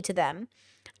healthy to them.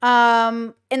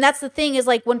 And that's the thing is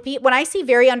like when I see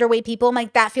very underweight people, I'm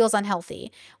like, that feels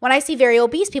unhealthy. When I see very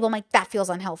obese people, I'm like, that feels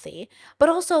unhealthy. But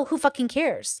also, who fucking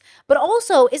cares? But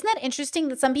also, isn't that interesting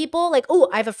that some people like, oh,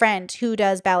 I have a friend who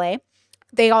does ballet.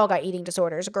 They all got eating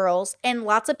disorders, girls. And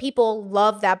lots of people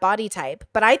love that body type.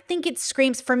 But I think it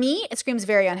screams, for me, it screams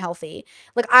very unhealthy.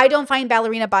 Like, I don't find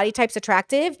ballerina body types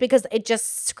attractive because it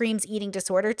just screams eating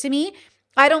disorder to me.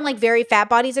 I don't like very fat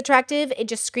bodies attractive. It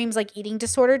just screams like eating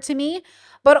disorder to me.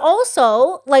 But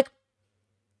also, like,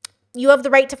 you have the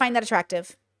right to find that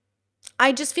attractive.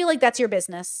 I just feel like that's your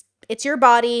business. It's your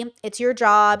body. It's your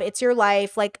job. It's your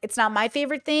life. Like, it's not my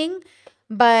favorite thing,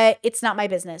 but it's not my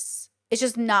business. It's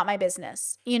just not my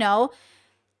business, you know?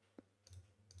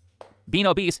 Being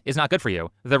obese is not good for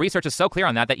you. The research is so clear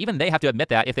on that even they have to admit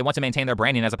that if they want to maintain their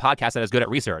branding as a podcast that is good at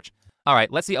research. All right,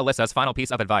 let's see Alyssa's final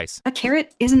piece of advice. A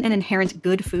carrot isn't an inherent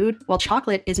good food, while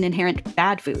chocolate is an inherent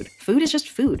bad food. Food is just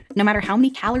food. No matter how many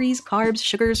calories, carbs,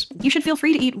 sugars, you should feel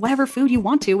free to eat whatever food you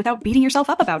want to without beating yourself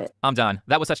up about it. I'm done.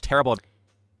 That was such terrible.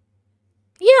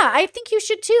 Yeah, I think you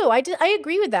should too. I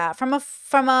agree with that.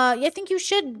 I think you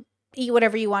should eat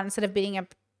whatever you want instead of beating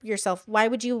up yourself. Why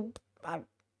would you?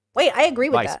 Wait, I agree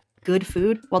with that. Good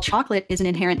food, while chocolate is an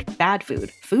inherent bad food.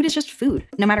 Food is just food.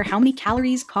 No matter how many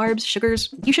calories, carbs,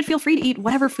 sugars, you should feel free to eat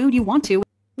whatever food you want to.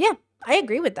 Yeah, I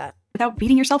agree with that. Without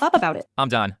beating yourself up about it. I'm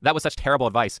done. That was such terrible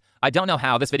advice. I don't know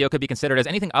how this video could be considered as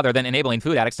anything other than enabling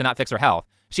food addicts to not fix their health.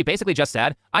 She basically just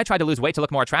said, I tried to lose weight to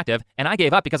look more attractive, and I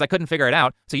gave up because I couldn't figure it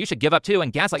out, so you should give up too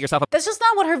and gaslight yourself. That's just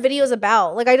not what her video is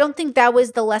about. Like, I don't think that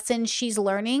was the lesson she's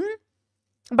learning.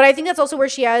 But I think that's also where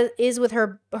she is with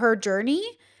her journey.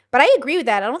 But I agree with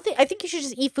that. I think you should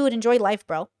just eat food, enjoy life,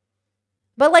 bro.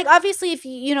 But like, obviously, if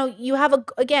you have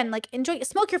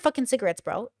smoke your fucking cigarettes,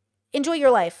 bro. Enjoy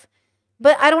your life.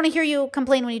 But I don't want to hear you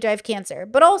complain when you die of cancer.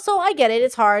 But also, I get it.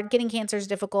 It's hard. Getting cancer is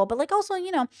difficult. But like also, and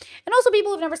also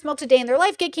people who've never smoked a day in their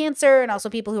life get cancer. And also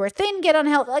people who are thin get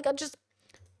unhealthy. Like,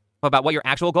 about what your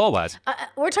actual goal was.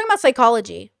 We're talking about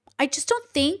psychology. I just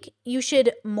don't think you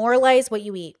should moralize what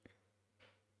you eat.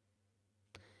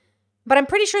 But I'm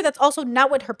pretty sure that's also not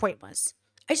what her point was.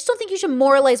 I just don't think you should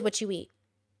moralize what you eat.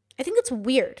 I think that's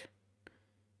weird.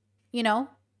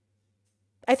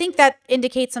 I think that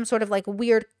indicates some sort of like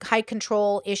weird high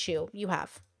control issue you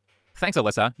have. Thanks,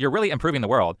 Alyssa. You're really improving the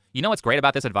world. You know what's great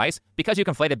about this advice? Because you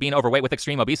conflated being overweight with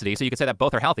extreme obesity, so you could say that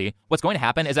both are healthy, what's going to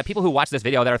happen is that people who watch this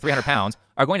video that are 300 pounds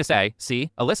are going to say, see,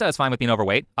 Alyssa is fine with being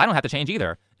overweight, I don't have to change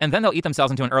either. And then they'll eat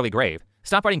themselves into an early grave.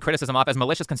 Stop writing criticism off as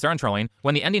malicious concern trolling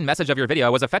when the ending message of your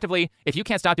video was effectively, if you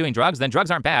can't stop doing drugs, then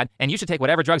drugs aren't bad, and you should take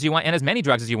whatever drugs you want and as many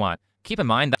drugs as you want. Keep in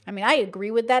mind that I mean, I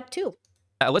agree with that too.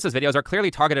 Alyssa's videos are clearly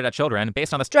targeted at children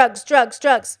based on the Drugs.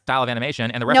 style of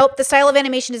animation and the Nope, the style of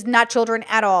animation is not children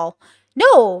at all.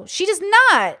 No, she does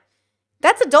not.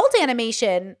 That's adult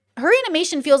animation. Her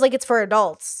animation feels like it's for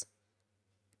adults.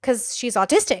 Because she's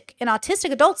autistic, and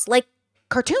autistic adults like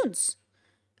cartoons.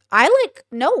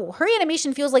 No, her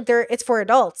animation feels like it's for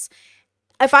adults.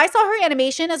 If I saw her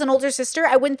animation as an older sister,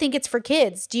 I wouldn't think it's for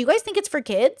kids. Do you guys think it's for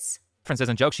kids? references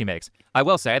and jokes she makes. I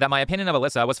will say that my opinion of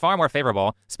Alyssa was far more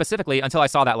favorable, specifically until I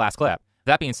saw that last clip.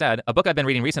 That being said, a book I've been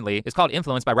reading recently is called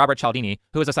Influence by Robert Cialdini,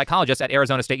 who is a psychologist at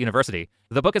Arizona State University.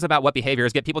 The book is about what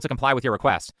behaviors get people to comply with your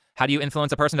request. How do you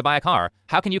influence a person to buy a car?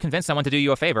 How can you convince someone to do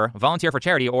you a favor, volunteer for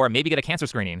charity, or maybe get a cancer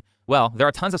screening? Well, there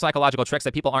are tons of psychological tricks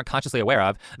that people aren't consciously aware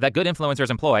of that good influencers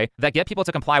employ that get people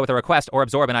to comply with a request or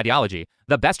absorb an ideology.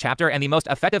 The best chapter and the most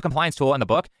effective compliance tool in the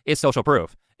book is social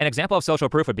proof. An example of social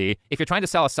proof would be, if you're trying to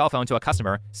sell a cell phone to a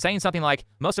customer, saying something like,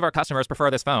 most of our customers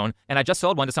prefer this phone, and I just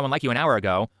sold one to someone like you an hour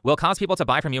ago, will cause people to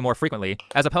buy from you more frequently,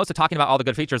 as opposed to talking about all the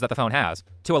good features that the phone has.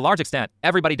 To a large extent,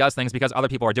 everybody does things because other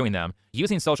people are doing them.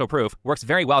 Using social proof works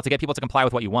very well to get people to comply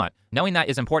with what you want. Knowing that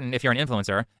is important if you're an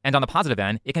influencer, and on the positive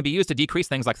end, it can be used to decrease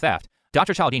things like theft.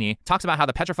 Dr. Cialdini talks about how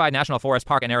the Petrified National Forest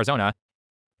Park in Arizona.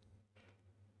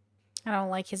 I don't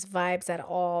like his vibes at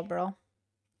all, bro.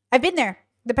 I've been there.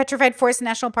 The Petrified Forest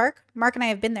National Park. Mark and I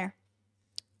have been there.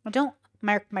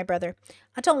 Mark, my brother.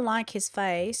 I don't like his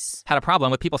face. Had a problem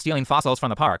with people stealing fossils from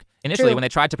the park. Initially, True. when they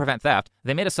tried to prevent theft,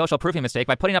 they made a social proofing mistake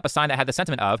by putting up a sign that had the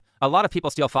sentiment of, a lot of people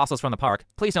steal fossils from the park,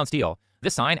 please don't steal.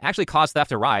 This sign actually caused theft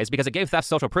to rise because it gave theft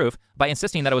social proof by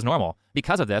insisting that it was normal.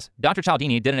 Because of this, Dr.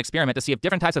 Cialdini did an experiment to see if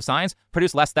different types of signs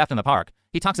produce less theft in the park.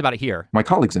 He talks about it here. My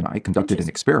colleagues and I conducted an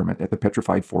experiment at the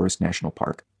Petrified Forest National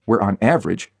Park, where on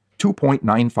average,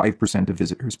 2.95% of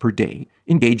visitors per day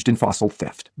engaged in fossil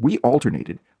theft. We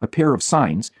alternated a pair of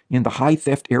signs in the high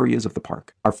theft areas of the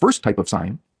park. Our first type of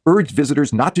sign urged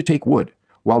visitors not to take wood,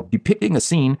 while depicting a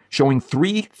scene showing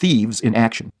 3 thieves in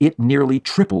action. It nearly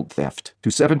tripled theft to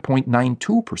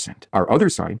 7.92%. Our other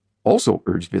sign also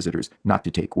urged visitors not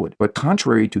to take wood, but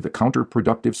contrary to the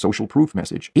counterproductive social proof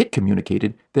message, it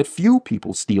communicated that few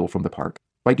people steal from the park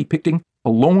by depicting a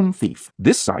lone thief.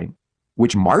 This sign,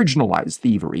 which marginalized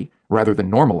thievery rather than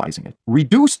normalizing it,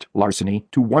 reduced larceny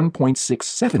to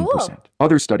 1.67%. Cool.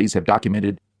 Other studies have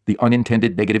documented the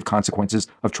unintended negative consequences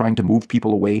of trying to move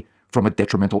people away from a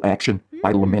detrimental action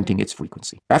by lamenting its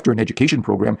frequency. After an education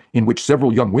program in which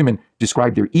several young women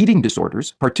described their eating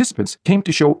disorders, participants came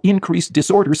to show increased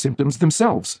disorder symptoms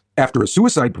themselves. After a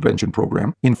suicide prevention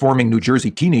program informing New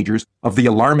Jersey teenagers of the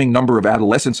alarming number of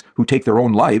adolescents who take their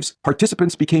own lives,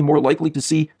 participants became more likely to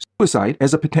see suicide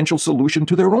as a potential solution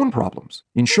to their own problems.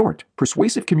 In short,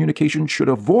 persuasive communication should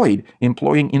avoid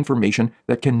employing information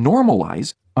that can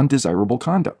normalize undesirable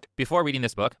conduct. Before reading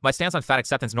this book, my stance on fat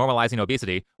acceptance normalizing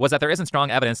obesity was that there isn't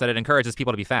strong evidence that it encourages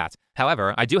people to be fat.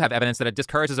 However, I do have evidence that it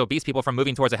discourages obese people from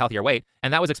moving towards a healthier weight,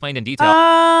 and that was explained in detail.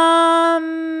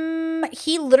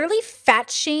 He literally fat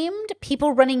shamed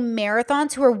people running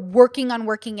marathons who are working on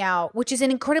working out, which is an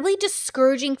incredibly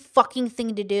discouraging fucking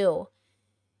thing to do.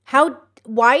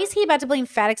 Why is he about to blame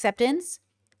fat acceptance?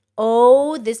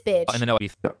 Oh, this bitch.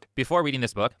 Before reading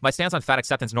this book, my stance on fat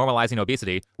acceptance normalizing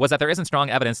obesity was that there isn't strong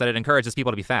evidence that it encourages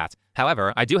people to be fat.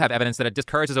 However, I do have evidence that it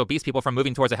discourages obese people from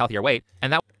moving towards a healthier weight,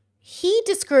 and that he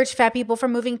discouraged fat people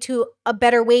from moving to a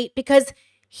better weight because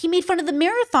he made fun of the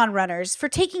marathon runners for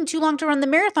taking too long to run the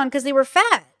marathon because they were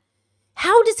fat.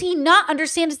 How does he not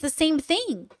understand it's the same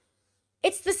thing?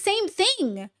 It's the same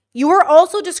thing. You are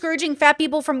also discouraging fat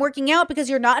people from working out because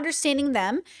you're not understanding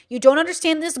them. You don't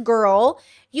understand this girl.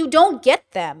 You don't get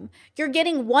them. You're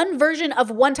getting one version of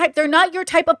one type. They're not your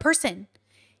type of person.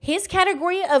 His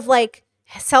category of like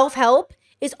self-help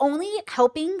is only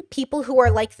helping people who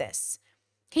are like this.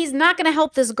 He's not going to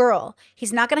help this girl.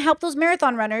 He's not going to help those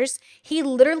marathon runners. He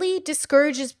literally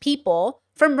discourages people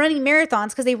from running marathons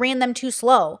because they ran them too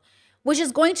slow, which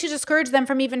is going to discourage them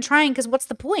from even trying because what's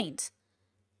the point?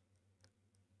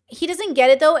 He doesn't get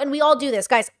it though, and we all do this.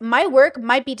 Guys, my work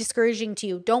might be discouraging to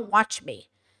you. Don't watch me.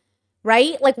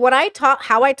 Right? Like what I talk,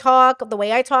 how I talk, the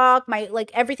way I talk,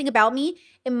 everything about me,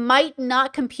 it might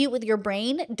not compute with your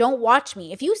brain. Don't watch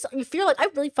me. If you're like, I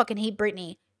really fucking hate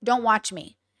Brittany, don't watch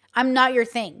me. I'm not your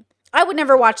thing. I would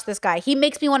never watch this guy. He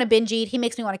makes me want to binge eat. He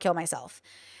makes me want to kill myself.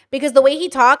 Because the way he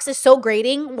talks is so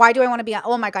grating. Why do I want to be on?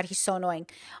 Oh my God, he's so annoying.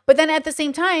 But then at the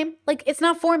same time, like, it's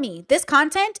not for me. This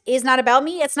content is not about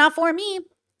me. It's not for me.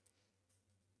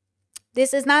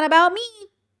 This is not about me.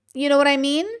 You know what I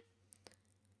mean?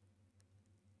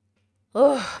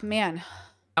 Oh, man.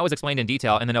 That was explained in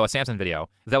detail in the Noah Samson video.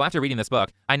 Though after reading this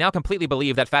book, I now completely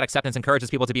believe that fat acceptance encourages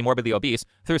people to be morbidly obese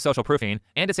through social proofing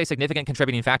and is a significant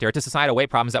contributing factor to societal weight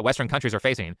problems that Western countries are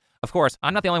facing. Of course,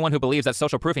 I'm not the only one who believes that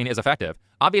social proofing is effective.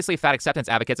 Obviously, fat acceptance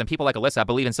advocates and people like Alyssa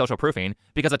believe in social proofing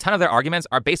because a ton of their arguments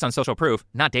are based on social proof,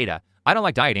 not data. I don't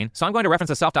like dieting, so I'm going to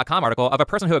reference a self.com article of a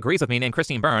person who agrees with me named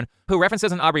Christine Byrne, who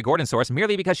references an Aubrey Gordon source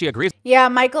merely because she agrees. Yeah,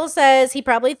 Michael says he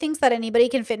probably thinks that anybody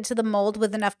can fit into the mold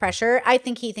with enough pressure. I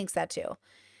think he thinks that too.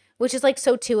 Which is like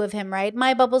so two of him, right?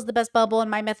 My bubble's the best bubble and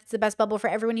my method's the best bubble for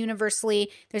everyone universally.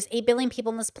 There's 8 billion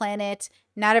people on this planet.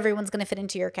 Not everyone's going to fit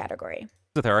into your category.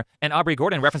 With her, and Aubrey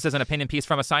Gordon references an opinion piece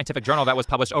from a scientific journal that was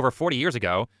published over 40 years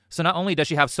ago. So not only does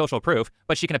she have social proof,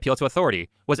 but she can appeal to authority.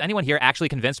 Was anyone here actually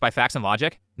convinced by facts and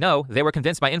logic? No, they were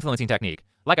convinced by influencing technique.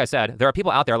 Like I said, there are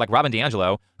people out there like Robin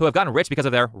DiAngelo who have gotten rich because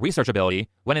of their research ability,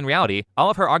 when in reality, all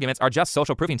of her arguments are just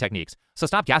social proofing techniques. So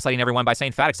stop gaslighting everyone by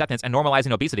saying fat acceptance and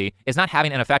normalizing obesity is not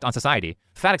having an effect on society.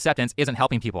 Fat acceptance isn't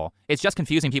helping people. It's just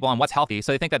confusing people on what's healthy,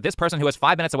 so they think that this person who is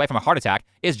 5 minutes away from a heart attack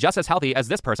is just as healthy as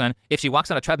this person if she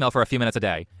walks on a treadmill for a few minutes a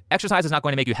day. Exercise is not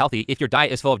going to make you healthy if your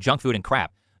diet is full of junk food and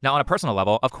crap. Now, on a personal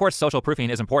level, of course, social proofing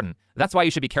is important. That's why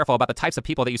you should be careful about the types of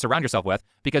people that you surround yourself with,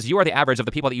 because you are the average of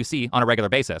the people that you see on a regular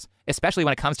basis, especially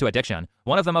when it comes to addiction.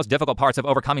 One of the most difficult parts of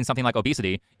overcoming something like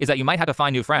obesity is that you might have to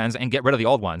find new friends and get rid of the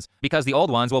old ones, because the old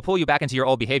ones will pull you back into your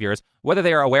old behaviors, whether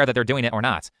they are aware that they're doing it or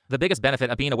not. The biggest benefit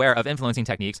of being aware of influencing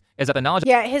techniques is that the knowledge—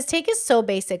 Yeah, his take is so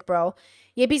basic, bro.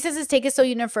 Yippee says his take is so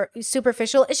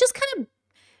superficial. It's just kind of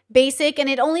basic, and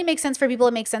it only makes sense for people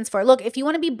it makes sense for. Look, if you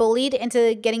want to be bullied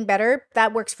into getting better,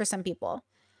 that works for some people.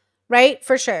 Right?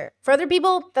 For sure. For other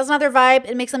people, that's not their vibe.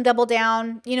 It makes them double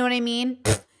down. You know what I mean?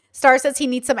 Star says he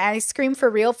needs some ice cream. For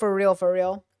real, for real, for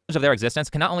real. of their existence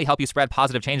can not only help you spread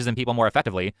positive changes in people more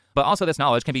effectively, but also this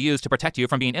knowledge can be used to protect you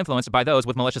from being influenced by those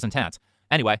with malicious intent.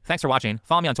 Anyway, thanks for watching.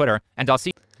 Follow me on Twitter, and I'll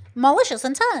see— Malicious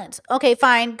intent. Okay,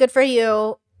 fine. Good for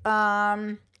you.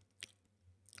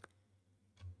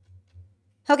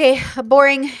 Okay,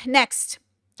 boring. Next.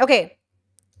 Okay.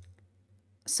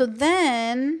 So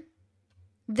then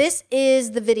this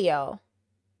is the video,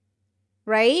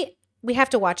 right? We have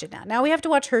to watch it now. Now we have to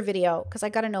watch her video because I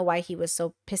got to know why he was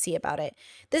so pissy about it.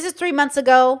 This is 3 months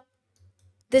ago.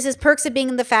 This is perks of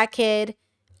being the fat kid.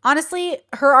 Honestly,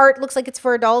 her art looks like it's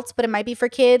for adults, but it might be for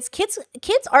kids. Kids'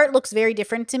 art looks very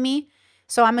different to me.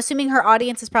 So I'm assuming her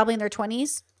audience is probably in their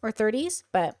 20s or 30s,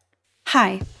 but...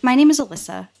 Hi, my name is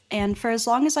Alyssa, and for as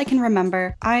long as I can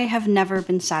remember, I have never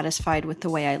been satisfied with the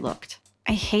way I looked.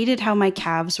 I hated how my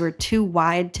calves were too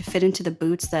wide to fit into the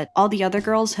boots that all the other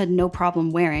girls had no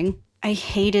problem wearing. I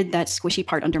hated that squishy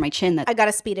part under my chin that— I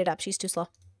gotta speed it up, she's too slow.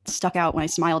 —stuck out when I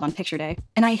smiled on picture day.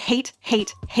 And I hated—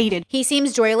 He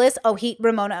seems joyless. Oh,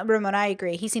 Ramona, I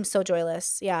agree. He seems so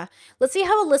joyless. Yeah. Let's see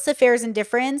how Alyssa fares in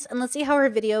difference, and let's see how her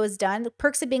video is done. The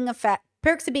perks of being the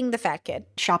fat kid.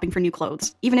 Shopping for new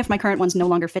clothes, even if my current ones no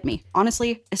longer fit me.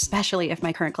 Honestly, especially if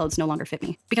my current clothes no longer fit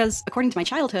me. Because according to my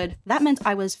childhood, that meant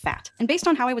I was fat. And based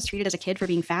on how I was treated as a kid for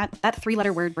being fat, that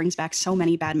 3-letter word brings back so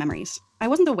many bad memories. I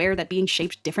wasn't aware that being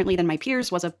shaped differently than my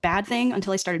peers was a bad thing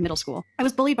until I started middle school. I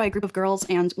was bullied by a group of girls,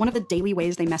 and one of the daily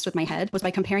ways they messed with my head was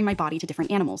by comparing my body to different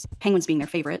animals, penguins being their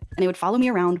favorite, and they would follow me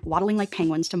around waddling like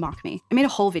penguins to mock me. I made a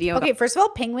whole video Okay, first of all,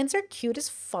 penguins are cute as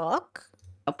fuck.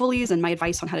 Bullies and my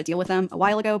advice on how to deal with them a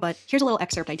while ago, but here's a little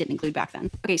excerpt I didn't include back then.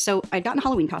 Okay, so I'd gotten a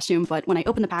Halloween costume, but when I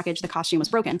opened the package, the costume was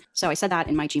broken, so I said that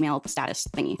in my Gmail status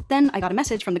thingy. Then I got a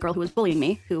message from the girl who was bullying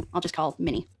me, who I'll just call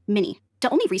Minnie. Minnie, the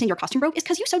only reason your costume broke is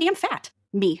because you're so damn fat.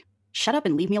 Me, shut up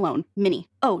and leave me alone. Minnie,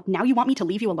 oh, now you want me to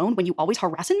leave you alone when you always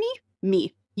harassing me?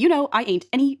 Me, you know I ain't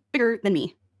any bigger than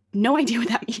me. No idea what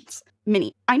that means.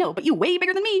 Minnie, I know, but you way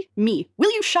bigger than me. Me,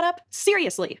 will you shut up?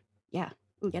 Seriously. Yeah.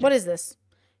 Ooh, what is this?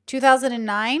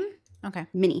 2009? Okay.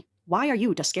 Minnie, why are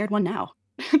you the scared one now?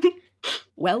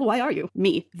 Well, why are you?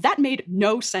 Me, that made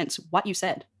no sense what you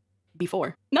said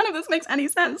before. None of this makes any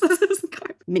sense.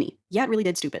 Minnie, yeah, it really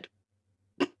did, stupid.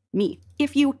 Me,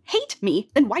 if you hate me,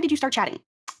 then why did you start chatting?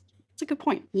 That's a good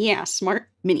point. Yeah, smart.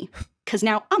 Minnie, cause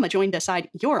now I'ma join the side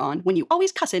you're on when you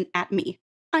always cussin' at me.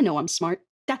 I know I'm smart.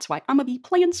 That's why I'ma be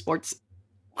playing sports.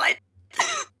 What?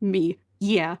 Me,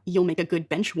 yeah, you'll make a good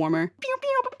bench warmer. Pew,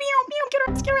 pew, pew, pew, get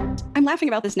I'm laughing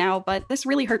about this now, but this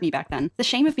really hurt me back then. The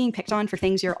shame of being picked on for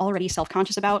things you're already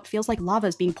self-conscious about feels like lava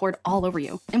is being poured all over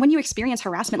you. And when you experience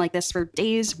harassment like this for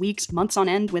days, weeks, months on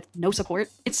end with no support,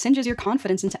 it singes your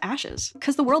confidence into ashes.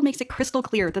 Because the world makes it crystal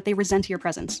clear that they resent your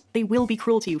presence. They will be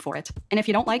cruel to you for it. And if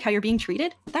you don't like how you're being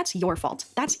treated, that's your fault.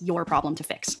 That's your problem to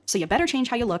fix. So you better change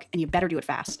how you look, and you better do it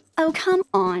fast. Oh, come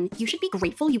on. You should be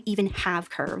grateful you even have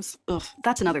curves. Ugh,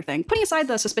 that's another thing. Putting aside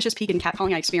the suspicious peek and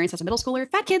catcalling I experienced as a middle schooler,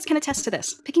 fat kids can attest to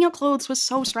this. Picking out clothes was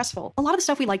so stressful. A lot of the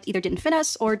stuff we liked either didn't fit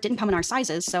us or didn't come in our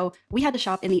sizes, so we had to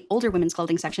shop in the older women's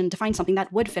clothing section to find something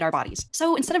that would fit our bodies.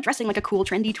 So instead of dressing like a cool,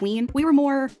 trendy tween, we were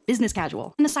more business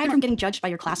casual. And aside from getting judged by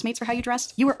your classmates for how you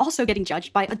dressed, you were also getting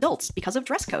judged by adults because of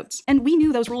dress codes. And we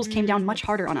knew those rules came down much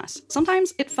harder on us.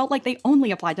 Sometimes it felt like they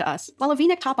only applied to us. While a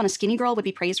V-neck top on a skinny girl would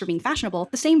be praised for being fashionable,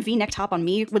 the same V-neck top on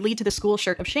me would lead to the school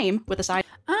shirt of shame with a side.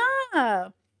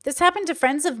 This happened to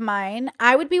friends of mine.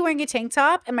 I would be wearing a tank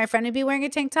top and my friend would be wearing a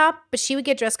tank top, but she would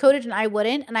get dress coded and I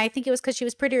wouldn't. And I think it was because she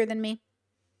was prettier than me.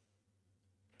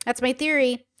 That's my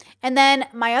theory. And then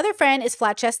my other friend is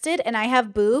flat chested and I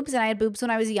have boobs, and I had boobs when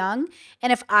I was young.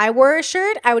 And if I wore a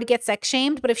shirt, I would get sex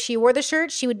shamed. But if she wore the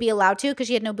shirt, she would be allowed to because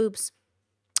she had no boobs.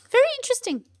 Very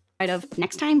interesting. Of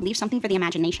next time, leave something for the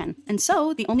imagination. And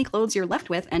so, the only clothes you're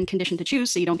left with and conditioned to choose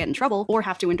so you don't get in trouble or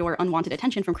have to endure unwanted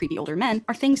attention from creepy older men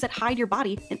are things that hide your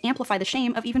body and amplify the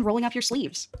shame of even rolling up your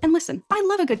sleeves. And listen, I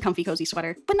love a good comfy cozy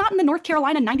sweater, but not in the North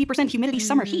Carolina 90% humidity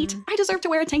summer heat. I deserve to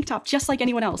wear a tank top just like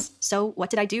anyone else. So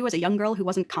what did I do as a young girl who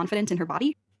wasn't confident in her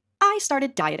body? I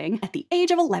started dieting. At the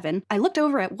age of 11, I looked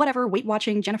over at whatever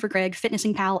weight-watching, Jennifer Craig,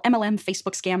 Fitnessing Pal, MLM,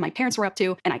 Facebook scam my parents were up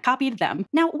to, and I copied them.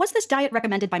 Now, was this diet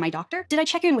recommended by my doctor? Did I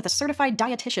check in with a certified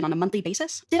dietitian on a monthly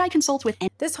basis? Did I consult with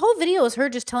This whole video is her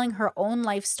just telling her own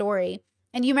life story.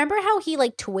 And you remember how he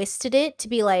like twisted it to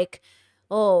be like,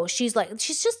 oh, she's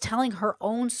just telling her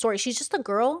own story. She's just a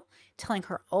girl telling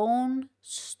her own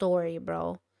story,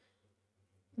 bro.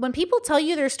 When people tell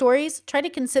you their stories, try to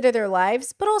consider their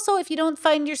lives. But also, if you don't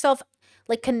find yourself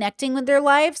like connecting with their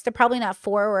lives, they're probably not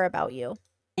for or about you.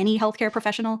 Any healthcare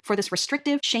professional for this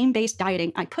restrictive, shame-based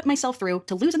dieting I put myself through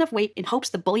to lose enough weight in hopes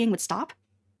the bullying would stop?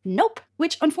 Nope,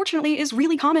 which unfortunately is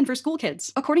really common for school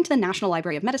kids. According to the National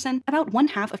Library of Medicine, about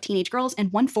 1/2 of teenage girls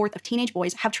and 1/4 of teenage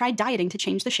boys have tried dieting to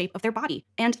change the shape of their body.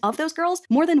 And of those girls,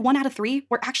 more than 1 out of 3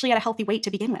 were actually at a healthy weight to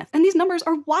begin with. And these numbers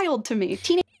are wild to me.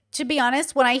 To be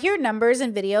honest, when I hear numbers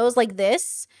and videos like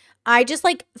this, I just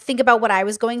like think about what I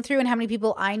was going through and how many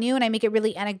people I knew, and I make it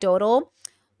really anecdotal.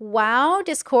 Wow,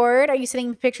 Discord, are you sending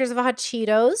me pictures of hot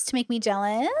Cheetos to make me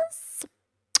jealous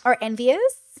or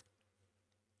envious?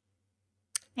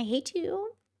 I hate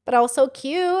you, but also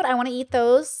cute. I want to eat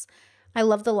those. I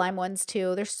love the lime ones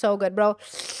too. They're so good, bro.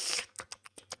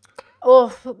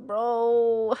 Oh,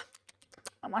 bro.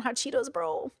 I want hot Cheetos,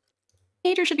 bro.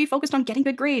 Teenagers should be focused on getting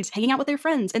good grades, hanging out with their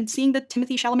friends, and seeing the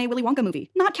Timothée Chalamet Willy Wonka movie,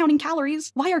 not counting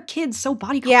calories. Why are kids so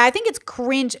body Yeah, I think it's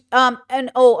cringe.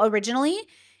 Originally,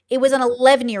 it was an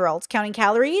 11-year-old counting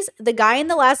calories. The guy in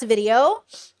the last video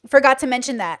forgot to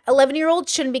mention that.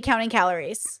 11-year-olds shouldn't be counting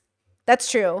calories.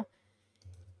 That's true.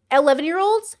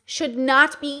 11-year-olds should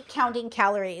not be counting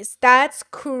calories. That's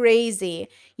crazy.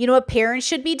 You know what parents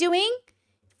should be doing?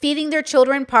 Feeding their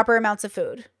children proper amounts of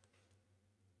food.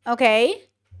 Okay?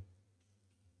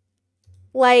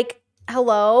 Like,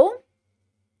 hello?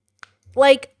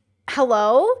 Like,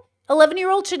 hello?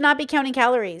 11-year-olds should not be counting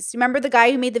calories. Remember the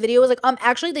guy who made the video was like,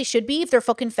 actually they should be if they're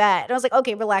fucking fat. And I was like,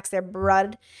 okay, relax there,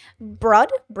 brud.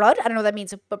 Brud? I don't know what that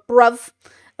means, but bruv.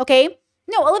 Okay?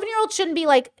 No, 11-year-olds shouldn't be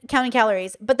like counting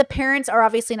calories, but the parents are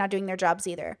obviously not doing their jobs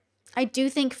either. I do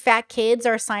think fat kids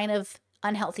are a sign of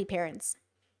unhealthy parents.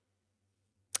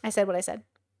 I said what I said.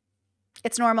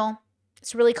 It's normal.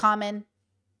 It's really common.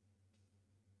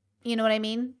 You know what I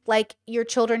mean? Like, your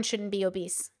children shouldn't be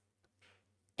obese.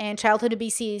 And childhood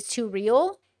obesity is too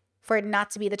real for it not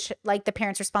to be the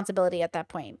parents' responsibility at that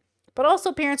point. But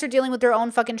also, parents are dealing with their own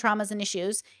fucking traumas and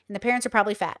issues, and the parents are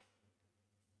probably fat.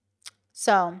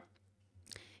 So,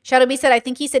 Shadow B said, I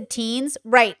think he said teens.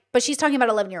 Right, but she's talking about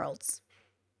 11-year-olds.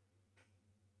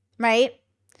 Right?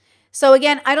 So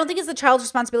again, I don't think it's the child's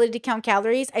responsibility to count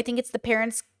calories. I think it's the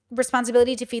parents'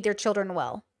 responsibility to feed their children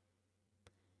well.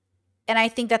 And I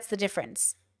think that's the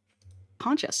difference.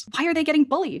 Conscious. Why are they getting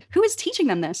bullied? Who is teaching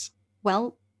them this?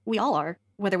 Well, we all are,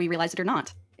 whether we realize it or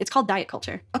not. It's called diet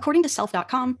culture. According to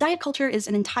self.com, diet culture is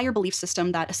an entire belief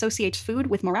system that associates food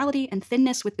with morality and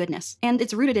thinness with goodness. And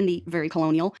it's rooted in the very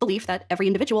colonial belief that every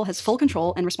individual has full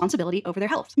control and responsibility over their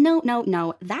health. No.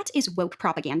 That is woke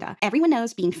propaganda. Everyone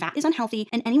knows being fat is unhealthy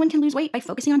and anyone can lose weight by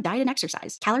focusing on diet and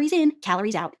exercise. Calories in,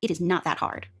 calories out. It is not that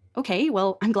hard. Okay,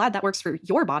 well, I'm glad that works for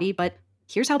your body, but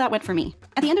here's how that went for me.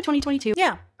 At the end of 2022.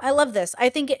 Yeah, I love this. I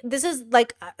think this is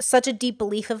like such a deep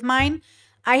belief of mine.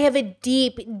 I have a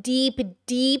deep, deep,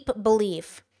 deep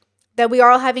belief that we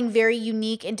are all having very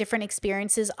unique and different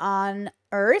experiences on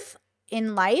Earth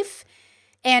in life.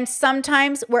 And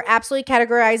sometimes we're absolutely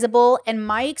categorizable. And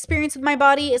my experience with my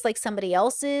body is like somebody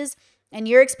else's. And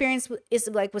your experience is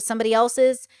like with somebody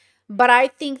else's. But I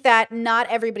think that not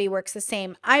everybody works the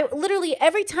same. I literally,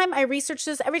 every time I research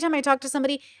this, every time I talk to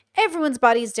somebody, everyone's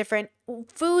body is different.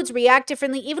 Foods react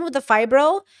differently. Even with the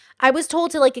fibro, I was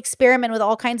told to like experiment with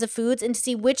all kinds of foods and to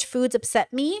see which foods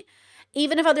upset me.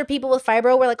 Even if other people with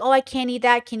fibro were like, oh, I can't eat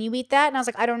that. Can you eat that? And I was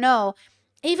like, I don't know.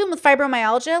 Even with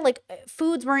fibromyalgia, like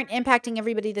foods weren't impacting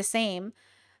everybody the same.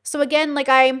 So again, like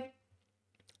I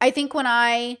think when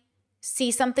I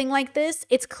see something like this,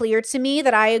 it's clear to me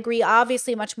that I agree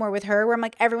obviously much more with her, where I'm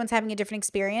like, everyone's having a different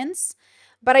experience.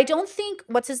 But I don't think,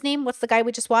 what's his name? What's the guy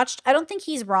we just watched? I don't think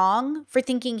he's wrong for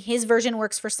thinking his version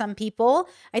works for some people.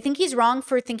 I think he's wrong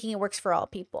for thinking it works for all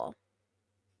people.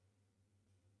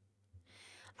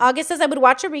 August says, I would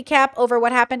watch a recap over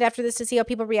what happened after this to see how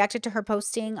people reacted to her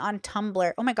posting on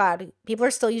Tumblr. Oh my God, people are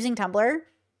still using Tumblr?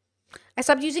 I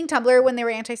stopped using Tumblr when they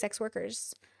were anti-sex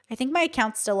workers. I think my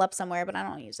account's still up somewhere, but I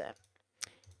don't use it.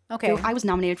 Okay. I was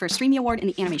nominated for a Streamy Award in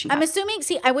the animation. I'm assuming,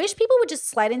 see, I wish people would just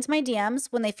slide into my DMs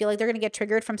when they feel like they're going to get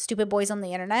triggered from stupid boys on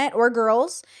the internet or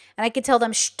girls. And I could tell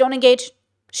them, shh, don't engage.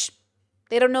 Shh.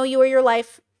 They don't know you or your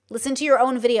life. Listen to your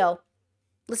own video.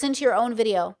 Listen to your own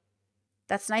video.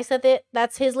 That's nice that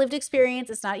that's his lived experience.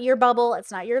 It's not your bubble.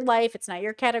 It's not your life. It's not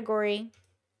your category.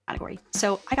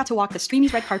 So I got to walk the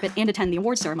Streamy's red carpet and attend the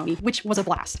awards ceremony, which was a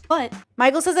blast. But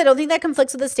Michael says, I don't think that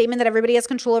conflicts with the statement that everybody has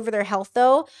control over their health,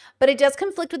 though. But it does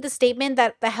conflict with the statement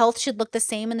that the health should look the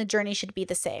same and the journey should be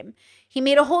the same. He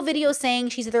made a whole video saying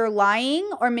she's either lying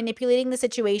or manipulating the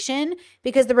situation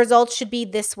because the results should be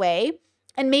this way.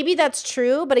 And maybe that's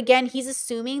true, but again, he's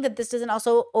assuming that this doesn't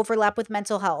also overlap with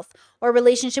mental health or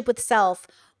relationship with self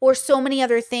or so many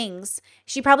other things.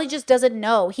 She probably just doesn't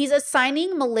know. He's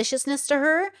assigning maliciousness to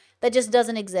her that just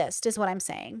doesn't exist, is what I'm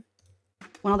saying.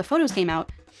 When all the photos came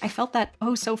out, I felt that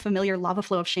oh so familiar lava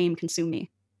flow of shame consume me.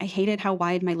 I hated how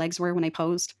wide my legs were when I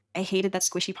posed. I hated that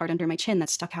squishy part under my chin that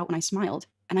stuck out when I smiled.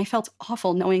 And I felt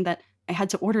awful knowing that I had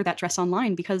to order that dress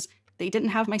online because they didn't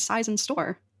have my size in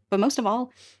store. But most of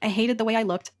all, I hated the way I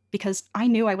looked because I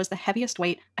knew I was the heaviest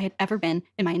weight I had ever been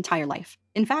in my entire life.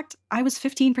 In fact, I was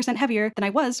 15% heavier than I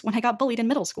was when I got bullied in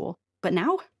middle school. But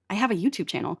now, I have a YouTube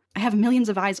channel. I have millions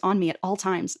of eyes on me at all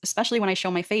times, especially when I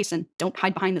show my face and don't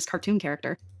hide behind this cartoon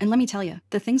character. And let me tell you,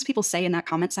 the things people say in that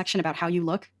comment section about how you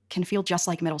look can feel just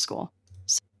like middle school.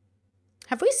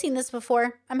 Have we seen this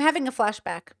before? I'm having a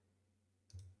flashback.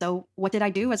 So what did I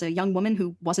do as a young woman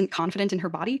who wasn't confident in her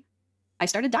body? I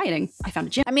started dieting. I found a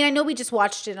gym. I mean, I know we just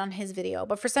watched it on his video,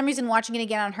 but for some reason watching it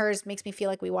again on hers makes me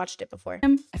feel like we watched it before.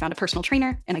 I found a personal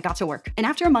trainer and I got to work. And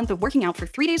after a month of working out for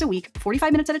 3 days a week,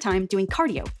 45 minutes at a time, doing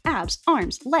cardio, abs,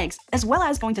 arms, legs, as well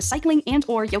as going to cycling and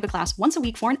or yoga class once a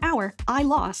week for an hour, I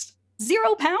lost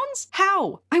 0 pounds?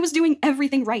 How? I was doing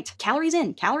everything right. Calories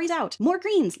in, calories out, more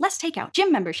greens, less takeout,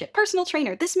 gym membership, personal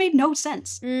trainer. This made no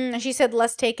sense. She said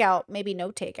less takeout, maybe no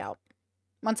takeout.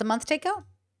 Once a month takeout?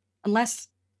 Unless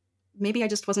maybe I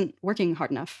just wasn't working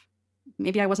hard enough.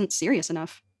 Maybe I wasn't serious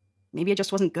enough. Maybe I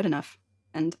just wasn't good enough.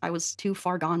 And I was too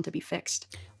far gone to be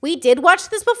fixed. We did watch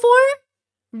this before?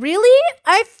 Really?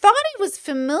 I thought it was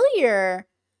familiar.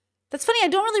 That's funny. I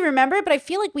don't really remember it, but I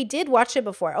feel like we did watch it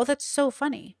before. Oh, that's so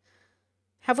funny.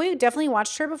 Have we definitely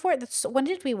watched her before? When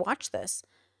did we watch this?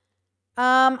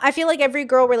 I feel like every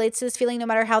girl relates to this feeling no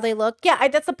matter how they look. Yeah,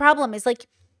 that's the problem. Is like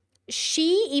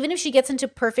she, even if she gets into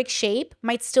perfect shape,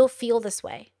 might still feel this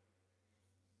way.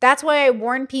 That's why I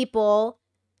warn people.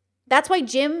 That's why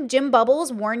gym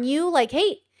bubbles warn you like,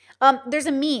 hey, there's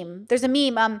a meme.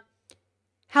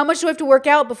 How much do I have to work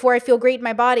out before I feel great in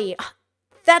my body?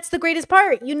 That's the greatest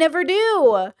part. You never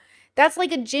do. That's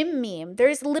like a gym meme.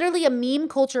 There's literally a meme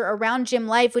culture around gym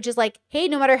life, which is like, hey,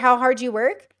 no matter how hard you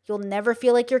work, you'll never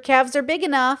feel like your calves are big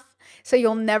enough. So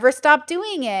you'll never stop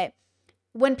doing it.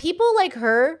 When people like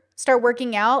her start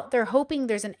working out, they're hoping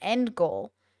there's an end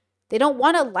goal. They don't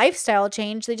want a lifestyle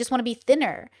change. They just want to be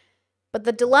thinner. But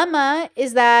the dilemma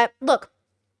is that, look,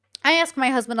 I ask my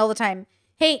husband all the time,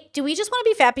 hey, do we just want to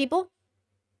be fat people?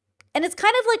 And it's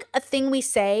kind of like a thing we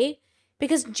say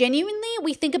because genuinely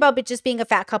we think about just being a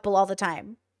fat couple all the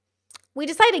time. We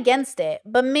decide against it,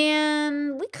 but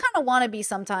man, we kind of want to be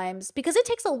sometimes because it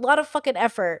takes a lot of fucking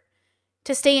effort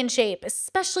to stay in shape,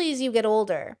 especially as you get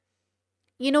older.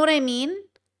 You know what I mean?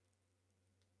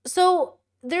 So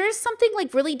there is something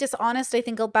like really dishonest, I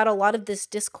think, about a lot of this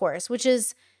discourse, which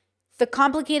is the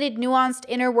complicated, nuanced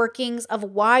inner workings of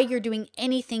why you're doing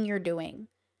anything you're doing.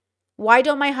 Why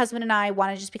don't my husband and I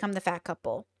want to just become the fat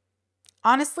couple?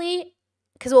 Honestly,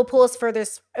 because it will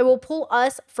pull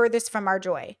us furthest from our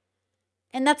joy.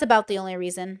 And that's about the only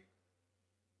reason.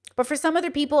 But for some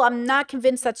other people, I'm not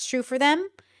convinced that's true for them.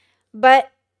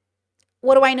 But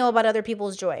what do I know about other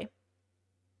people's joy?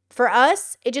 For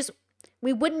us,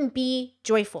 we wouldn't be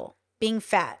joyful being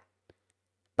fat.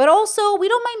 But also, we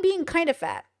don't mind being kind of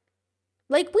fat.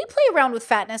 Like, we play around with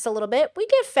fatness a little bit. We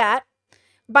get fat.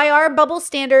 By our bubble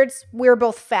standards, we're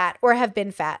both fat or have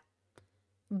been fat.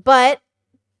 But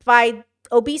by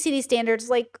obesity standards,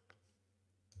 like,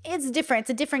 it's different. It's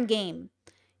a different game.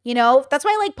 You know, that's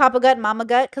why I like Papa Gut and Mama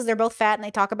Gut, because they're both fat and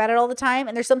they talk about it all the time.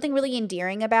 And there's something really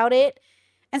endearing about it.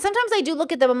 And sometimes I do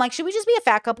look at them, I'm like, should we just be a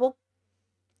fat couple?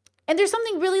 And there's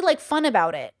something really like fun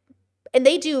about it. And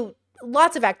they do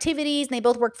lots of activities and they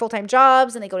both work full-time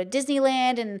jobs and they go to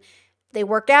Disneyland and they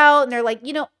work out and they're like,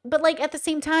 you know, but like at the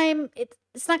same time,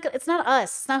 it's not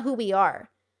us. It's not who we are.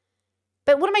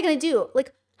 But what am I going to do?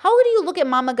 Like, how do you look at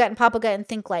Mama Gut and Papa Gut and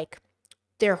think like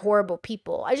they're horrible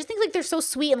people? I just think like they're so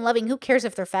sweet and loving. Who cares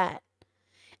if they're fat?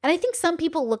 And I think some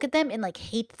people look at them and like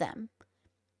hate them.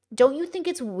 Don't you think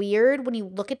it's weird when you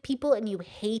look at people and you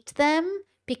hate them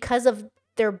because of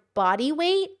their body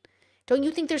weight? Don't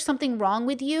you think there's something wrong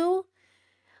with you?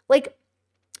 Like,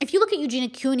 if you look at Eugenia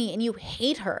Cooney and you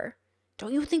hate her,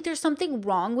 don't you think there's something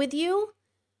wrong with you?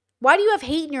 Why do you have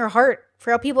hate in your heart for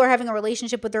how people are having a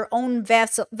relationship with their own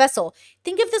vessel?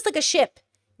 Think of this like a ship.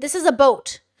 This is a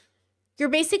boat. You're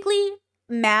basically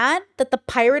mad that the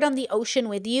pirate on the ocean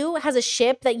with you has a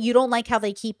ship that you don't like how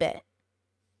they keep it.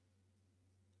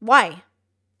 Why?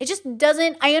 It just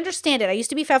doesn't, I understand it. I used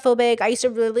to be fatphobic. I used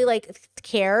to really like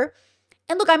care.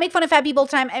 And look, I make fun of fat people all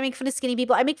the time. I make fun of skinny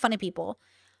people. I make fun of people.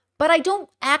 But I don't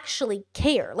actually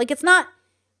care. Like, it's not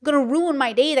going to ruin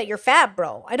my day that you're fat,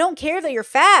 bro. I don't care that you're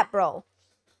fat, bro.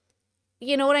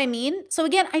 You know what I mean? So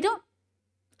again, I don't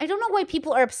know why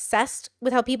people are obsessed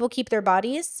with how people keep their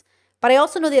bodies, but I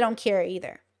also know they don't care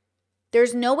either.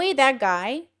 There's no way that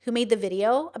guy who made the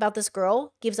video about this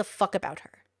girl gives a fuck about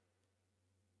her.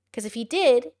 Because if he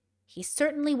did, he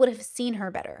certainly would have seen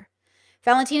her better.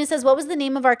 Valentina says, what was the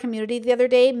name of our community the other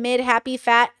day? Mid, happy,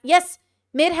 fat. Yes,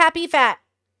 mid, happy, fat.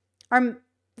 Or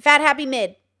fat, happy,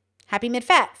 mid. Happy, mid,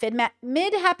 fat.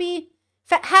 Mid, happy,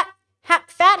 fat,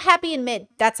 fat, happy, and mid.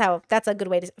 That's a good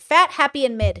way to say it. Fat, happy,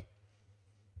 and mid.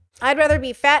 I'd rather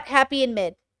be fat, happy, and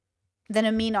mid than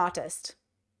a mean autist.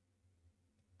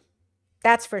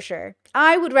 That's for sure.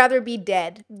 I would rather be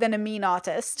dead than a mean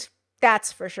autist.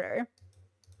 That's for sure.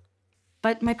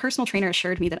 But my personal trainer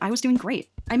assured me that I was doing great.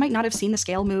 I might not have seen the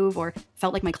scale move or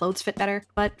felt like my clothes fit better,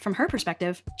 but from her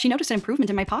perspective, she noticed an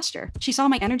improvement in my posture. She saw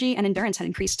my energy and endurance had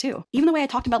increased too. Even the way I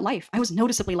talked about life, I was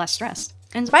noticeably less stressed.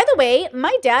 And by the way,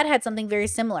 my dad had something very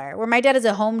similar, where my dad is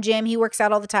a home gym. He works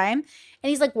out all the time. And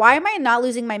he's like, why am I not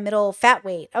losing my middle fat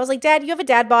weight? I was like, Dad, you have a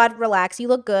dad bod. Relax. You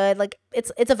look good. Like,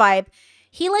 it's a vibe.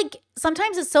 He like,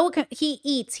 sometimes it's so, he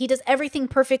eats. He does everything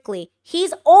perfectly.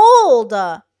 He's old.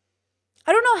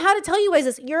 I don't know how to tell you guys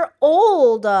this. You're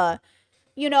old,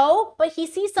 you know? But he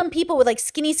sees some people with like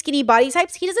skinny body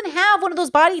types. He doesn't have one of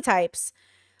those body types.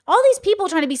 All these people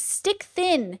trying to be stick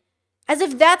thin as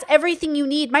if that's everything you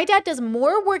need. My dad does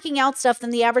more working out stuff than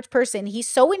the average person. He's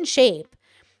so in shape.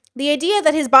 The idea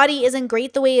that his body isn't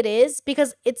great the way it is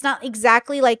because it's not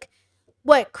exactly like,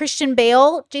 what, Christian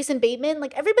Bale, Jason Bateman?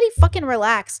 Like, everybody fucking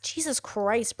relax. Jesus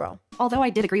Christ, bro. although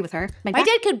I did agree with her, my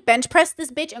dad could bench press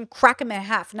this bitch and crack him in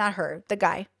half. Not her, the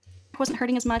guy. Wasn't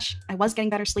hurting as much, I was getting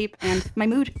better sleep, and my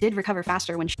mood did recover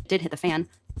faster when shit did hit the fan.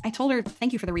 I told her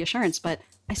thank you for the reassurance, but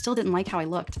I still didn't like how I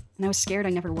looked, and I was scared I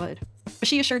never would. But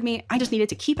she assured me I just needed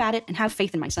to keep at it and have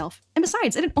faith in myself. And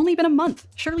besides, it had only been a month.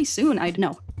 Surely soon I'd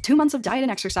know. 2 months of diet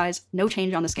and exercise, no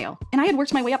change on the scale. And I had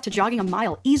worked my way up to jogging a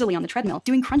mile easily on the treadmill,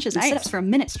 doing crunches and sit-ups for a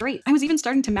minute straight. I was even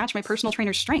starting to match my personal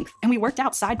trainer's strength, and we worked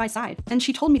out side by side. And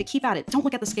she told me to keep at it, don't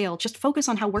look at the scale, just focus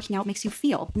on how working out makes you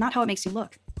feel, not how it makes you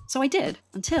look. So I did,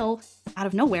 until, out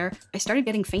of nowhere, I started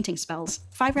getting fainting spells.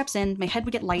 5 reps in, my head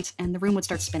would get light, and the room would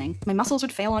start spinning. My muscles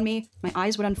would fail on me, my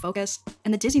eyes would unfocus,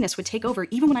 and the dizziness would take over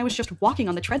even when I was just walking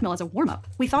on the treadmill as a warm-up.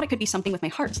 We thought it could be something with my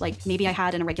heart, like maybe I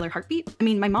had an irregular heartbeat. I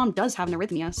mean, my mom does have an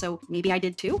arrhythmia, so maybe I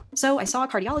did too. So I saw a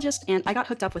cardiologist, and I got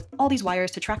hooked up with all these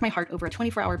wires to track my heart over a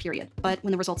 24-hour period. But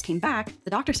when the results came back,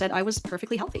 the doctor said I was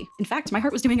perfectly healthy. In fact, my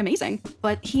heart was doing amazing.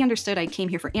 But he understood I came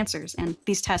here for answers, and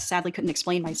these tests sadly couldn't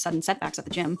explain my sudden setbacks at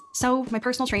the gym. So my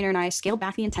personal trainer and I scaled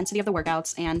back the intensity of the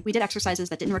workouts, and we did exercises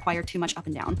that didn't require too much up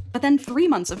and down. But then 3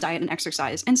 months of diet and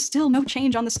exercise, and still no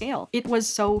change on the scale. It was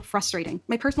so frustrating.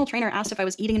 My personal trainer asked if I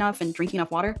was eating enough and drinking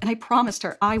enough water, and I promised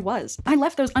her I was. I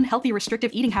left those unhealthy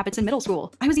restrictive eating habits in middle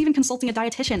school. I was even consulting a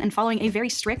dietitian and following a very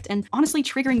strict and honestly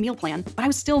triggering meal plan, but I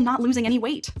was still not losing any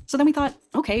weight. So then we thought,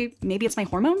 okay, maybe it's my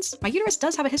hormones? My uterus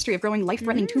does have a history of growing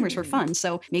life-threatening tumors for fun,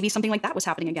 so maybe something like that was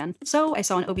happening again. So I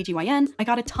saw an OBGYN, I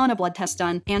got a ton of blood tests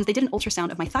done, and they did an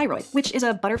ultrasound of my thyroid, which is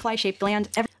a butterfly-shaped gland.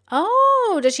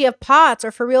 Oh, does she have POTS,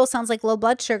 or for real sounds like low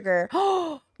blood sugar?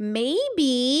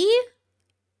 Maybe.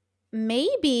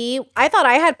 I thought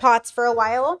I had POTS for a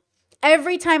while.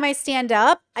 Every time I stand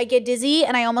up, I get dizzy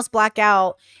and I almost black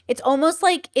out. It's almost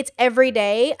like it's every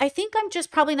day. I think I'm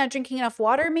just probably not drinking enough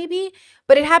water maybe,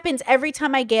 but it happens every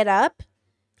time I get up.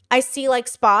 I see like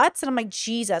spots and I'm like,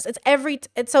 Jesus,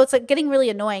 so it's like getting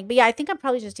really annoying. But yeah, I think I'm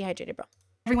probably just dehydrated, bro.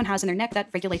 Everyone has in their neck that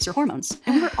regulates your hormones.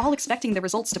 And we were all expecting the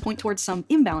results to point towards some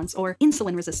imbalance or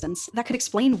insulin resistance that could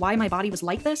explain why my body was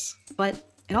like this,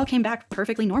 but it all came back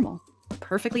perfectly normal,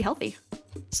 perfectly healthy.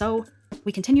 So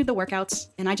we continued the workouts,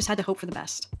 and I just had to hope for the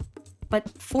best. But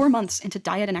 4 months into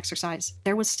diet and exercise,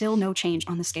 there was still no change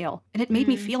on the scale, and it made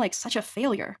me feel like such a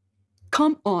failure.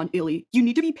 Come on, Illy. You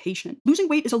need to be patient. Losing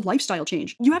weight is a lifestyle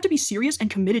change. You have to be serious and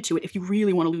committed to it if you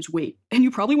really want to lose weight. And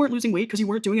you probably weren't losing weight because you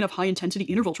weren't doing enough high-intensity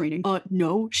interval training.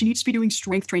 No, she needs to be doing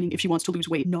strength training if she wants to lose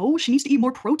weight. No, she needs to eat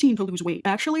more protein to lose weight.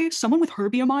 Actually, someone with her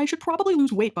BMI should probably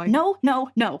lose weight by— No.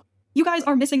 You guys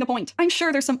are missing the point. I'm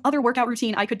sure there's some other workout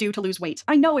routine I could do to lose weight.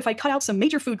 I know if I cut out some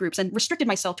major food groups and restricted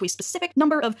myself to a specific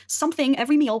number of something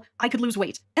every meal, I could lose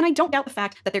weight. And I don't doubt the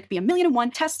fact that there could be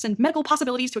 1,000,001 tests and medical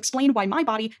possibilities to explain why my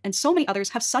body and so many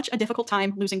others have such a difficult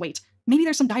time losing weight. Maybe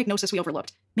there's some diagnosis we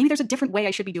overlooked. Maybe there's a different way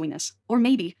I should be doing this. Or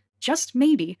maybe, just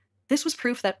maybe, this was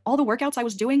proof that all the workouts I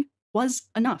was doing was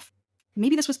enough.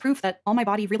 Maybe this was proof that all my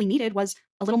body really needed was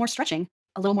a little more stretching,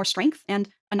 a little more strength, and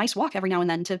a nice walk every now and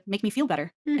then to make me feel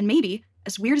better. And maybe,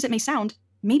 as weird as it may sound,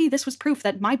 maybe this was proof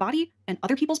that my body and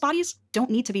other people's bodies don't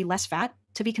need to be less fat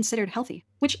to be considered healthy,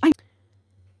 which I—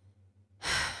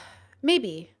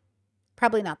 Maybe.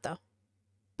 Probably not, though.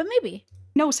 But maybe.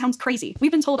 No, sounds crazy. We've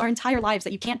been told our entire lives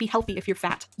that you can't be healthy if you're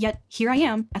fat. Yet, here I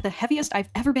am, at the heaviest I've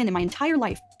ever been in my entire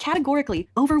life, categorically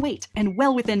overweight and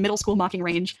well within middle school mocking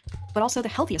range, but also the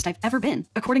healthiest I've ever been,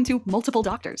 according to multiple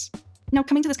doctors. Now,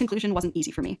 coming to this conclusion wasn't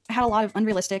easy for me. I had a lot of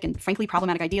unrealistic and frankly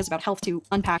problematic ideas about health to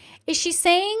unpack. Is she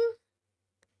saying?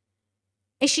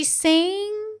 I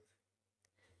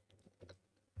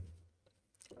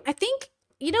think,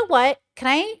 you know what? Can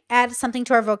I add something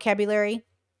to our vocabulary?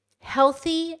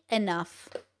 Healthy enough.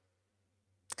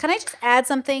 Can I just add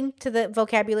something to the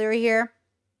vocabulary here?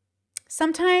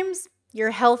 Sometimes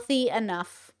you're healthy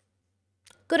enough.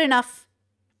 Good enough.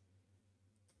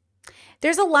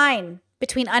 There's a line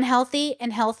between unhealthy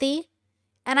and healthy.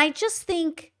 And I just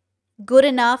think good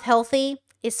enough, healthy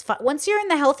is fun. Once you're in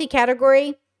the healthy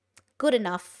category, good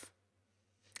enough.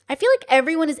 I feel like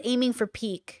everyone is aiming for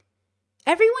peak.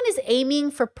 Everyone is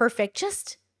aiming for perfect.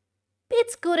 Just,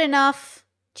 it's good enough.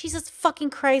 Jesus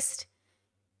fucking Christ.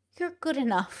 You're good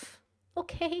enough.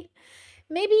 Okay.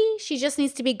 Maybe she just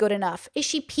needs to be good enough. Is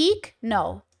she peak?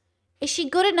 No. Is she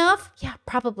good enough? Yeah,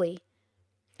 probably.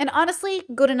 And honestly,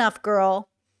 good enough, girl.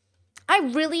 I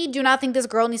really do not think this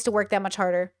girl needs to work that much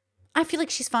harder. I feel like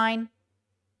she's fine.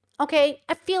 Okay,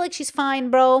 I feel like she's fine,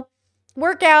 bro.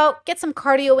 Work out, get some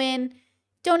cardio in.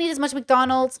 Don't eat as much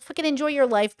McDonald's. Fucking enjoy your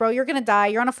life, bro. You're gonna die.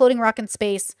 You're on a floating rock in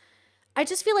space. I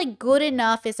just feel like good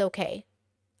enough is okay.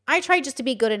 I try just to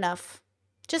be good enough.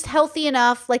 Just healthy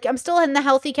enough. Like, I'm still in the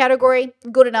healthy category.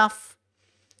 Good enough.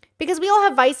 Because we all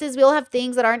have vices. We all have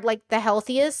things that aren't, like, the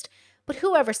healthiest. But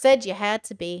whoever said you had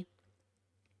to be?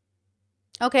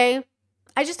 Okay?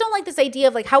 I just don't like this idea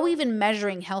of, like, how are we even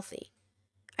measuring healthy?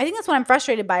 I think that's what I'm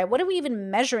frustrated by. What are we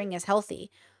even measuring as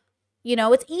healthy? You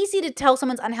know, it's easy to tell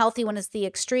someone's unhealthy when it's the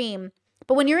extreme.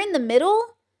 But when you're in the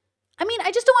middle, I mean,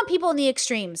 I just don't want people in the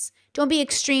extremes. Don't be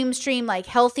extreme, like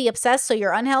healthy, obsessed, so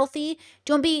you're unhealthy.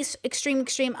 Don't be extreme,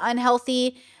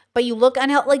 unhealthy, but you look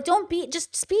unhealthy. Like, don't be,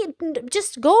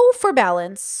 just go for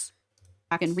balance.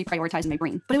 Back and reprioritizing my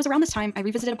brain. But it was around this time I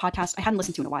revisited a podcast I hadn't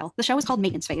listened to in a while. The show is called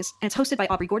Maintenance Phase, and it's hosted by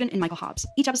Aubrey Gordon and Michael Hobbs.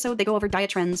 Each episode, they go over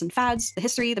diet trends and fads, the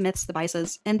history, the myths, the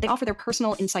biases, and they offer their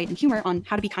personal insight and humor on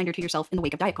how to be kinder to yourself in the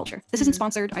wake of diet culture. This isn't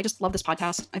sponsored. I just love this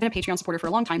podcast. I've been a Patreon supporter for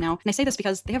a long time now, and I say this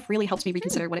because they have really helped me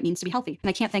reconsider what it means to be healthy, and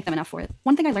I can't thank them enough for it.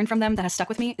 One thing I learned from them that has stuck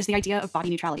with me is the idea of body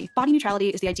neutrality. Body neutrality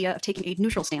is the idea of taking a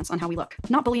neutral stance on how we look,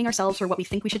 not bullying ourselves for what we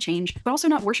think we should change, but also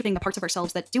not worshiping the parts of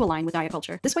ourselves that do align with diet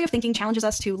culture. This way of thinking challenges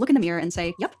us to look in the mirror and say,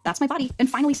 yep, that's my body, and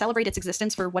finally celebrate its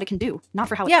existence for what it can do, not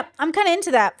for how it— Yeah, I'm kind of into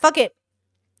that. Fuck it.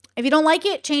 If you don't like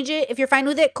it, change it. If you're fine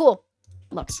with it, cool.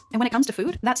 looks. And when it comes to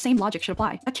food, that same logic should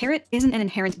apply. A carrot isn't an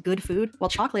inherent good food, while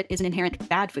chocolate is an inherent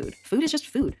bad food. Food is just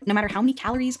food, no matter how many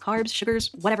calories, carbs,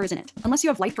 sugars, whatever is in it. Unless you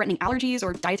have life-threatening allergies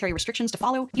or dietary restrictions to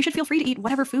follow, you should feel free to eat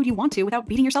whatever food you want to without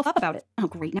beating yourself up about it. Oh,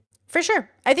 great. For sure.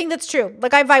 I think that's true.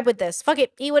 Like, I vibe with this. Fuck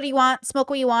it. Eat what you want, smoke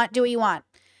what you want, do what you want.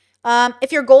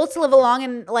 If your goal is to live a long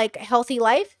and like healthy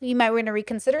life, you might want to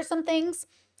reconsider some things.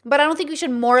 But I don't think you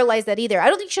should moralize that either. I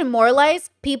don't think you should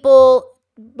moralize people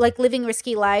like living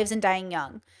risky lives and dying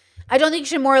young. I don't think you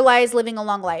should moralize living a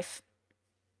long life.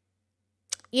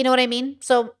 You know what I mean?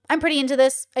 So I'm pretty into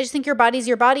this. I just think your body's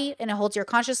your body and it holds your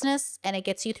consciousness and it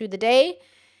gets you through the day.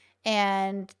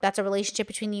 And that's a relationship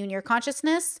between you and your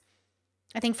consciousness.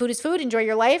 I think food is food. Enjoy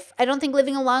your life. I don't think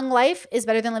living a long life is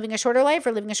better than living a shorter life,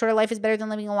 or living a shorter life is better than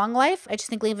living a long life. I just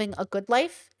think living a good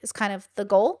life is kind of the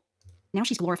goal. Now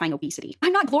she's glorifying obesity.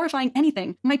 I'm not glorifying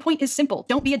anything. My point is simple.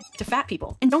 Don't be a dick to fat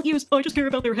people. And don't use, oh, I just care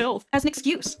about their health as an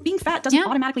excuse. Being fat doesn't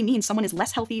automatically mean someone is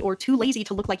less healthy or too lazy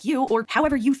to look like you or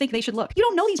however you think they should look. You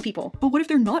don't know these people. But what if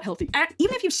they're not healthy?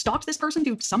 Even if you stalked this person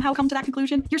to somehow come to that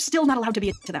conclusion, you're still not allowed to be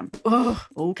a dick to them. Ugh,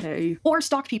 okay. Or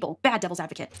stalk people. Bad devil's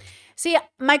advocate. See,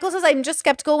 Michael says, I'm just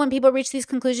skeptical when people reach these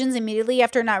conclusions immediately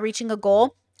after not reaching a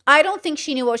goal. I don't think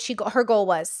she knew what her goal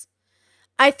was.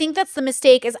 I think that's the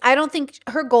mistake, is I don't think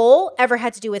her goal ever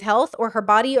had to do with health or her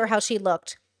body or how she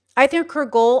looked. I think her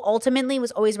goal ultimately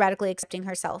was always radically accepting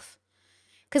herself.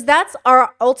 Because that's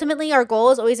ultimately our goal,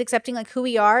 is always accepting like who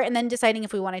we are and then deciding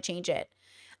if we want to change it.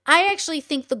 I actually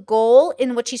think the goal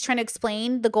in what she's trying to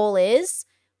explain the goal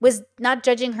was not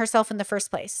judging herself in the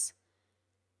first place.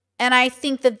 And I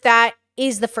think that that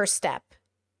is the first step.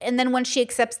 And then when she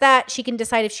accepts that, she can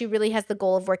decide if she really has the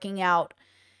goal of working out.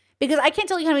 Because I can't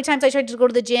tell you how many times I tried to go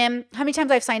to the gym, how many times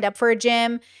I've signed up for a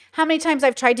gym, how many times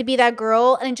I've tried to be that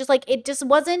girl, and it just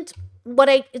wasn't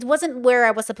it wasn't where I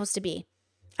was supposed to be.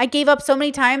 I gave up so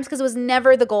many times because it was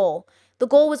never the goal. The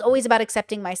goal was always about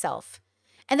accepting myself.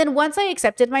 And then once I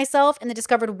accepted myself and then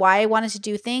discovered why I wanted to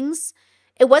do things,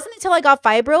 it wasn't until I got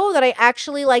fibro that I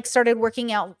actually like started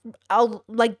working out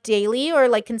like daily or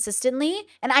like consistently.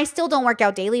 And I still don't work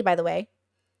out daily, by the way.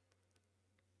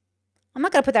 I'm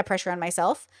not going to put that pressure on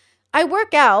myself. I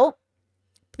work out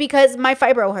because my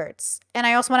fibro hurts. And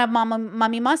I also want to have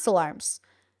mommy muscle arms.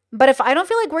 But if I don't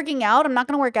feel like working out, I'm not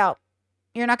going to work out.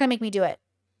 You're not going to make me do it.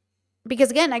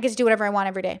 Because again, I get to do whatever I want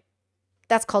every day.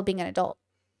 That's called being an adult.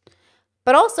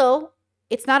 But also,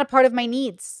 it's not a part of my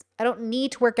needs. I don't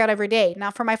need to work out every day.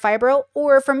 Not for my fibro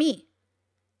or for me.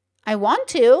 I want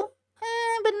to,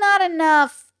 but not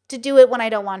enough to do it when I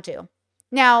don't want to.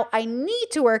 Now, I need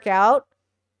to work out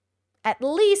at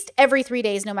least every 3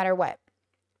 days, no matter what.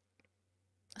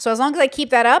 So as long as I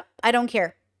keep that up, I don't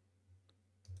care.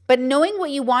 But knowing what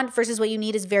you want versus what you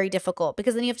need is very difficult,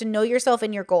 because then you have to know yourself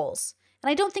and your goals. And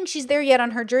I don't think she's there yet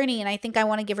on her journey, and I think I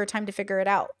want to give her time to figure it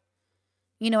out.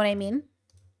 You know what I mean?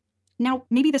 Now,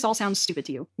 maybe this all sounds stupid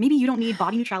to you. Maybe you don't need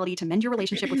body neutrality to mend your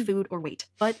relationship with food or weight,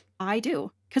 but I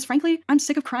do. Because frankly, I'm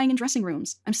sick of crying in dressing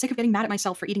rooms. I'm sick of getting mad at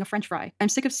myself for eating a French fry. I'm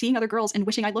sick of seeing other girls and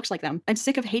wishing I looked like them. I'm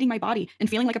sick of hating my body and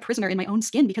feeling like a prisoner in my own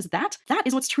skin, because that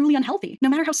is what's truly unhealthy. No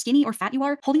matter how skinny or fat you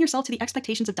are, holding yourself to the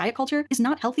expectations of diet culture is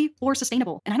not healthy or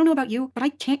sustainable. And I don't know about you, but I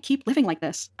can't keep living like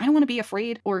this. I don't want to be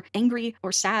afraid or angry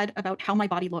or sad about how my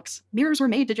body looks. Mirrors were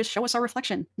made to just show us our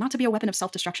reflection, not to be a weapon of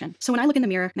self-destruction. So when I look in the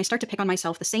mirror and I start to pick on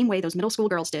myself the same way those middle school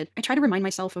girls did, I try to remind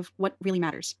myself of what really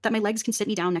matters. That my legs can sit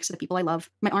me down next to the people I love.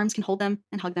 My arms can hold them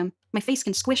and hug them. My face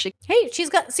can squish it. Hey, see,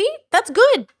 that's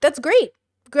good. That's great.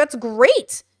 That's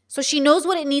great. So she knows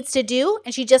what it needs to do,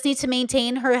 and she just needs to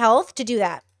maintain her health to do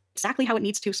that. Exactly how it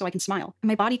needs to, so I can smile. And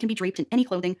my body can be draped in any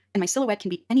clothing, and my silhouette can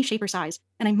be any shape or size.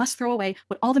 And I must throw away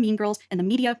what all the mean girls and the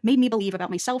media made me believe about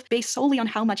myself based solely on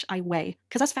how much I weigh.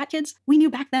 Because us fat kids, we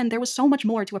knew back then there was so much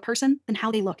more to a person than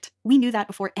how they looked. We knew that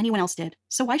before anyone else did.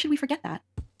 So why should we forget that?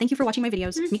 Thank you for watching my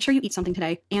videos. Make sure you eat something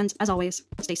today. And as always,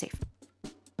 stay safe.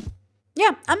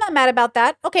 Yeah, I'm not mad about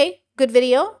that. Okay, good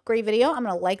video, great video. I'm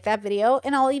going to like that video,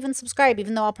 and I'll even subscribe,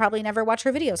 even though I'll probably never watch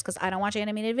her videos because I don't watch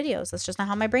animated videos. That's just not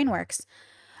how my brain works.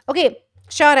 Okay,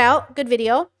 shout out, good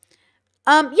video.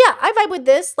 Yeah, I vibe with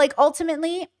this. Like,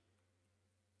 ultimately,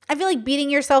 I feel like beating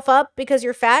yourself up because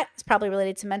you're fat is probably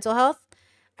related to mental health.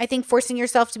 I think forcing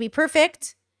yourself to be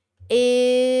perfect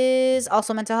is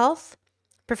also mental health.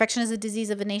 Perfection is a disease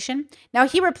of a nation. Now,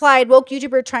 he replied, woke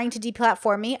YouTuber trying to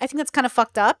deplatform me. I think that's kind of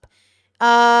fucked up.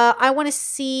 I want to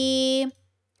see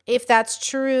if that's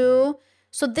true.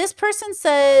 So this person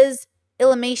says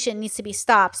Illymation needs to be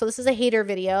stopped. So this is a hater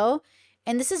video.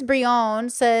 And this is Brion,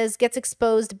 says, gets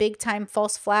exposed, big time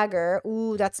false flagger.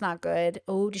 Ooh, that's not good.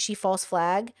 Oh, did she false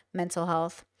flag? Mental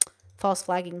health. false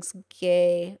flagging's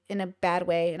gay in a bad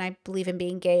way, and I believe in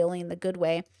being gay only in the good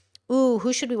way. Ooh,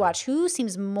 who should we watch? Who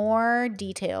seems more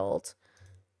detailed?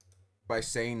 By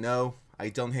saying no, I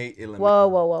don't hate Illymation. Whoa,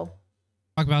 whoa, whoa.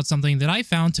 Talk about something that I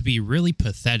found to be really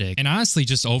pathetic and honestly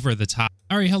just over the top.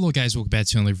 Alright, hello guys, welcome back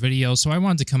to another video. So I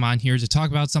wanted to come on here to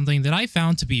talk about something that I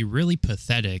found to be really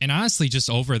pathetic and honestly just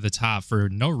over the top for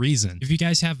no reason. If you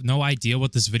guys have no idea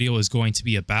what this video is going to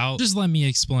be about, just let me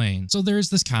explain. So there's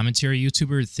this commentary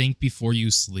YouTuber, Think Before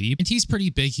You Sleep, and he's pretty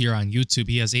big here on YouTube.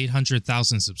 He has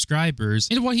 800,000 subscribers,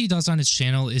 and what he does on his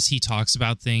channel is he talks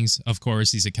about things. Of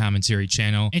course, he's a commentary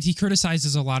channel, and he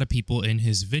criticizes a lot of people in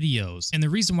his videos. And the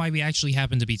reason why we actually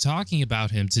happen to be talking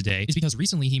about him today is because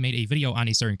recently he made a video on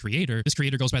a certain creator. This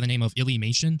creator goes by the name of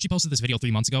Illymation. She posted this video 3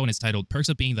 months ago and it's titled Perks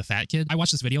of Being the Fat Kid. I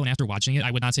watched this video and after watching it,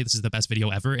 I would not say this is the best video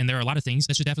ever, and there are a lot of things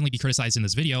that should definitely be criticized in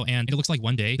this video, and it looks like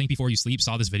one day Think Before You Sleep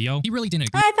saw this video. He really didn't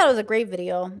agree I thought it was a great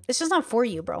video. It's just not for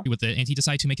you, bro. with it, and he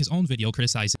decided to make his own video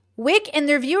criticizing Wick and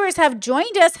their viewers have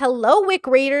joined us. Hello, Wick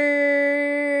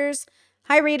Raiders.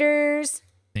 Hi, Raiders.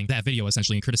 that video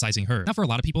essentially and criticizing her. Not for a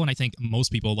lot of people, and I think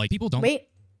most people, like, people don't. Wait.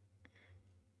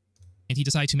 And he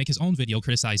decided to make his own video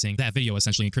criticizing that video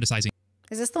essentially and criticizing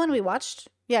Is this the one we watched?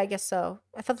 Yeah, I guess so.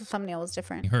 I thought the thumbnail was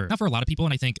different. her. Not for a lot of people,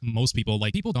 and I think most people,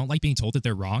 like, people don't like being told that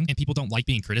they're wrong, and people don't like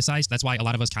being criticized. That's why a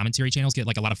lot of us commentary channels get,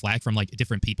 like, a lot of flack from, like,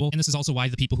 different people, and this is also why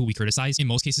the people who we criticize, in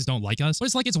most cases, don't like us. But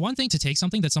it's like, it's one thing to take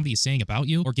something that somebody is saying about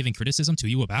you, or giving criticism to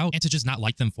you about, and to just not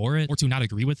like them for it, or to not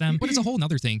agree with them, but it's a whole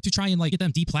nother thing to try and, like, get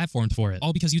them deplatformed for it,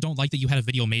 all because you don't like that you had a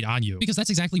video made on you. Because that's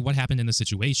exactly what happened in this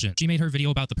situation. She made her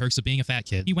video about the perks of being a fat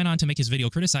kid. He went on to make his video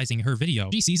criticizing her video.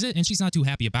 She sees it, and she's not too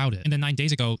happy about it. And then 9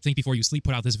 days ago, Think Before You Sleep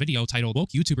put out this video titled Woke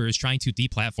YouTuber is Trying to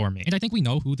Deplatform Me. And I think we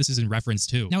know who this is in reference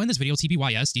to. Now in this video,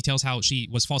 TBYS details how she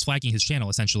was false flagging his channel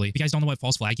essentially. If you guys don't know what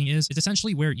false flagging is, it's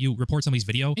essentially where you report somebody's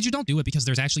video and you don't do it because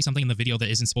there's actually something in the video that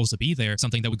isn't supposed to be there,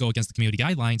 something that would go against the community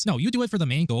guidelines. No, you do it for the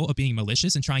main goal of being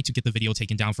malicious and trying to get the video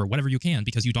taken down for whatever you can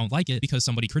because you don't like it because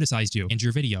somebody criticized you and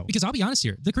your video. Because I'll be honest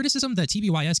here, the criticism that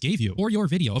TBYS gave you or your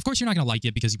video, of course you're not going to like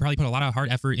it because you probably put a lot of hard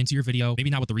effort into your video,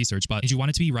 maybe not with the research, but you want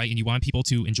it to be right and you want people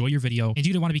to enjoy your video and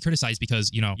you don't want to be criticized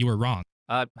because, you know, you were wrong.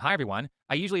 Hi everyone.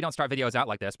 I usually don't start videos out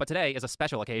like this, but today is a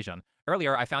special occasion.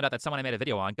 Earlier, I found out that someone I made a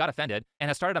video on got offended and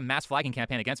has started a mass flagging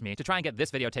campaign against me to try and get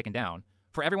this video taken down.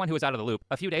 For everyone who is out of the loop,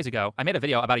 a few days ago, I made a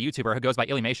video about a YouTuber who goes by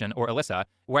Illymation or Alyssa,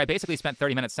 where I basically spent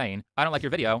 30 minutes saying, I don't like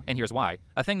your video, and here's why.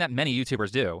 A thing that many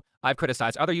YouTubers do. I've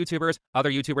criticized other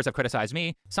YouTubers have criticized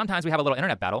me, sometimes we have a little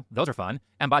internet battle, those are fun,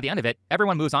 and by the end of it,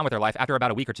 everyone moves on with their life after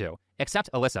about a week or two,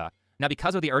 except Alyssa. Now,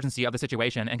 because of the urgency of the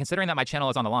situation, and considering that my channel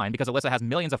is on the line because Alyssa has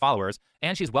millions of followers,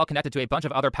 and she's well connected to a bunch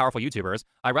of other powerful YouTubers,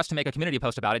 I rushed to make a community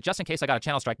post about it just in case I got a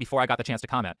channel strike before I got the chance to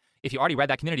comment. If you already read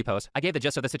that community post, I gave the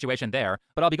gist of the situation there,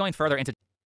 but I'll be going further into...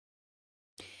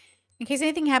 In case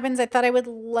anything happens, I thought I would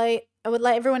let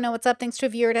everyone know what's up. Thanks to a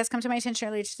viewer, it has come to my attention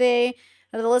earlier today.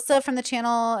 Alyssa from the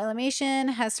channel Illymation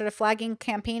has started a flagging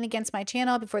campaign against my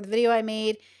channel before the video I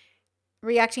made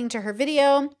reacting to her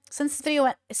video. Since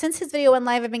his video went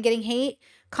live, I've been getting hate,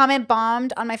 comment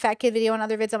bombed on my fat kid video and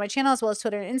other vids on my channel, as well as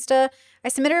Twitter and Insta. I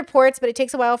submitted reports, but it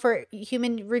takes a while for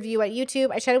human review at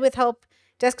YouTube. I chatted with help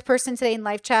desk person today in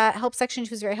live chat. Help section, she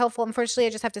was very helpful. Unfortunately,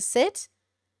 I just have to sit.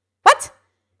 What?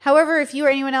 However, if you or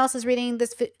anyone else is reading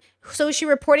this, so is she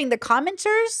reporting the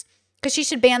commenters? Because she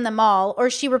should ban them all, or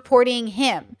is she reporting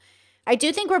him? I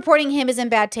do think reporting him is in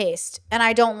bad taste, and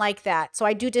I don't like that. So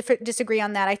I do disagree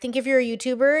on that. I think if you're a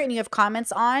YouTuber and you have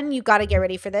comments on, you got to get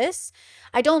ready for this.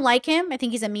 I don't like him. I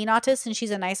think he's a mean autist and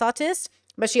she's a nice autist,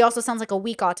 but she also sounds like a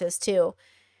weak autist too.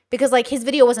 Because like his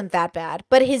video wasn't that bad,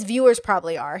 but his viewers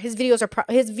probably are. His viewers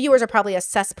are probably a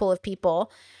cesspool of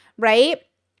people, right?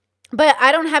 But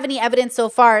I don't have any evidence so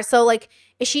far. So like,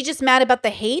 is she just mad about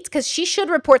the hate? Because she should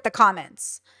report the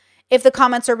comments if the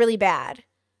comments are really bad,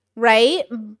 right?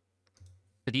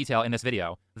 The detail in this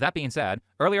video. That being said,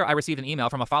 earlier I received an email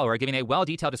from a follower giving a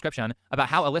well-detailed description about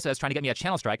how Alyssa is trying to get me a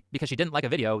channel strike because she didn't like a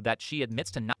video that she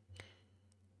admits to not...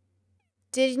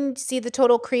 Didn't see the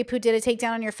total creep who did a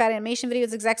takedown on your fat animation video.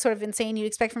 It's exact sort of insane you'd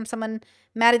expect from someone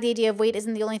mad at the idea of weight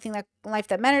isn't the only thing in life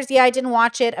that matters. Yeah, I didn't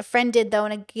watch it. A friend did though,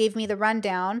 and it gave me the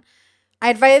rundown. I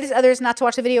advise others not to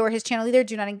watch the video or his channel either.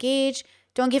 Do not engage.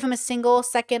 Don't give him a single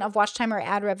second of watch time or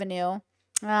ad revenue.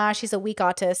 She's a weak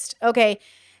autist. Okay.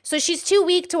 So she's too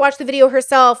weak to watch the video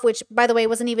herself, which, by the way,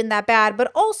 wasn't even that bad.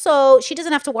 But also, she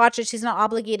doesn't have to watch it. She's not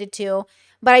obligated to.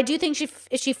 But I do think if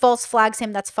she false flags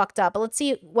him, that's fucked up. But let's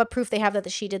see what proof they have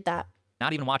that she did that.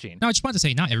 Not even watching. No, I just wanted to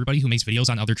say, not everybody who makes videos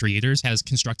on other creators has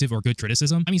constructive or good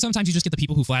criticism. I mean, sometimes you just get the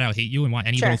people who flat out hate you and want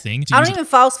any little thing. I don't even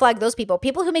false flag those people.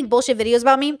 People who make bullshit videos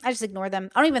about me, I just ignore them.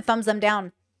 I don't even thumbs them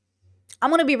down. I'm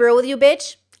going to be real with you,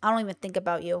 bitch. I don't even think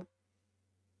about you.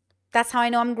 That's how I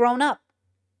know I'm grown up.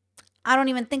 I don't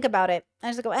even think about it. I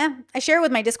just go, I share it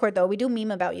with my Discord, though. We do meme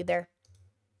about you there.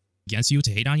 Against you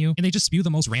to hate on you, and they just spew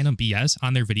the most random BS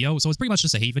on their video. So it's pretty much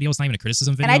just a hate video. It's not even a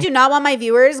criticism video. And I do not want my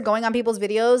viewers going on people's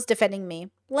videos defending me.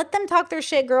 Let them talk their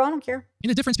shit, girl. I don't care.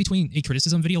 And the difference between a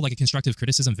criticism video, like a constructive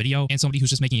criticism video, and somebody who's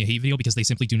just making a hate video because they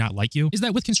simply do not like you, is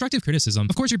that with constructive criticism,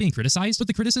 of course you're being criticized, but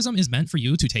the criticism is meant for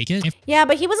you to take it. Yeah,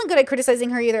 but he wasn't good at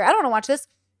criticizing her either. I don't want to watch this.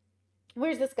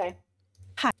 Where's this guy?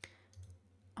 Hi.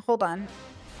 Hold on.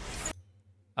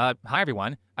 Hi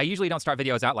everyone. I usually don't start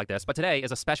videos out like this, but today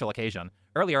is a special occasion.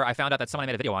 Earlier, I found out that someone I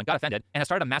made a video on got offended and has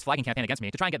started a mass flagging campaign against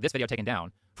me to try and get this video taken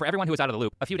down. For everyone who is out of the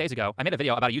loop, a few days ago, I made a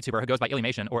video about a YouTuber who goes by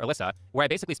Illymation or Alyssa, where I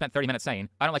basically spent 30 minutes saying,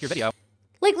 I don't like your video.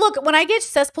 Like, look, when I get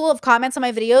cesspool of comments on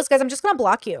my videos, guys, I'm just going to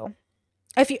block you.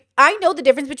 I know the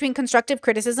difference between constructive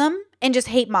criticism and just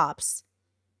hate mobs.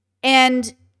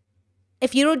 And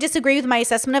if you don't disagree with my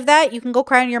assessment of that, you can go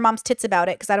cry on your mom's tits about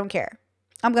it because I don't care.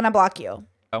 I'm going to block you.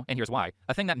 Oh, and here's why.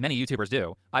 A thing that many YouTubers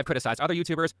do. I've criticized other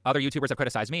YouTubers have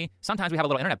criticized me. Sometimes we have a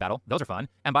little internet battle. Those are fun.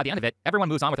 And by the end of it, everyone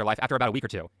moves on with their life after about a week or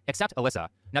two. Except Alyssa.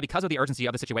 Now, because of the urgency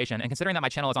of the situation, and considering that my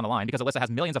channel is on the line because Alyssa has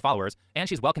millions of followers, and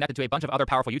she's well connected to a bunch of other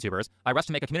powerful YouTubers, I rushed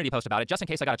to make a community post about it just in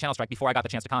case I got a channel strike before I got the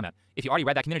chance to comment. If you already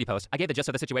read that community post, I gave the gist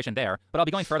of the situation there, but I'll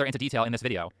be going further into detail in this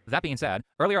video. That being said,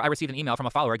 earlier I received an email from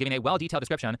a follower giving a well-detailed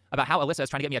description about how Alyssa is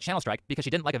trying to get me a channel strike because she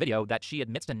didn't like a video that she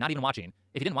admits to not even watching.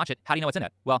 If you didn't watch it, how do you know what's in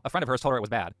it? Well, a friend of hers told her it was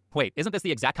bad. Wait, isn't this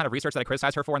the exact kind of research that I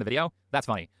criticized her for in the video? That's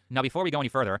funny. Now, before we go any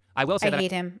further, I will say that I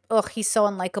hate him. Ugh, he's so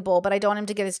unlikable, but I don't want him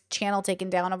to get his channel taken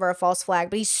down over a false flag,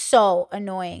 but he's so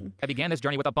annoying. I began this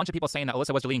journey with a bunch of people saying that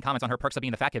Alyssa was deleting comments on her Perks of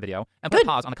Being the Fat Kid video and put a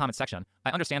pause on the comments section. I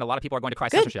understand a lot of people are going to cry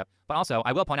censorship, but also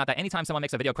I will point out that anytime someone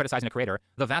makes a video criticizing a creator,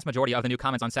 the vast majority of the new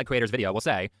comments on said creator's video will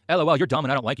say, LOL, you're dumb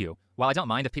and I don't like you. While I don't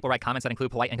mind if people write comments that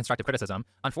include polite and constructive criticism,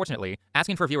 unfortunately,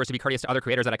 asking for viewers to be courteous to other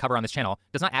creators that I cover on this channel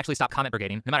does not actually stop comment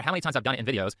brigading, no matter how many times I've done it in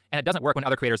videos, and it doesn't work when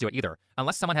other creators do it either.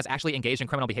 Unless someone has actually engaged in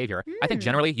criminal behavior, I think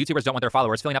generally YouTubers don't want their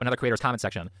followers filling up another creator's comment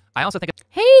section. I also think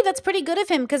hey, that's pretty good of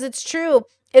him because it's true.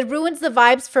 It ruins the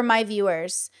vibes for my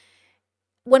viewers.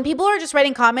 When people are just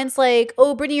writing comments like,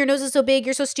 oh, Brittany, your nose is so big,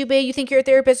 you're so stupid, you think you're a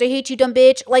therapist, I hate you, dumb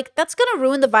bitch. Like, that's going to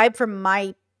ruin the vibe for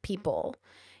my people.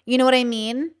 You know what I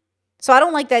mean? So I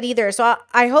don't like that either. So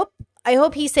I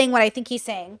hope he's saying what I think he's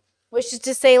saying, which is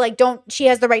to say, like, she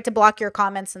has the right to block your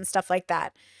comments and stuff like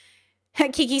that.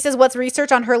 Kiki says, what's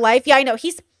research on her life? Yeah, I know.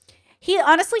 He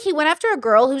honestly, he went after a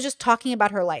girl who was just talking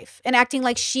about her life and acting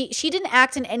like she didn't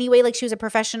act in any way like she was a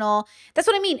professional. That's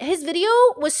what I mean. His video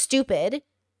was stupid,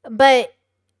 but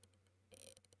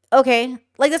okay.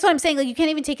 Like, that's what I'm saying. Like, you can't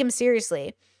even take him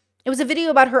seriously. It was a video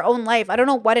about her own life. I don't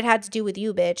know what it had to do with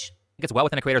you, bitch. It's well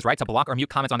within a creator's right to block or mute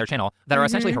comments on their channel that are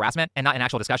essentially harassment and not an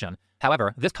actual discussion.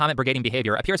 However, this comment brigading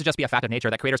behavior appears to just be a fact of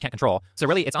nature that creators can't control, so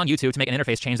really it's on YouTube to make an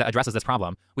interface change that addresses this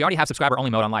problem. We already have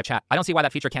subscriber-only mode on live chat. I don't see why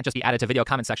that feature can't just be added to video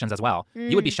comment sections as well.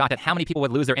 You would be shocked at how many people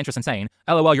would lose their interest in saying,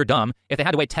 LOL, you're dumb, if they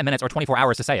had to wait 10 minutes or 24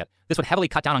 hours to say it. This would heavily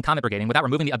cut down on comment brigading without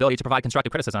removing the ability to provide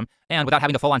constructive criticism and without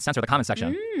having to full-on censor the comment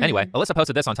section. Anyway, Alyssa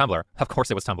posted this on Tumblr. Of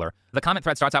course it was Tumblr. The comment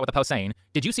thread starts out with a post saying,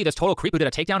 did you see this total creep who did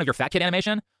a takedown of your fat kid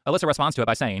animation? Alyssa responds to it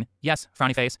by saying, yes,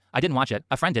 frowny face. I didn't watch it.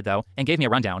 A friend did though, and gave me a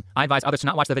rundown. I advise others to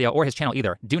not watch the video or his channel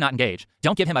either. Do not engage.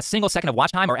 Don't give him a single second of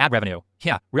watch time or ad revenue.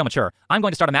 Yeah, real mature. I'm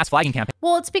going to start a mass flagging campaign.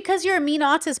 Well, it's because you're a mean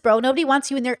autist, bro. Nobody wants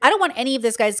you in there. I don't want any of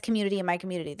this guy's community in my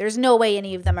community. There's no way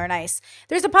any of them are nice.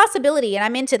 There's a possibility, and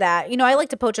I'm into that. You know, I like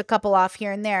to poach a couple off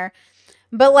here and there.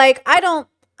 But like, I don't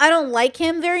like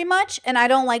him very much, and I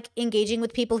don't like engaging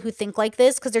with people who think like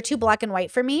this because they're too black and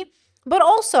white for me. But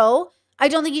also, I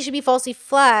don't think he should be falsely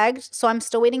flagged, so I'm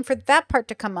still waiting for that part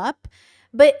to come up.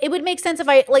 But it would make sense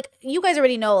if you guys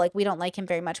already know, like, we don't like him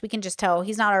very much. We can just tell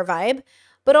he's not our vibe.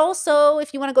 But also,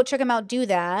 if you want to go check him out, do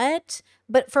that.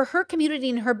 But for her community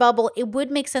and her bubble, it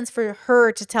would make sense for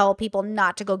her to tell people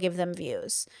not to go give them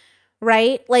views,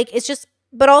 right? Like, it's just,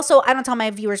 but also, I don't tell my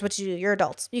viewers what to do. You're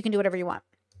adults. You can do whatever you want.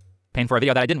 For a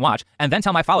video that I didn't watch, and then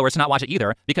tell my followers to not watch it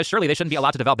either, because surely they shouldn't be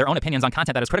allowed to develop their own opinions on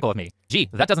content that is critical of me. Gee,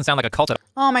 that doesn't sound like a cult at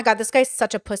all. Oh my god, this guy's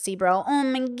such a pussy, bro. Oh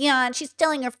my god, she's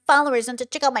telling her followers not to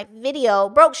check out my video.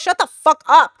 Bro, shut the fuck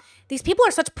up. These people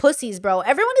are such pussies, bro.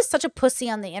 Everyone is such a pussy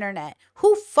on the internet.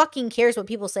 Who fucking cares what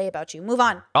people say about you? Move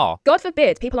on. God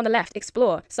forbid people on the left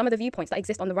explore some of the viewpoints that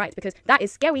exist on the right, because that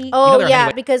is scary. Oh,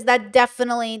 yeah, because that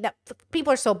definitely,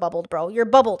 people are so bubbled, bro. You're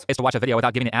bubbled. Is to watch a video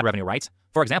without giving it ad revenue rights.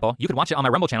 For example, you could watch it on my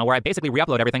Rumble channel where I basically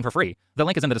re-upload everything for free. The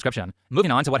link is in the description.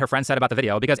 Moving on to what her friend said about the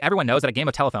video, because everyone knows that a game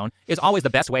of telephone is always the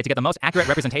best way to get the most accurate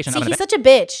representation of an event. He's such a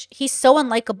bitch. He's so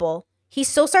unlikable. He's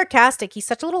so sarcastic. He's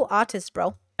such a little autist,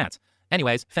 bro.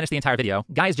 Anyways, finish the entire video.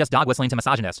 Guy is just dog whistling to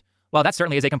misogynist. Well, that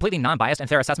certainly is a completely non-biased and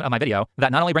fair assessment of my video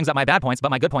that not only brings up my bad points, but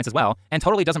my good points as well, and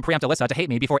totally doesn't preempt Alyssa to hate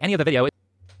me before any of the video.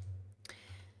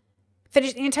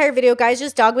 Finish the entire video. Guys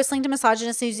just dog whistling to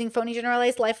misogynists using phony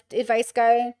generalized life advice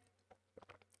guy.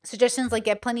 Suggestions like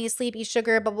get plenty of sleep, eat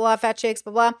sugar, blah, blah, blah, fat chicks,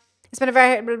 blah, blah. Spend a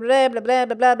very blah, blah, blah,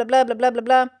 blah, blah, blah, blah, blah, blah, blah,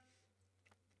 blah.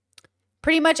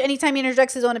 Pretty much anytime he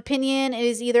interjects his own opinion, it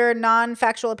is either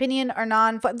non-factual opinion or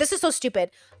This is so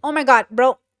stupid. Oh my God,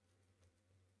 bro.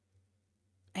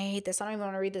 I hate this. I don't even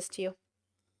want to read this to you.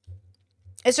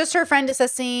 It's just her friend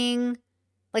assessing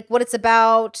like what it's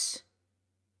about.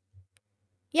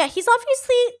 Yeah, he's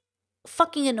obviously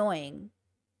fucking annoying.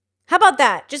 How about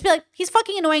that? Just be like, he's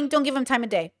fucking annoying. Don't give him time of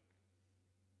day.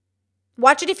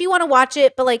 Watch it if you want to watch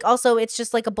it, but like also it's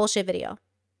just like a bullshit video.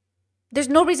 There's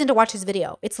no reason to watch his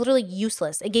video. It's literally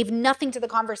useless. It gave nothing to the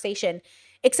conversation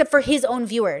except for his own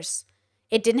viewers.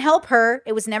 It didn't help her.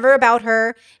 It was never about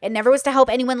her. It never was to help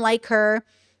anyone like her.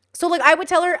 So like I would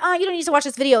tell her, you don't need to watch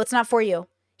this video. It's not for you.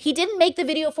 He didn't make the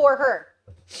video for her.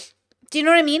 Do you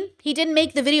know what I mean? He didn't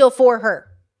make the video for her.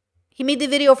 He made the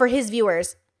video for his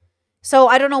viewers. So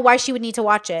I don't know why she would need to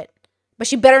watch it. But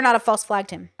she better not have false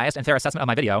flagged him. Biased and fair assessment of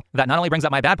my video that not only brings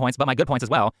up my bad points, but my good points as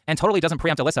well, and totally doesn't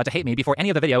preempt Alyssa to hate me before any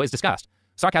of the video is discussed.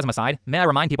 Sarcasm aside, may I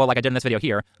remind people like I did in this video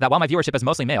here, that while my viewership is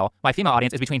mostly male, my female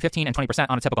audience is between 15 and 20%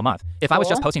 on a typical month. If I was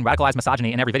just posting radicalized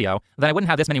misogyny in every video, then I wouldn't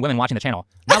have this many women watching the channel.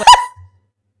 Now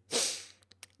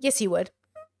Yes, you would.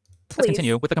 Let's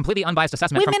continue with the completely unbiased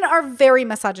assessment. Women are very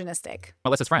misogynistic.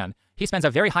 Alyssa's friend. He spends a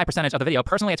very high percentage of the video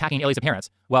personally attacking Illy's appearance.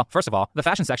 Well, first of all, the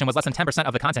fashion section was less than 10%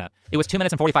 of the content. It was 2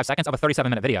 minutes and 45 seconds of a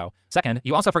 37-minute video. Second,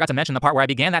 you also forgot to mention the part where I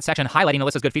began that section highlighting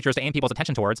Alyssa's good features to aim people's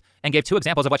attention towards, and gave 2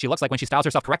 examples of what she looks like when she styles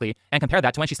herself correctly, and compared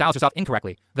that to when she styles herself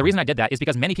incorrectly. The reason I did that is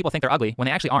because many people think they're ugly when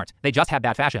they actually aren't. They just have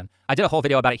bad fashion. I did a whole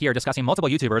video about it here discussing multiple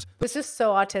YouTubers. This is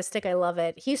so autistic. I love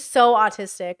it. He's so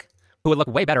autistic. Who would look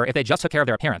way better if they just took care of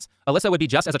their appearance. Alyssa would be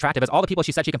just as attractive as all the people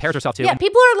she said she compares herself to. Yeah,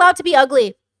 people are allowed to be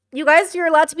ugly. You guys, you're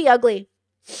allowed to be ugly.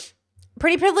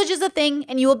 Pretty privilege is a thing,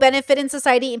 and you will benefit in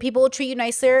society, and people will treat you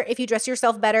nicer if you dress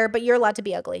yourself better, but you're allowed to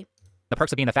be ugly. The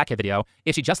perks of being a fat kid video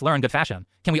if she just learned good fashion.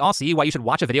 Can we all see why you should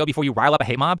watch a video before you rile up a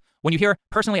hate mob? When you hear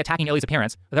personally attacking Illy's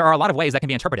appearance, there are a lot of ways that can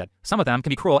be interpreted. Some of them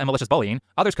can be cruel and malicious bullying.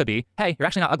 Others could be, hey, you're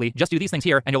actually not ugly, just do these things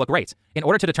here and you'll look great. In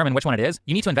order to determine which one it is,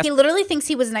 you need to invest. He literally thinks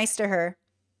he was nice to her.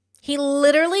 He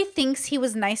literally thinks he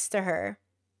was nice to her.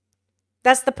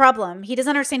 That's the problem. He doesn't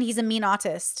understand he's a mean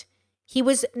autist. He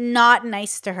was not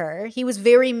nice to her. He was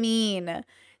very mean.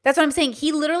 That's what I'm saying.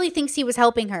 He literally thinks he was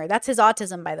helping her. That's his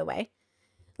autism, by the way.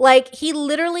 Like, he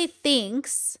literally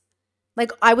thinks,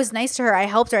 like, I was nice to her. I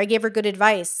helped her. I gave her good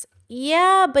advice.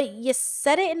 Yeah, but you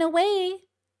said it in a way.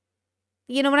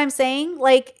 You know what I'm saying?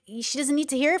 Like, she doesn't need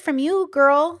to hear it from you,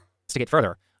 girl. To get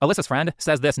further, Alyssa's friend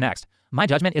says this next. My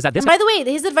judgment is that this— And by the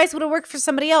way, his advice would have worked for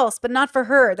somebody else, but not for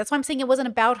her. That's why I'm saying it wasn't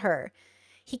about her.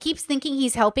 He keeps thinking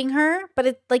he's helping her, but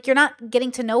it's like you're not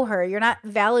getting to know her. You're not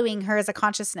valuing her as a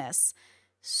consciousness.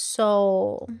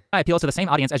 So I appeal to the same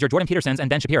audience as your Jordan Petersons and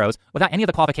Ben Shapiro's without any of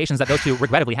the qualifications that those two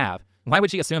regrettably have. Why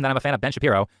would she assume that I'm a fan of Ben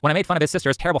Shapiro when I made fun of his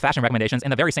sister's terrible fashion recommendations in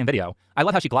the very same video? I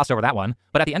love how she glossed over that one,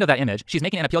 but at the end of that image, she's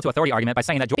making an appeal to authority argument by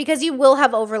saying that because you will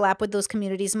have overlap with those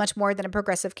communities much more than a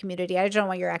progressive community. I don't know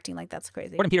why you're acting like that's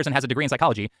crazy. Jordan Peterson has a degree in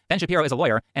psychology, Ben Shapiro is a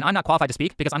lawyer, and I'm not qualified to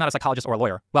speak because I'm not a psychologist or a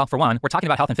lawyer. Well, for one, we're talking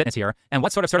about health and fitness here, and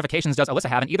what sort of certifications does Alyssa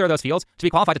have in either of those fields to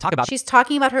be qualified to talk about? She's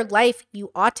talking about her life,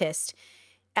 you autist.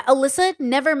 Alyssa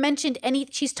never mentioned any.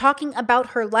 She's talking about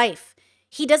her life.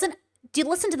 He doesn't. Do you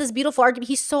listen to this beautiful argument?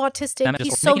 He's so autistic.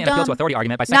 He's so dumb. An appeal to authority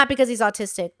argument by saying, not because he's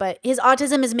autistic, but his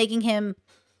autism is making him.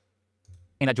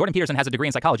 And that Jordan Peterson has a degree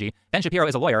in psychology, Ben Shapiro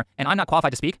is a lawyer, and I'm not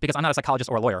qualified to speak because I'm not a psychologist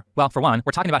or a lawyer. Well, for one,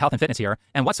 we're talking about health and fitness here,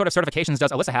 and what sort of certifications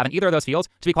does Alyssa have in either of those fields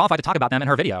to be qualified to talk about them in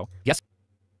her video? Yes.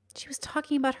 She was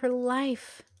talking about her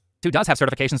life. Who does have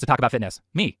certifications to talk about fitness?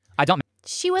 Me. I don't.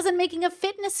 She wasn't making a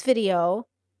fitness video.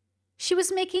 She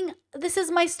was making, this is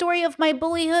my story of my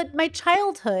bullyhood, my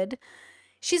childhood.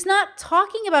 She's not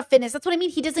talking about fitness. That's what I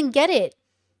mean. He doesn't get it.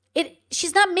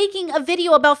 She's not making a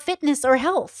video about fitness or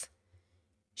health.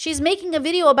 She's making a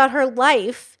video about her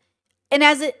life. And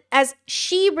as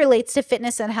she relates to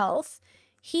fitness and health,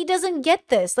 he doesn't get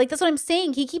this. Like, that's what I'm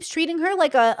saying. He keeps treating her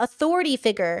like a authority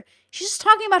figure. She's just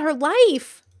talking about her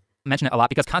life. Mention it a lot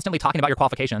because constantly talking about your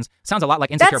qualifications sounds a lot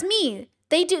like insecure. That's me.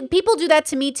 People do that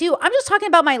to me too. I'm just talking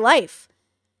about my life.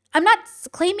 I'm not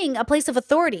claiming a place of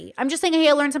authority. I'm just saying, hey,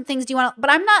 I learned some things. Do you want to, but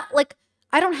I'm not like,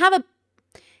 I don't have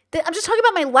I'm just talking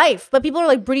about my life. But people are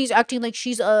like, Brittany's acting like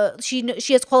she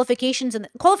has qualifications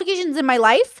in my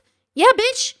life. Yeah,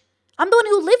 bitch. I'm the one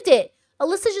who lived it.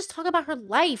 Alyssa just talk about her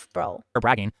life, bro. Or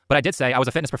bragging, but I did say I was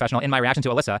a fitness professional in my reaction to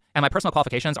Alyssa, and my personal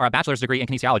qualifications are a bachelor's degree in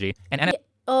kinesiology and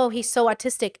oh, he's so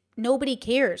autistic. Nobody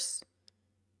cares.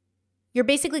 You're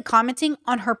basically commenting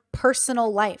on her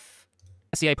personal life.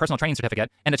 SCA personal training certificate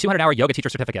and a 200-hour yoga teacher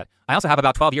certificate. I also have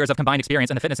about 12 years of combined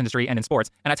experience in the fitness industry and in sports,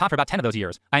 and I taught for about 10 of those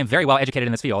years. I am very well educated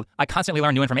in this field. I constantly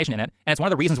learn new information in it, and it's one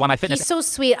of the reasons why my fitness... He's so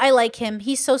sweet. I like him.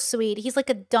 He's so sweet. He's like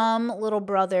a dumb little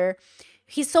brother.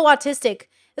 He's so autistic.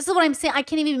 This is what I'm saying. I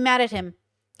can't even be mad at him.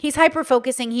 He's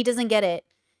hyper-focusing. He doesn't get it.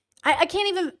 I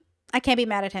can't be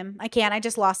mad at him. I can't. I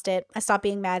just lost it. I stopped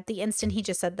being mad the instant he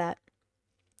just said that.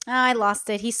 I lost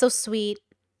it. He's so sweet.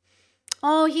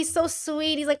 Oh, he's so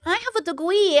sweet. He's like, I have a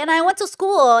degree and I went to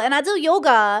school and I do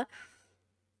yoga.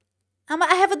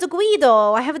 I have a degree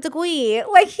though. I have a degree.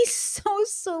 Like, he's so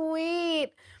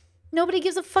sweet. Nobody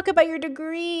gives a fuck about your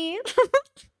degree.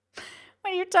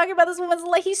 When you're talking about this woman's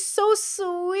life, he's so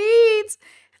sweet.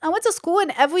 I went to school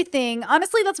and everything.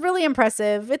 Honestly, that's really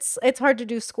impressive. It's hard to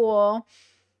do school.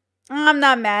 I'm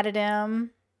not mad at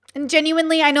him. And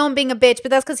genuinely, I know I'm being a bitch, but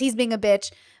that's because he's being a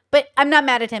bitch. But I'm not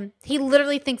mad at him. He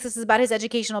literally thinks this is about his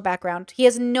educational background. He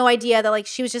has no idea that, like,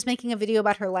 she was just making a video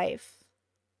about her life.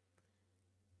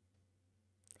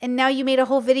 And now you made a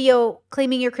whole video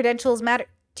claiming your credentials matter.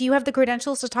 Do you have the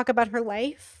credentials to talk about her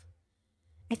life?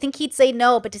 I think he'd say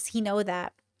no, but does he know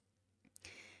that?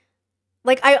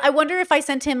 Like, I wonder if I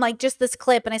sent him, like, just this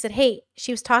clip and I said, hey,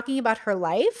 she was talking about her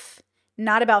life,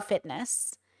 not about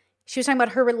fitness. She was talking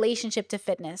about her relationship to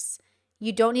fitness.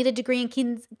 You don't need a degree in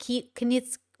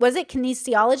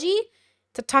kinesiology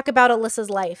to talk about Alyssa's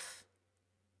life.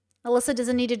 Alyssa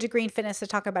doesn't need a degree in fitness to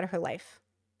talk about her life.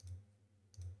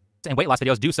 And weight loss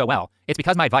videos do so well. It's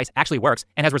because my advice actually works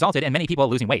and has resulted in many people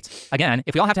losing weight. Again,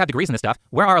 if we all have to have degrees in this stuff,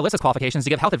 where are Alyssa's qualifications to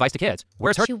give health advice to kids?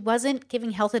 Where's her... She wasn't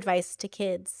giving health advice to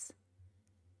kids.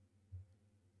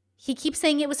 He keeps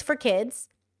saying it was for kids.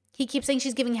 He keeps saying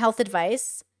she's giving health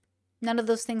advice. None of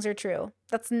those things are true.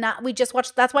 That's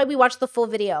why we watched the full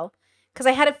video. Because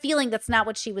I had a feeling that's not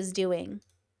what she was doing.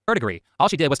 Her degree. All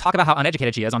she did was talk about how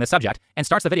uneducated she is on this subject and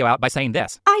starts the video out by saying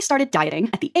this. I started dieting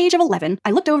at the age of 11.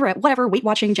 I looked over at whatever Weight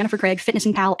Watching, Jennifer Craig, Fitness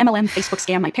and Pal, MLM, Facebook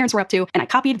scam my parents were up to, and I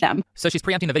copied them. So she's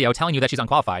preempting the video telling you that she's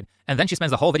unqualified, and then she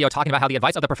spends the whole video talking about how the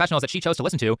advice of the professionals that she chose to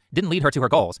listen to didn't lead her to her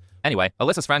goals. Anyway,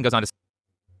 Alyssa's friend goes on to...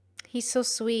 He's so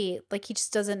sweet. Like, he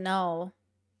just doesn't know.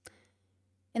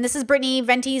 And this is Brittany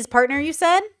Venti's partner, you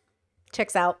said?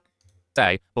 Checks out.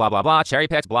 Say, blah, blah, blah, cherry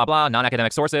picked, blah, blah,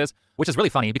 non-academic sources, which is really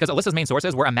funny because Alyssa's main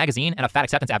sources were a magazine and a fat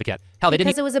acceptance advocate. Hell,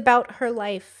 because it was about her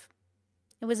life.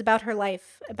 It was about her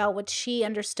life, about what she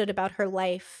understood about her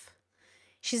life.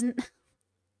 She's... even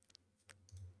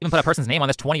put a person's name on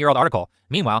this 20-year-old article.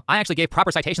 Meanwhile, I actually gave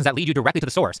proper citations that lead you directly to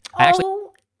the source. But I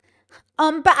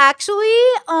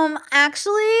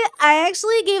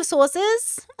actually gave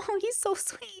sources. Oh, he's so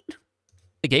sweet.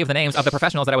 Gave the names of the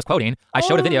professionals that I was quoting. I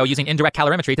showed a video using indirect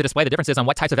calorimetry to display the differences on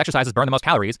what types of exercises burn the most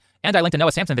calories, and I linked a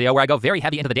Noah Samson video where I go very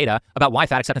heavy into the data about why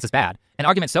fat acceptance is bad. An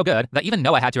argument so good that even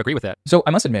Noah had to agree with it. So I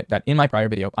must admit that in my prior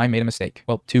video, I made a mistake.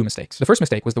 Well, two mistakes. The first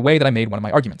mistake was the way that I made one of my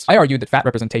arguments. I argued that fat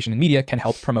representation in media can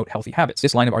help promote healthy habits.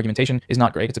 This line of argumentation is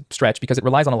not great. It's a stretch because it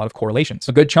relies on a lot of correlations.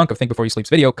 A good chunk of Think Before You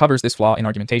Sleep's video covers this flaw in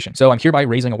argumentation. So I'm hereby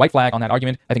raising a white flag on that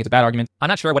argument. I think it's a bad argument. I'm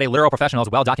not sure what a literal professional's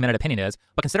well-documented opinion is,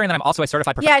 but considering that I'm also a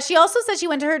certified Yeah, she also said she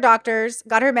went to her doctors,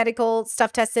 got her medical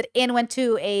stuff tested, and went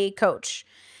to a coach.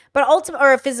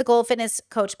 Or a physical fitness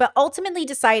coach, but ultimately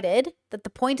decided that the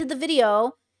point of the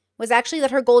video was actually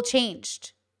that her goal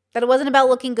changed. That it wasn't about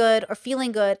looking good or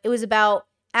feeling good. It was about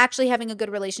actually having a good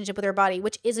relationship with her body,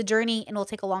 which is a journey and will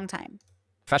take a long time.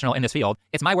 Professional in this field.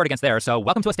 It's my word against theirs, so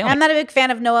welcome to a stalemate. I'm not a big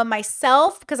fan of Noah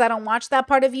myself because I don't watch that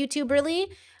part of YouTube really,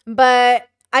 but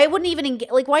I wouldn't even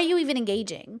engage. Like, why are you even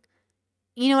engaging?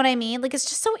 You know what I mean? Like, it's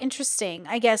just so interesting,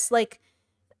 I guess. Like,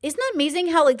 isn't that amazing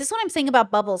how, like, this is what I'm saying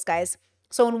about bubbles, guys.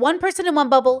 So when one person in one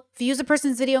bubble views a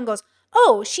person's video and goes,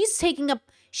 oh,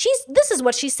 this is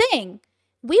what she's saying.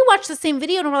 We watch the same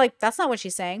video and we're like, that's not what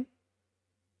she's saying.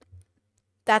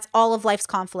 That's all of life's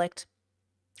conflict.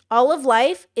 All of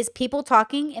life is people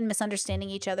talking and misunderstanding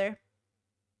each other.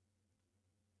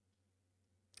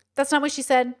 That's not what she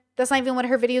said. That's not even what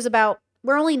her video is about.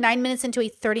 We're only 9 minutes into a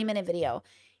 30-minute video.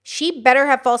 She better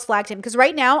have false flagged him because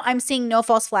right now I'm seeing no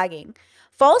false flagging.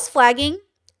 False flagging,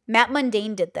 Matt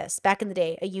Mundane did this back in the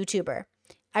day, a YouTuber.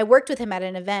 I worked with him at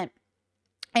an event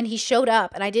and he showed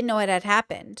up and I didn't know it had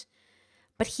happened.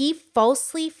 But he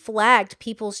falsely flagged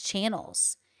people's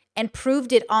channels and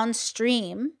proved it on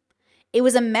stream. It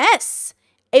was a mess.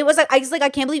 It was like, I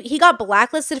can't believe he got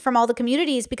blacklisted from all the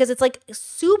communities because it's like it's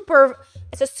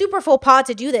a super faux pas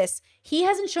to do this. He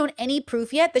hasn't shown any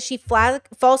proof yet that she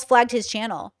false flagged his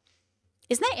channel.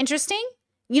 Isn't that interesting?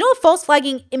 You know what false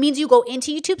flagging, it means you go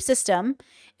into YouTube system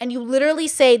and you literally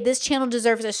say this channel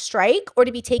deserves a strike or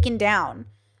to be taken down.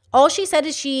 All she said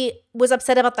is she was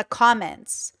upset about the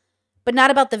comments, but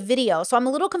not about the video. So I'm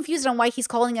a little confused on why he's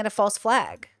calling it a false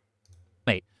flag.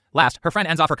 Wait. Last, her friend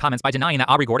ends off her comments by denying that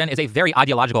Aubrey Gordon is a very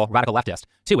ideological radical leftist,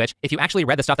 to which, if you actually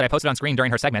read the stuff that I posted on screen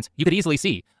during her segments, you could easily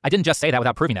see. I didn't just say that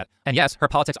without proving it. And yes, her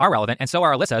politics are relevant, and so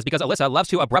are Alyssa's, because Alyssa loves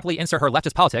to abruptly insert her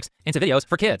leftist politics into videos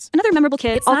for kids. Another memorable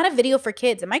kid. It's not a video for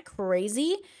kids. Am I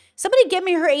crazy? Somebody get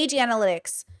me her age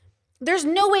analytics. There's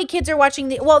no way kids are watching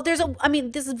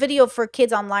this is video for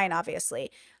kids online, obviously.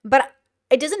 But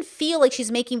it doesn't feel like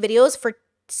she's making videos for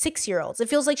 6-year-olds. It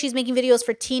feels like she's making videos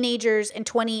for teenagers and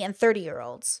 20 and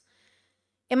 30-year-olds.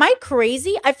 Am I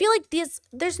crazy? I feel like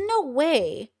there's no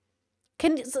way.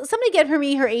 Can somebody get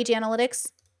me her age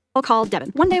analytics? I'll call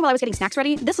Devin. One day while I was getting snacks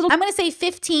ready, this little... I'm going to say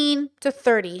 15 to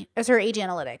 30 as her age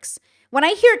analytics. When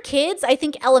I hear kids, I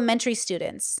think elementary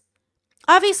students.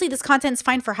 Obviously, this content's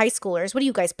fine for high schoolers. What are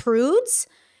you guys, prudes?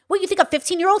 What, you think a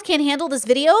 15-year-old can't handle this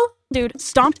video? Dude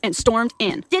stomped and stormed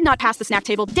in. Did not pass the snack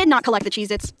table, did not collect the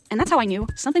Cheez-Its. And that's how I knew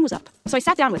something was up. So I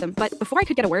sat down with him, but before I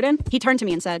could get a word in, he turned to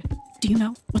me and said, "Do you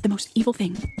know what the most evil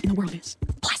thing in the world is?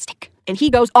 Plastic." And he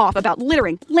goes off about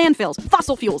littering, landfills,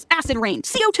 fossil fuels, acid rain,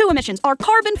 CO2 emissions, our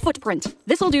carbon footprint.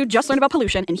 This little dude just learned about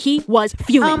pollution and he was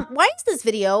fuming. Why is this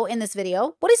video in this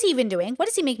video? What is he even doing? Why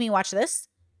does he make me watch this?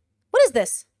 What is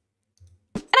this?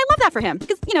 And I love that for him,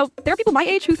 because, you know, there are people my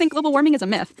age who think global warming is a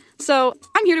myth. So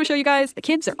I'm here to show you guys the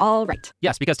kids are all right.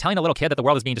 Yes, because telling a little kid that the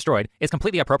world is being destroyed is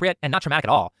completely appropriate and not traumatic at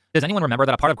all. Does anyone remember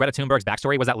that a part of Greta Thunberg's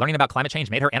backstory was that learning about climate change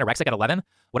made her anorexic at 11?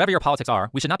 Whatever your politics are,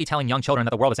 we should not be telling young children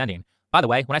that the world is ending. By the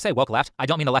way, when I say woke left, I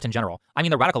don't mean the left in general. I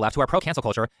mean the radical left who are pro-cancel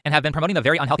culture and have been promoting the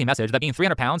very unhealthy message that being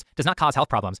 300 pounds does not cause health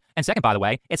problems. And second, by the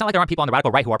way, it's not like there aren't people on the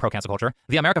radical right who are pro-cancel culture.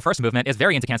 The America First movement is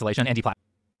very into cancellation and deplatforming.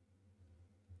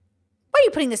 Why are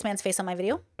you putting this man's face on my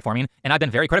video? And I've been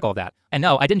very critical of that. And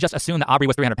no, I didn't just assume that Aubrey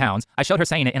was 300 pounds. I showed her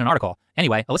saying it in an article.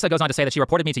 Anyway, Alyssa goes on to say that she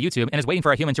reported me to YouTube and is waiting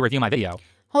for a human to review my video.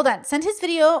 Hold on. Since his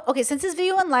video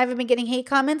went live, I've been getting hate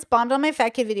comments, bombed on my fat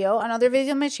kid video, on other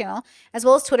videos on my channel, as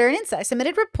well as Twitter and Insta. I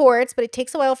submitted reports, but it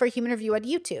takes a while for a human review at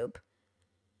YouTube.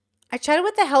 I chatted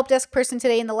with the help desk person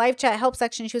today in the live chat help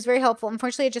section. She was very helpful.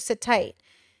 Unfortunately, I just sit tight.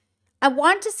 I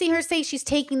want to see her say she's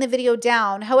taking the video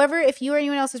down. However, if you or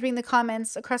anyone else is reading the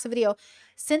comments across the video,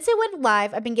 since it went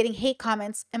live, I've been getting hate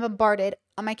comments and bombarded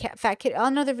on my fat kid. On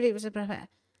another video.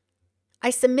 I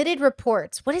submitted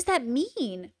reports. What does that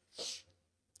mean?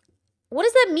 What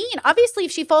does that mean? Obviously,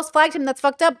 if she false flagged him, that's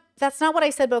fucked up. That's not what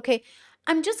I said, but okay.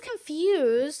 I'm just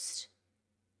confused.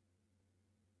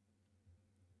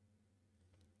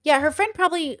 Yeah, her friend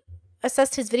probably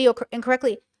assessed his video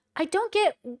incorrectly. I don't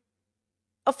get...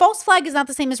 A false flag is not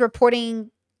the same as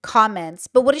reporting comments,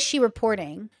 but what is she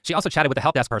reporting? She also chatted with the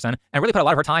help desk person and really put a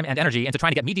lot of her time and energy into trying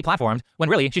to get me deplatformed when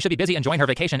really she should be busy enjoying her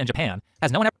vacation in Japan.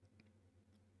 Has no one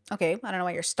Okay, I don't know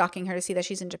why you're stalking her to see that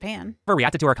she's in Japan. ever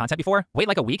reacted to her content before? Wait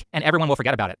like a week and everyone will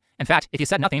forget about it. In fact, if you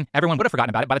said nothing, everyone would have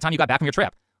forgotten about it by the time you got back from your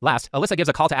trip. Last, Alyssa gives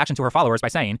a call to action to her followers by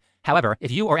saying, however,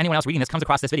 if you or anyone else reading this comes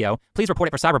across this video, please report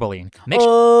it for cyberbullying.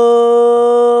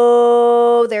 Oh,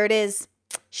 there it is.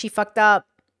 She fucked up.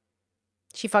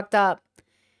 She fucked up.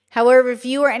 However, if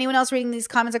you or anyone else reading these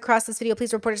comments across this video,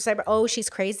 please report it to cyber. Oh, she's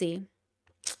crazy.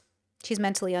 She's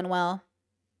mentally unwell.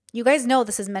 You guys know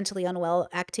this is mentally unwell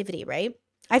activity, right?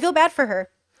 I feel bad for her.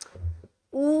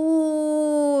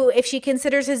 Ooh, if she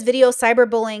considers his video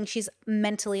cyberbullying, she's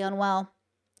mentally unwell.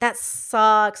 That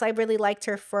sucks. I really liked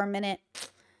her for a minute.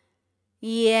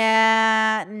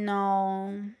 Yeah,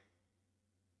 no.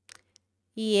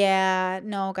 Yeah,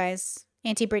 no, guys.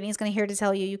 Auntie Brittany's going to here to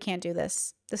tell you, you can't do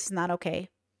this. This is not okay.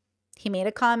 He made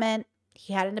a comment.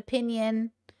 He had an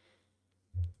opinion.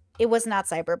 It was not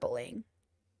cyberbullying.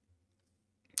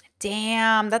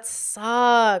 Damn, that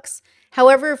sucks.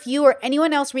 However, if you or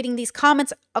anyone else reading these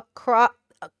comments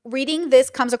reading this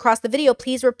comes across the video,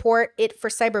 please report it for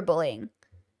cyberbullying.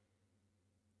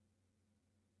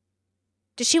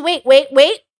 Does she wait?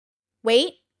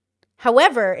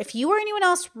 However, if you or anyone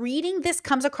else reading this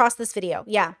comes across this video,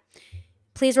 yeah,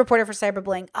 please report it for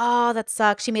cyberbullying. Oh, that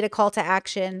sucks. She made a call to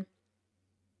action.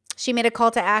 She made a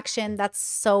call to action. That's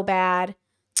so bad.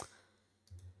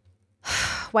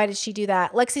 Why did she do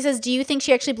that? Lexi says, do you think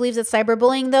she actually believes it's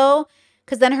cyberbullying though?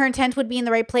 Because then her intent would be in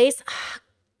the right place.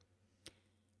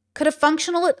 Could a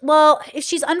functional, well, if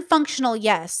she's unfunctional,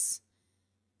 yes.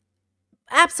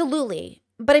 Absolutely.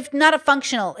 But if a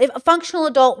functional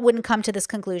adult wouldn't come to this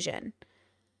conclusion.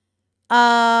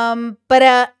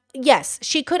 Yes,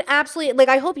 she could absolutely, like,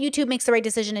 I hope YouTube makes the right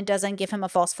decision and doesn't give him a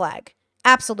false flag.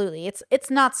 Absolutely.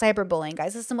 It's not cyberbullying,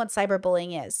 guys. This is what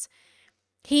cyberbullying is.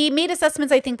 He made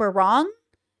assessments I think were wrong.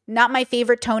 Not my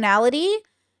favorite tonality.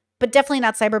 but definitely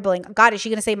not cyberbullying. God, is she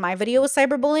going to say my video was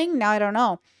cyberbullying? Now I don't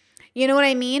know. You know what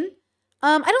I mean?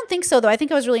 I don't think so, though. I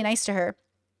think I was really nice to her.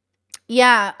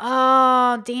 Yeah.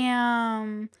 Oh,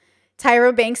 damn.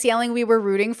 Tyra Banks yelling, we were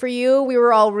rooting for you. We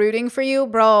were all rooting for you.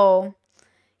 Bro.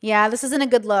 Yeah, this isn't a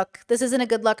good look. This isn't a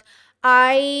good look.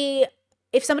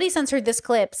 If somebody sends her this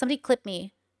clip, somebody clip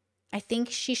me. I think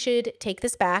she should take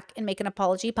this back and make an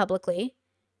apology publicly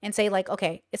and say like,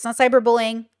 okay, it's not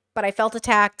cyberbullying, but I felt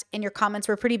attacked and your comments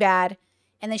were pretty bad.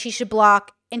 And then she should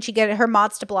block, and she get her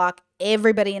mods to block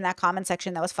everybody in that comment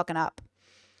section that was fucking up.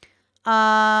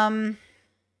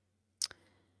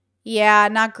 Yeah,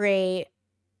 not great.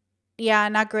 Yeah,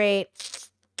 not great.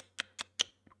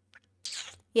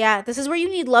 Yeah, this is where you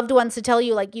need loved ones to tell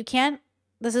you, like, you can't,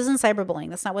 this isn't cyberbullying.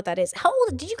 That's not what that is. How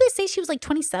old, did you guys say she was like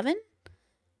 27?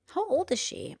 How old is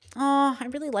she? Oh, I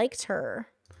really liked her.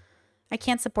 I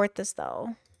can't support this,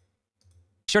 though.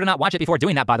 Sure to not watch it before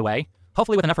doing that, by the way.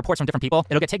 Hopefully with enough reports from different people,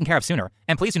 it'll get taken care of sooner.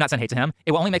 And please do not send hate to him.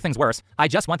 It will only make things worse. I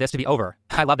just want this to be over.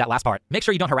 I love that last part. Make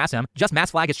sure you don't harass him. Just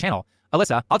mass flag his channel.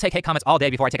 Alyssa, I'll take hate comments all day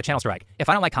before I take a channel strike. If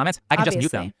I don't like comments, I can just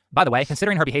mute them. By the way,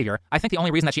 considering her behavior, I think the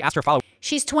only reason that she asked her followers...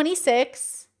 She's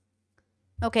 26.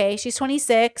 Okay, she's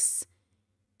 26.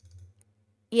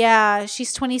 Yeah,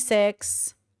 she's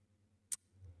 26.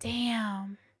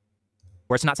 Damn.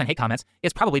 ...to not send hate comments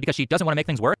is probably because she doesn't want to make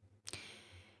things worse.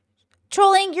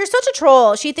 Trolling, you're such a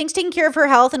troll. She thinks taking care of her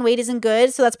health and weight isn't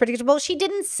good, so that's predictable. She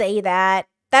didn't say that.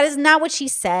 That is not what she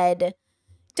said.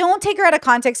 Don't take her out of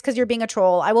context because you're being a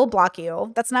troll. I will block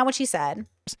you. That's not what she said.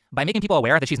 By making people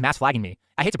aware that she's mass flagging me.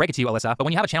 I hate to break it to you, Alyssa, but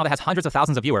when you have a channel that has hundreds of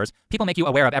thousands of viewers, people make you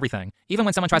aware of everything. Even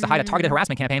when someone tries to hide a targeted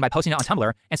harassment campaign by posting it on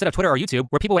Tumblr instead of Twitter or YouTube,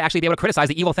 where people would actually be able to criticize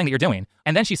the evil thing that you're doing.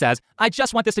 And then she says, I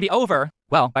just want this to be over.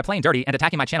 Well, by playing dirty and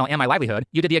attacking my channel and my livelihood,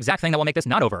 you did the exact thing that will make this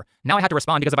not over. Now I have to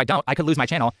respond because if I don't, I could lose my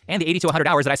channel and the 80 to 100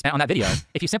 hours that I spent on that video.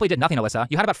 If you simply did nothing, Alyssa,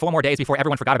 you had about 4 more days before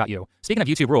everyone forgot about you. Speaking of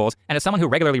YouTube rules, and as someone who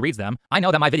regularly reads them, I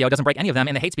know that my video doesn't break any of them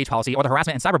in the hate speech policy or the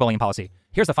harassment and cyberbullying policy.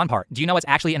 Here's the fun part. Do you know it's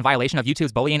actually in violation of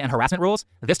YouTube's bullying and harassment rules?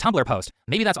 This Tumblr post.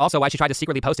 Maybe that's also why she tried to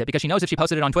secretly post it, because she knows if she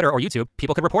posted it on Twitter or YouTube,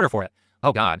 people could report her for it.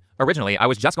 Oh god. Originally, I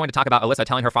was just going to talk about Alyssa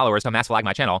telling her followers to mass flag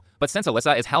my channel, but since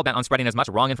Alyssa is hell-bent on spreading as much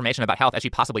wrong information about health as she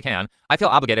possibly can, I feel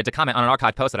obligated to comment on an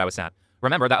archived post that I was sent.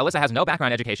 Remember that Alyssa has no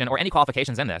background education or any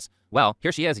qualifications in this. Well,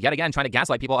 here she is yet again trying to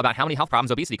gaslight people about how many health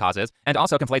problems obesity causes, and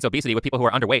also conflates obesity with people who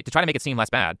are underweight to try to make it seem less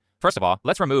bad. First of all,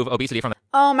 let's remove obesity from the—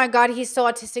 Oh my god, he's so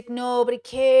autistic. Nobody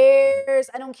cares.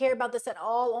 I don't care about this at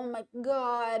all. Oh my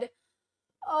god.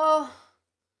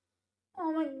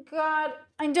 Oh my god.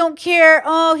 I don't care.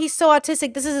 Oh, he's so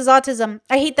autistic. This is his autism.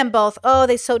 I hate them both. Oh,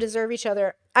 they so deserve each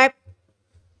other.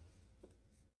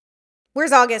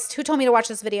 Where's August? Who told me to watch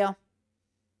this video?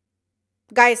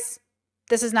 Guys,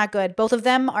 this is not good. Both of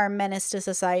them are a menace to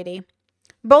society.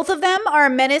 Both of them are a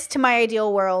menace to my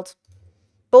ideal world.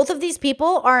 Both of these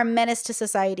people are a menace to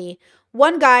society.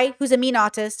 One guy who's a mean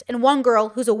autist and one girl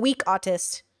who's a weak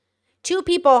autist. Two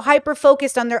people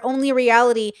hyper-focused on their only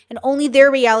reality, and only their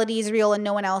reality is real and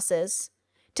no one else's.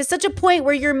 To such a point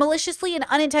where you're maliciously and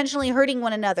unintentionally hurting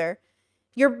one another.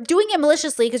 You're doing it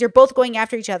maliciously because you're both going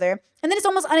after each other. And then it's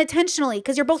almost unintentionally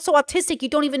because you're both so autistic you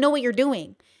don't even know what you're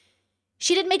doing.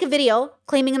 She didn't make a video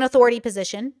claiming an authority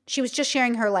position. She was just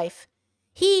sharing her life.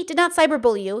 He did not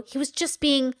cyberbully you. He was just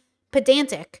being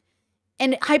pedantic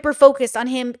and hyper-focused on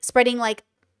him spreading like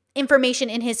information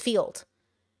in his field.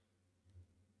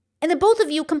 And then both of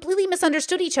you completely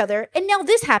misunderstood each other, and now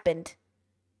this happened.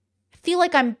 I feel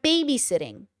like I'm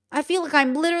babysitting. I feel like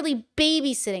I'm literally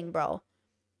babysitting, bro.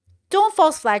 Don't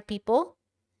false flag people.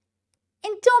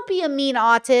 And don't be a mean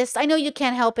autist. I know you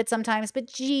can't help it sometimes,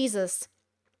 but Jesus.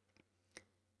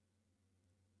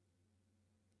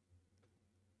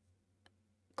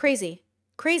 Crazy.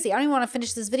 Crazy. I don't even want to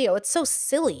finish this video. It's so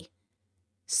silly.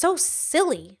 So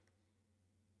silly.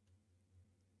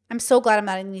 I'm so glad I'm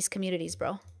not in these communities,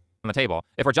 bro. On the table.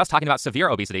 If we're just talking about severe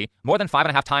obesity, more than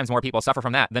 5.5 times more people suffer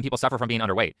from that than people suffer from being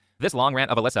underweight. This long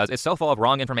rant of Alyssa's is so full of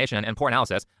wrong information and poor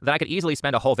analysis that I could easily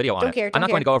spend a whole video on it. I'm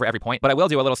not going to go over every point, but I will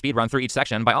do a little speed run through each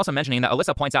section by also mentioning that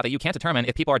Alyssa points out that you can't determine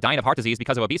if people are dying of heart disease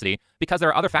because of obesity because there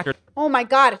are other factors. Oh my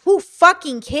god, who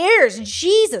fucking cares?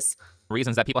 Jesus.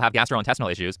 Reasons that people have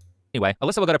gastrointestinal issues. Anyway,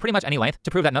 Alyssa will go to pretty much any length to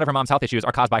prove that none of her mom's health issues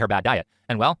are caused by her bad diet.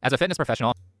 And well, as a fitness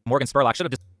professional, Morgan Spurlock should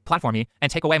have just deplatform me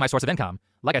and take away my source of income.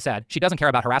 Like I said, she doesn't care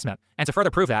about harassment. And to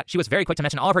further prove that, she was very quick to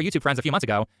mention all of her YouTube friends a few months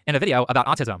ago in a video about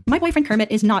autism. My boyfriend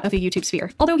Kermit is not of the YouTube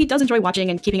sphere, although he does enjoy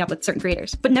watching and keeping up with certain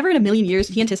creators. But never in a million years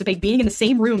did he anticipate being in the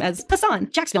same room as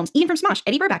Hassan, Jax Films, Ian from Smosh,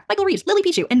 Eddie Burback, Michael Reeves, Lily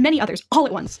Pichu, and many others all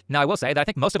at once. Now, I will say that I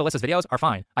think most of Alyssa's videos are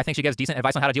fine. I think she gives decent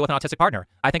advice on how to deal with an autistic partner.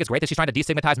 I think it's great that she's trying to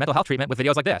destigmatize mental health treatment with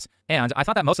videos like this. And I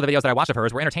thought that most of the videos that I watched of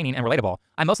hers were entertaining and relatable.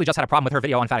 I mostly just had a problem with her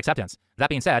video on fat acceptance. That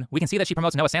being said, we can see that she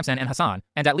promotes Noah Samson and Hassan,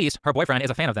 and at least her boyfriend is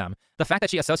a fan of them. The fact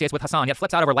that she associates with Hassan yet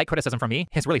flips out over light criticism from me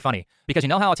is really funny, because you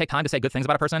know how I'll take time to say good things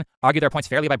about a person, argue their points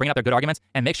fairly by bringing up their good arguments,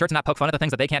 and make sure to not poke fun at the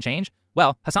things that they can't change?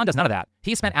 Well, Hassan does none of that.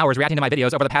 He spent hours reacting to my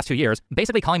videos over the past 2 years,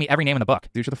 basically calling me every name in the book.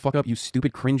 Dude, shut the fuck up, you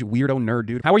stupid cringe weirdo nerd,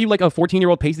 dude. How are you like a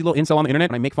 14-year-old pasty little incel on the internet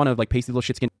and I make fun of like pasty little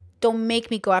shitskin? Don't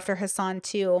make me go after Hassan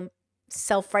too.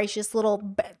 Self-righteous little...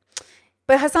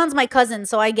 But Hassan's my cousin,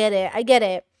 so I get it. I get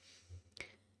it.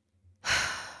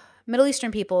 Middle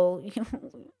Eastern people...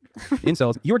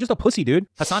 Incels, you're just a pussy, dude.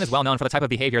 Hassan is well known for the type of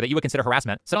behavior that you would consider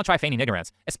harassment, so don't try feigning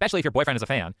ignorance, especially if your boyfriend is a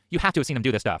fan. You have to have seen him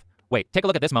do this stuff. Wait, take a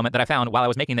look at this moment that I found while I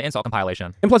was making the insult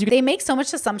compilation. And plus, they make so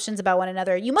much assumptions about one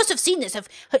another. You must have seen this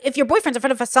if your boyfriend's a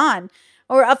friend of Hassan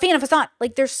or a fan of Hassan.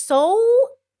 Like, they're so...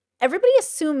 Everybody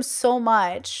assumes so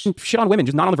much. Shit on women,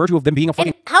 just not on the virtue of them being a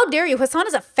fucking... And how dare you? Hassan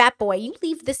is a fat boy. You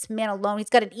leave this man alone. He's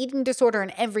got an eating disorder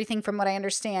and everything from what I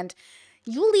understand.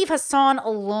 You leave Hassan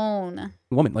alone.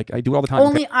 Woman, like I do all the time.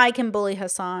 Only I can bully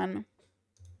Hassan.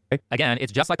 Again,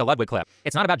 it's just like the Ludwig clip.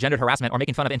 It's not about gendered harassment or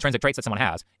making fun of intrinsic traits that someone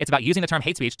has. It's about using the term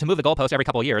hate speech to move the goalpost every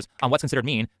couple of years on what's considered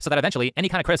mean, so that eventually any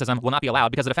kind of criticism will not be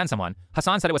allowed because it offends someone.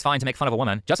 Hassan said it was fine to make fun of a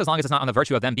woman, just as long as it's not on the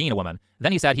virtue of them being a woman.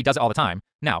 Then he said he does it all the time.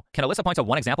 Now, can Alyssa point to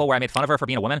one example where I made fun of her for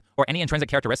being a woman, or any intrinsic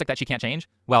characteristic that she can't change?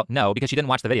 Well, no, because she didn't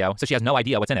watch the video, so she has no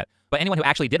idea what's in it. But anyone who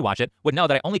actually did watch it would know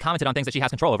that I only commented on things that she has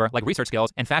control over, like research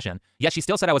skills and fashion. Yet she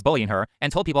still said I was bullying her,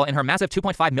 and told people in her massive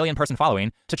 2.5 million person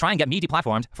following to try and get me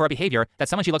deplatformed for a behavior that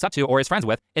someone she looks up to or is friends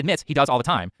with admits he does all the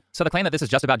time. So the claim that this is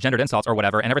just about gendered insults or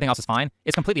whatever and everything else is fine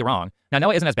is completely wrong. Now,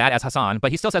 Noah isn't as bad as Hassan,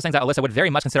 but he still says things that Alyssa would very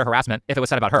much consider harassment if it was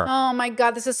said about her. Oh my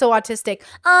god, this is so autistic.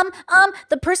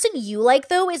 The person you like,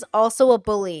 though, is also a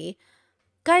bully.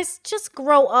 Guys, just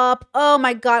grow up. Oh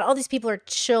my god, all these people are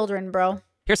children, bro.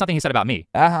 Here's something he said about me.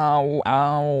 Ow,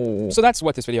 ow. So that's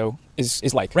what this video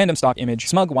is like. Random stock image,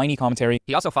 smug, whiny commentary.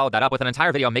 He also followed that up with an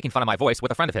entire video making fun of my voice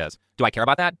with a friend of his. Do I care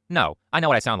about that? No. I know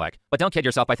what I sound like. But don't kid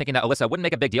yourself by thinking that Alyssa wouldn't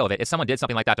make a big deal of it if someone did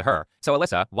something like that to her. So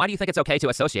Alyssa, why do you think it's okay to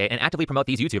associate and actively promote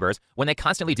these YouTubers when they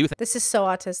constantly do things? This is so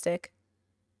autistic.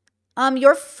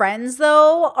 Your friends,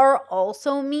 though, are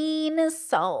also mean,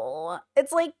 so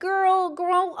it's like, girl,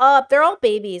 grow up. They're all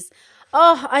babies.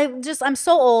 Oh, I'm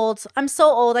so old. I'm so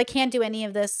old. I can't do any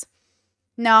of this.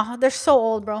 No, they're so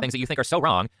old, bro. Things that you think are so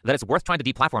wrong that it's worth trying to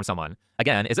deplatform someone.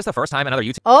 Again, is this the first time another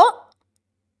YouTube... Oh!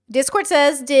 Discord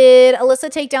says, did Alyssa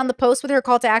take down the post with her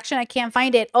call to action? I can't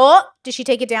find it. Oh! Did she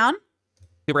take it down?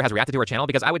 YouTuber has reacted to her channel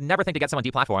because I would never think to get someone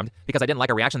deplatformed because I didn't like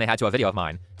a reaction they had to a video of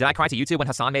mine. Did I cry to YouTube when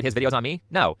Hassan made his videos on me?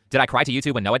 No. Did I cry to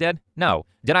YouTube when Noah did? No.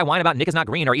 Did I whine about Nick is not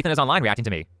green or Ethan is online reacting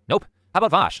to me? Nope. How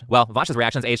about Vosh? Well, Vosh's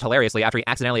reactions aged hilariously after he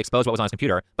accidentally exposed what was on his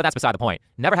computer, but that's beside the point.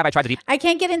 Never have I tried to I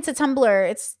can't get into Tumblr.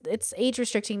 It's age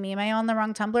restricting me. Am I on the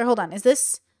wrong Tumblr? Hold on. Is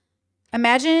this...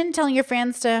 Imagine telling your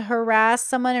fans to harass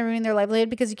someone and ruin their livelihood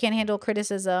because you can't handle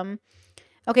criticism.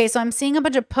 Okay, so I'm seeing a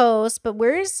bunch of posts, but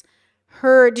where's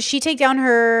her... Did she take down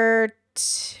her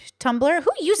Tumblr?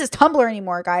 Who uses Tumblr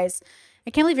anymore, guys? I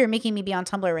can't believe you're making me be on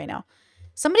Tumblr right now.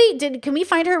 Somebody did... Can we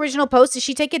find her original post? Did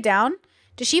she take it down?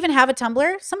 Does she even have a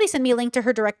Tumblr? Somebody send me a link to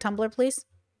her direct Tumblr, please.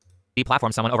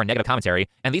 Deplatform someone over negative commentary,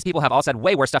 and these people have all said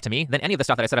way worse stuff to me than any of the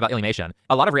stuff that I said about Illymation.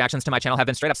 A lot of reactions to my channel have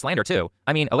been straight up slander too.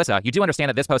 I mean, Alyssa, you do understand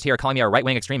that this post here calling me a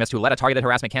right-wing extremist who led a targeted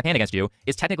harassment campaign against you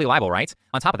is technically libel, right?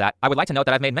 On top of that, I would like to note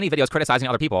that I've made many videos criticizing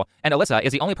other people, and Alyssa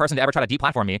is the only person to ever try to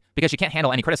deplatform me because she can't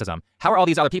handle any criticism. How are all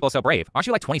these other people so brave? Aren't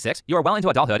you like 26? You are well into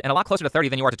adulthood and a lot closer to 30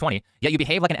 than you are to 20, yet you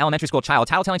behave like an elementary school child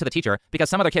tattletelling to the teacher because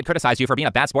some other kid criticized you for being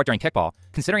a bad sport during kickball.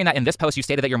 Considering that in this post you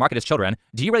stated that your market is children,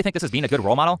 do you really think this is being a good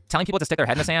role model? Telling people to stick their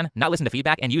head in the sand, not listen to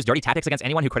feedback, and use dirty tactics against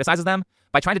anyone who criticizes them?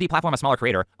 By trying to deplatform a smaller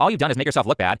creator, all you've done is make yourself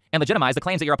look bad and legitimize the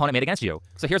claims that your opponent made against you.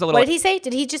 So here's a little... What did he say?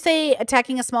 Did he just say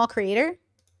attacking a small creator?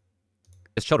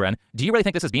 As children, do you really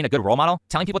think this is being a good role model?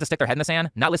 Telling people to stick their head in the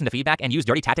sand, not listen to feedback, and use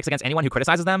dirty tactics against anyone who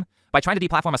criticizes them? By trying to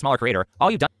deplatform a smaller creator,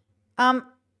 all you've done...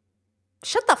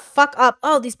 Shut the fuck up.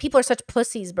 Oh, these people are such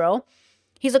pussies, bro.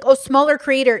 He's like, oh, smaller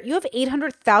creator. You have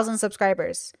 800,000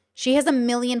 subscribers. She has 1.2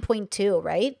 million,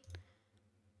 right?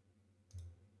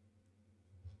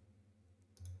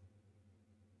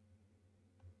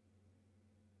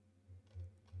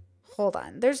 Hold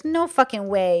on. There's no fucking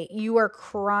way you are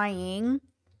crying.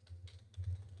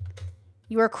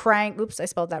 You are crying. Oops, I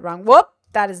spelled that wrong. Whoop.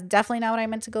 That is definitely not what I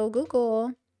meant to go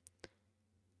Google.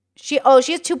 She has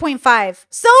 2.5.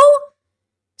 So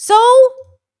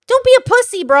don't be a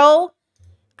pussy, bro.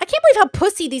 I can't believe how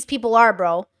pussy these people are,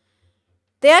 bro.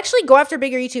 They actually go after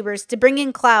bigger YouTubers to bring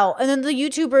in clout. And then the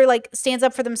YouTuber like stands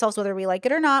up for themselves whether we like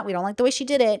it or not. We don't like the way she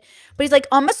did it. But he's like,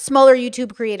 I'm a smaller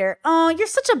YouTube creator. Oh, you're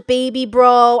such a baby,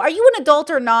 bro. Are you an adult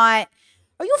or not?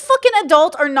 Are you a fucking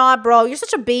adult or not, bro? You're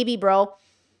such a baby, bro.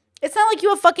 It's not like you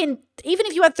have fucking, even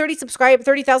if you have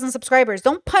 30,000 subscribers,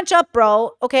 don't punch up,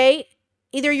 bro, okay?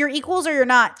 Either you're equals or you're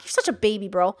not. You're such a baby,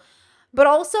 bro. But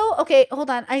also, okay, hold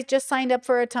on. I just signed up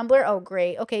for a Tumblr. Oh,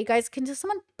 great. Okay, guys, can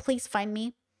someone please find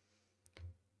me?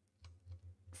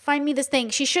 Find me this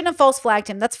thing. She shouldn't have false flagged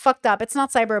him. That's fucked up. It's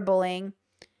not cyberbullying.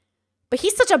 But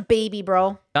he's such a baby,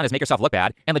 bro. Done is make yourself look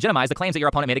bad and legitimize the claims that your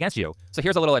opponent made against you. So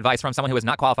here's a little advice from someone who is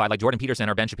not qualified like Jordan Peterson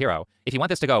or Ben Shapiro. If you want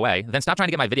this to go away, then stop trying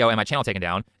to get my video and my channel taken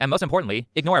down, and most importantly,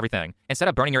 ignore everything. Instead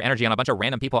of burning your energy on a bunch of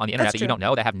random people on the internet that you don't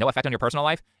know that have no effect on your personal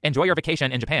life, enjoy your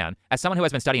vacation in Japan. As someone who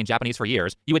has been studying Japanese for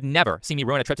years, you would never see me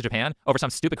ruin a trip to Japan over some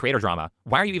stupid creator drama.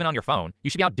 Why are you even on your phone? You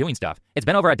should be out doing stuff. It's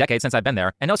been over a decade since I've been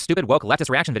there, and no stupid woke leftist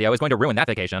reaction video is going to ruin that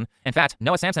vacation. In fact,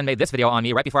 Noah Samson made this video on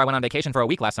me right before I went on vacation for a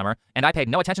week last summer, and I paid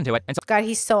no attention to it until— God,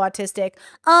 he's so autistic.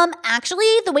 Actually,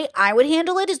 the way I would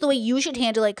handle it is the way you should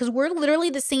handle it, because we're literally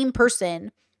the same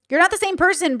person. You're not the same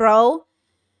person, bro.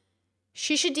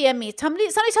 She should DM me.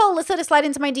 Somebody tell Alyssa to slide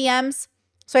into my DMs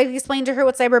so I can explain to her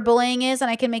what cyberbullying is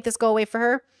and I can make this go away for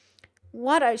her.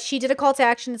 What? She did a call to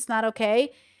action. It's not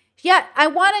okay. Yeah, I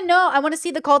want to know. I want to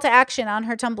see the call to action on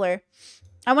her Tumblr.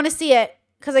 I want to see it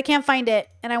because I can't find it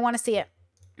and I want to see it.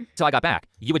 Till I got back.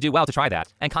 You would do well to try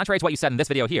that. And contrary to what you said in this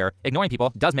video here, ignoring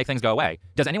people does make things go away.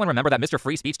 Does anyone remember that Mr.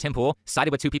 Free Speech Tim Pool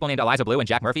sided with two people named Eliza Blue and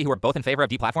Jack Murphy who were both in favor of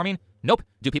deplatforming? Nope.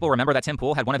 Do people remember that Tim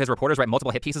Pool had one of his reporters write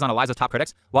multiple hit pieces on Eliza's top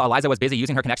critics while Eliza was busy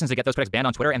using her connections to get those critics banned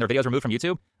on Twitter and their videos removed from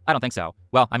YouTube? I don't think so.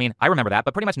 Well, I mean, I remember that,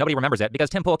 but pretty much nobody remembers it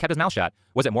because Tim Pool kept his mouth shut.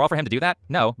 Was it moral for him to do that?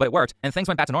 No, but it worked, and things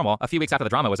went back to normal a few weeks after the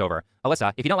drama was over.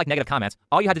 Alyssa, if you don't like negative comments,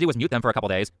 all you had to do was mute them for a couple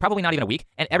days, probably not even a week,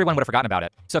 and everyone would have forgotten about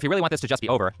it. So if you really want this to just be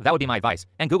over, that would be my advice.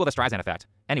 And Google the Streisand effect.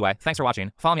 Anyway, thanks for watching.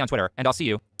 Follow me on Twitter, and I'll see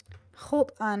you.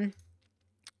 Hold on.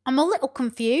 I'm a little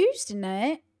confused in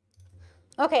it.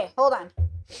 Okay, hold on.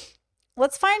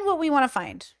 Let's find what we want to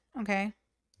find, okay?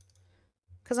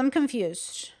 Because I'm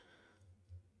confused.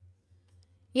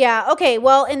 Yeah, okay,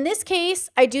 well, in this case,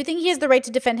 I do think he has the right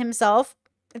to defend himself.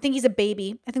 I think he's a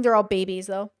baby. I think they're all babies,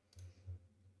 though.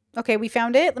 Okay, we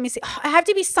found it. Let me see. I have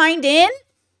to be signed in?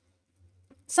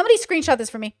 Somebody screenshot this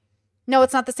for me. No,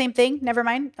 it's not the same thing. Never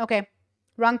mind. Okay.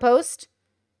 Wrong post.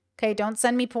 Okay, don't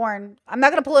send me porn. I'm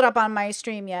not going to pull it up on my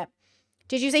stream yet.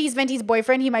 Did you say he's Venti's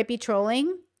boyfriend? He might be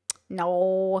trolling?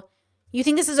 No. You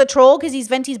think this is a troll because he's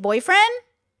Venti's boyfriend?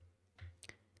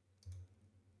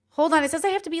 Hold on. It says I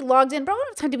have to be logged in. Bro, I don't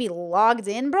have time to be logged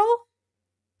in, bro.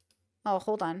 Oh,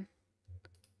 hold on.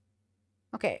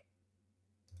 Okay.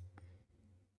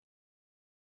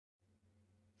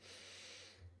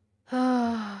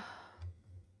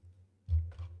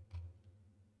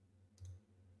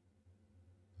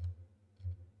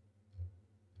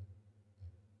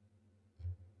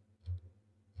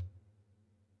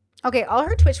 Okay, all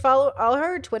her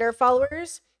Twitter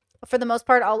followers, for the most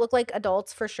part, all look like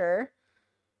adults for sure.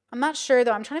 I'm not sure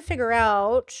though. I'm trying to figure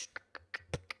out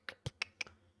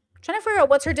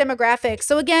what's her demographic.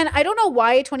 So again, I don't know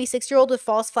why a 26-year-old would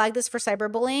false flag this for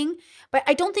cyberbullying, but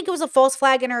I don't think it was a false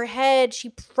flag in her head. She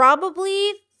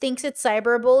probably thinks it's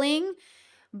cyberbullying,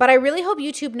 but I really hope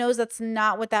YouTube knows that's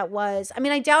not what that was. I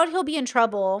mean, I doubt he'll be in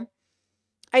trouble.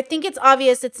 I think it's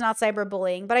obvious it's not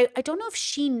cyberbullying, but I don't know if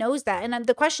she knows that. And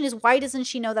the question is, why doesn't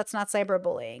she know that's not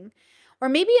cyberbullying? Or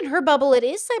maybe in her bubble, it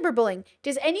is cyberbullying.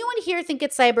 Does anyone here think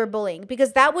it's cyberbullying?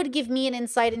 Because that would give me an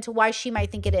insight into why she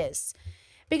might think it is.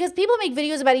 Because people make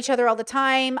videos about each other all the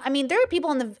time. I mean, there are people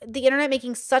on the internet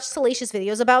making such salacious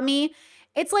videos about me.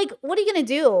 It's like, what are you going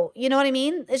to do? You know what I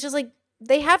mean? It's just like,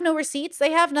 they have no receipts.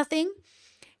 They have nothing.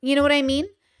 You know what I mean?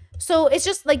 So it's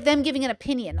just like them giving an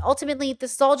opinion. Ultimately,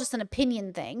 this is all just an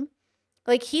opinion thing.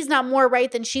 Like, he's not more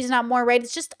right than she's not more right.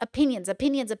 It's just opinions,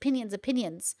 opinions, opinions,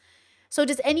 opinions. So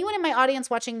does anyone in my audience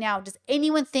watching now, does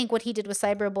anyone think what he did was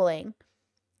cyberbullying?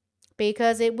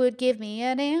 Because it would give me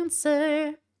an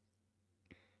answer.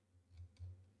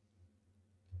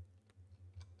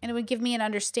 And it would give me an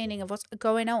understanding of what's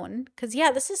going on. Because,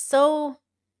 yeah, this is so...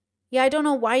 Yeah, I don't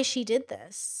know why she did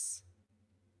this.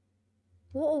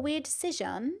 What a weird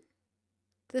decision.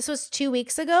 This was 2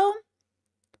 weeks ago?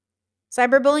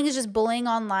 Cyberbullying is just bullying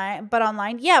online, but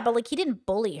online? Yeah, but, like, he didn't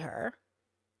bully her.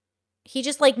 He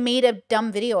just like made a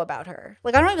dumb video about her.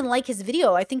 Like, I don't even like his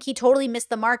video. I think he totally missed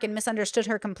the mark and misunderstood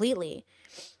her completely.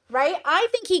 Right? I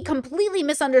think he completely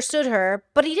misunderstood her,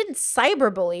 but he didn't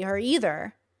cyberbully her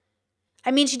either.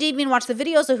 I mean, she didn't even watch the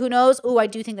video, so who knows? Ooh, I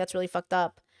do think that's really fucked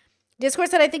up. Discord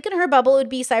said, I think in her bubble it would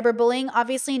be cyberbullying.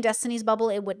 Obviously, in Destiny's bubble,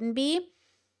 it wouldn't be.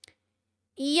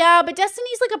 Yeah, but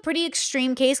Destiny's like a pretty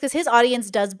extreme case because his audience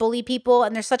does bully people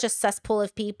and there's such a cesspool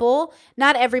of people.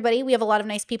 Not everybody. We have a lot of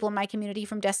nice people in my community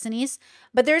from Destiny's,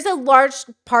 but there's a large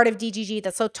part of DGG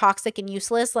that's so toxic and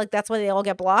useless. Like, that's why they all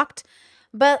get blocked.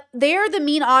 But they're the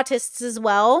mean autists as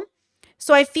well.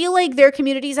 So I feel like their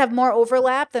communities have more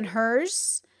overlap than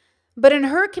hers. But in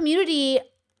her community,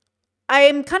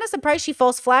 I'm kind of surprised she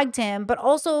false flagged him. But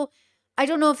also, I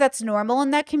don't know if that's normal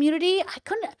in that community.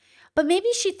 But maybe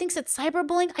she thinks it's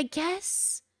cyberbullying, I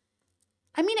guess.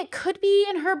 I mean, it could be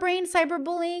in her brain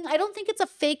cyberbullying. I don't think it's a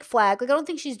fake flag. Like, I don't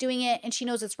think she's doing it and she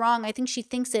knows it's wrong. I think she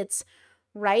thinks it's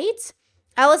right.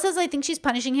 Alice says, I think she's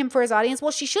punishing him for his audience.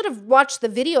 Well, she should have watched the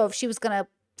video if she was going to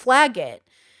flag it.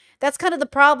 That's kind of the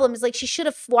problem, is like she should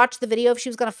have watched the video if she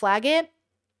was going to flag it.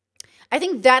 I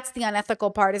think that's the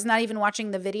unethical part, is not even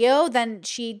watching the video. Then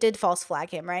she did false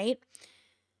flag him, right?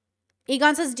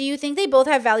 Egon says, do you think they both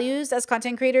have values as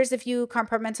content creators if you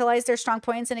compartmentalize their strong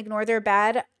points and ignore their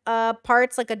bad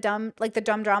parts, like the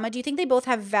dumb drama? Do you think they both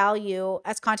have value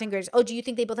as content creators? Oh, do you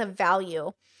think they both have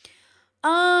value?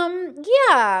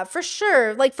 Yeah, for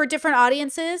sure. Like, for different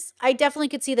audiences, I definitely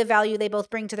could see the value they both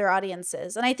bring to their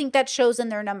audiences. And I think that shows in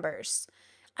their numbers.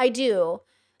 I do.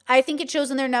 I think it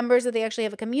shows in their numbers that they actually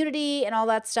have a community and all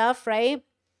that stuff, right?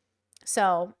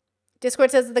 So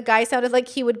Discord says that the guy sounded like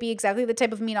he would be exactly the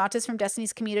type of mean autist from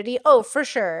Destiny's community. Oh, for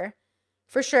sure.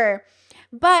 For sure.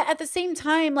 But at the same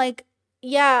time, like,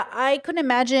 yeah, I couldn't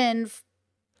imagine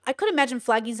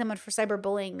flagging someone for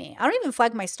cyberbullying me. I don't even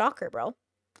flag my stalker, bro.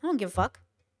 I don't give a fuck.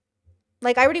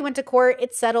 Like, I already went to court.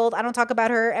 It's settled. I don't talk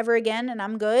about her ever again, and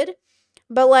I'm good.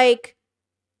 But, like,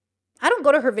 I don't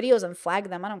go to her videos and flag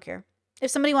them. I don't care. If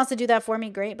somebody wants to do that for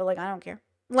me, great. But, like, I don't care.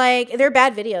 Like, they're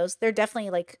bad videos. They're definitely,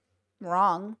 like,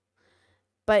 wrong.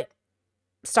 But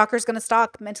stalker's gonna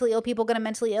stalk. Mentally ill people gonna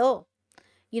mentally ill.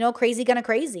 You know, crazy gonna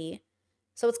crazy.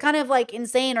 So it's kind of like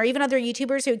insane. Or even other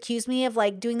YouTubers who accuse me of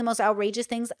like doing the most outrageous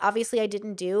things. Obviously I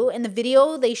didn't do. And the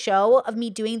video they show of me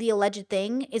doing the alleged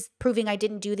thing is proving I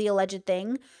didn't do the alleged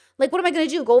thing. Like, what am I going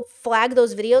to do? Go flag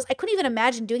those videos? I couldn't even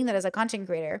imagine doing that as a content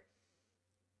creator.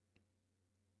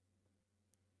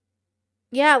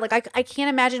 Yeah, like I can't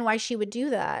imagine why she would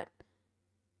do that.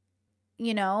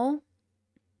 You know?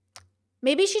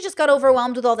 Maybe she just got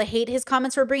overwhelmed with all the hate his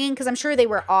comments were bringing, because I'm sure they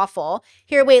were awful.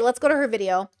 Here, wait, let's go to her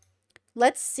video.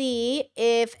 Let's see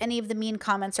if any of the mean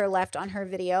comments are left on her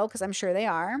video, because I'm sure they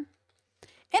are. And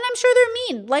I'm sure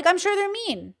they're mean. Like, I'm sure they're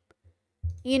mean.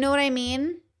 You know what I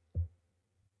mean?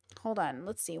 Hold on.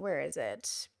 Let's see. Where is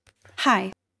it?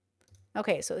 Hi.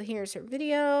 Okay, so here's her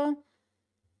video.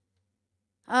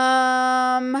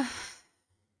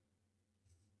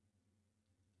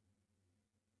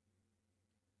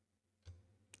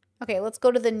 Okay, let's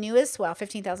go to the newest. Wow,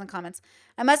 15,000 comments.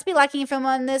 I must be lacking film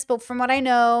on this, but from what I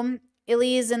know,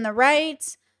 Illy is in the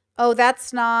right. Oh,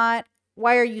 that's not.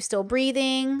 Why are you still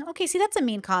breathing? Okay, see, that's a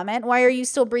mean comment. Why are you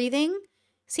still breathing?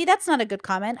 See, that's not a good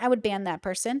comment. I would ban that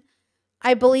person.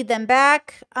 I bullied them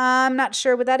back. I'm not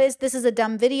sure what that is. This is a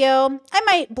dumb video. I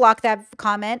might block that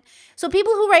comment. So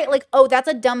people who write like, oh, that's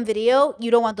a dumb video,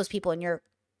 you don't want those people in your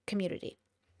community.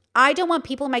 I don't want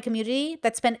people in my community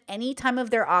that spend any time of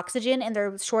their oxygen in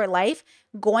their short life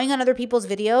going on other people's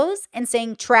videos and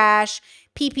saying trash,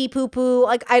 pee pee poo poo.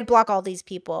 Like, I'd block all these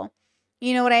people.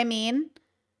 You know what I mean?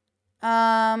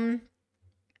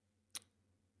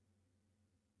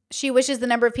 She wishes the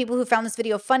number of people who found this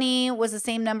video funny was the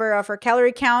same number of her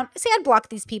calorie count. See, I'd block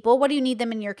these people. What do you need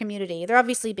them in your community? They're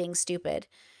obviously being stupid.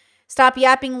 Stop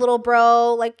yapping, little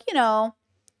bro. Like, you know.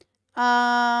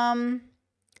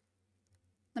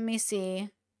 Let me see.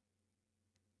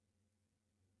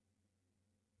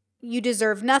 You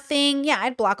deserve nothing. Yeah,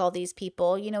 I'd block all these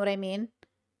people. You know what I mean?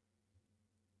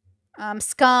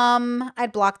 Scum.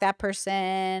 I'd block that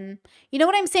person. You know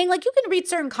what I'm saying? Like, you can read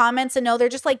certain comments and know they're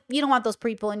just like, you don't want those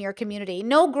people in your community.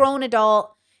 No grown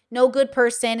adult, no good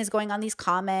person is going on these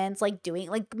comments, like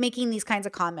making these kinds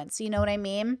of comments. You know what I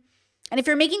mean? And if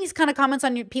you're making these kind of comments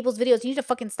on your people's videos, you need to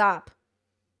fucking stop.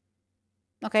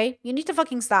 Okay? You need to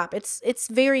fucking stop. It's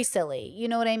very silly. You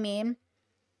know what I mean?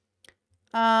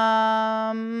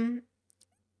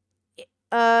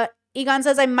 Egon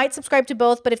says, I might subscribe to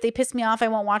both, but if they piss me off, I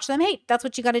won't watch them. Hey, that's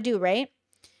what you got to do, right?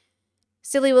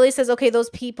 Silly Willy says, okay, those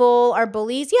people are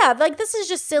bullies. Yeah, like, this is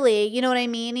just silly. You know what I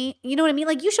mean? You know what I mean?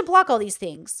 Like, you should block all these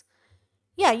things.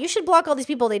 Yeah, you should block all these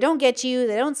people. They don't get you.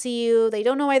 They don't see you. They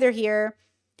don't know why they're here.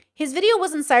 His video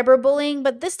wasn't cyberbullying,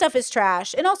 but this stuff is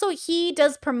trash. And also, he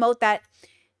does promote that.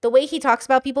 The way he talks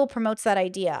about people promotes that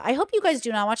idea. I hope you guys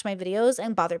do not watch my videos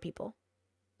and bother people.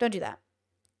 Don't do that.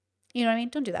 You know what I mean?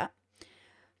 Don't do that.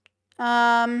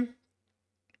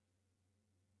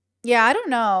 Yeah, I don't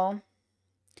know.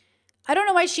 I don't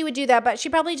know why she would do that, but she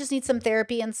probably just needs some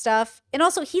therapy and stuff. And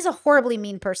also, he's a horribly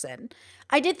mean person.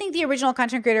 I did think the original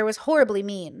content creator was horribly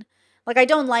mean. Like, I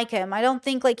don't like him. I don't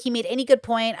think, like, he made any good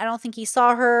point. I don't think he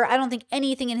saw her. I don't think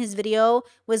anything in his video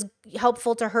was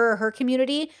helpful to her or her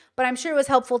community, but I'm sure it was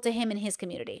helpful to him and his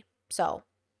community. So,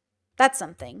 that's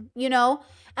something, you know?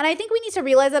 And I think we need to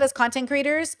realize that as content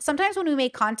creators, sometimes when we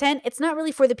make content, it's not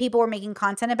really for the people we're making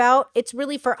content about. It's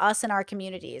really for us and our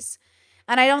communities.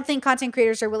 And I don't think content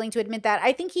creators are willing to admit that.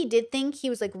 I think he did think he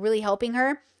was, like, really helping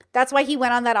her. That's why he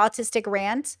went on that autistic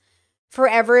rant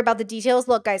forever about the details.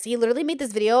 Look, guys, he literally made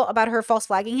this video about her false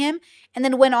flagging him and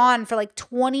then went on for like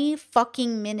 20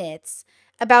 fucking minutes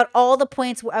about all the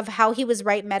points of how he was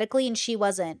right medically and she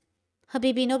wasn't.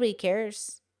 Habibi, nobody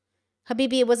cares.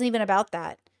 Habibi, it wasn't even about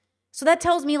that. So that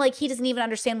tells me, like, he doesn't even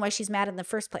understand why she's mad in the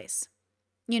first place.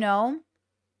 You know?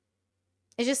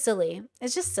 It's just silly.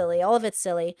 It's just silly. All of it's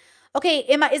silly. Okay,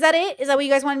 is that it? Is that what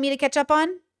you guys wanted me to catch up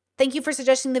on? Thank you for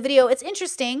suggesting the video. It's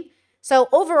interesting. So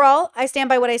overall, I stand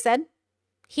by what I said.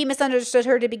 He misunderstood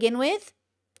her to begin with.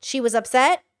 She was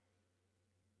upset.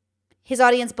 His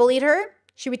audience bullied her.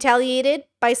 She retaliated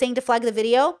by saying to flag the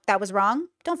video. That was wrong.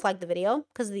 Don't flag the video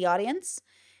because of the audience.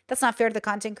 That's not fair to the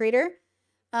content creator.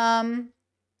 And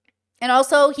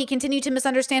also, he continued to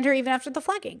misunderstand her even after the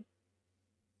flagging.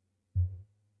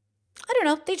 I don't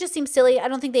know. They just seem silly. I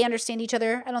don't think they understand each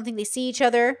other. I don't think they see each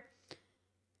other.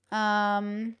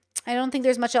 I don't think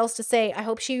there's much else to say. I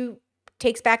hope she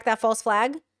takes back that false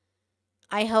flag.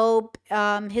 I hope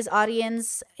his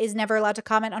audience is never allowed to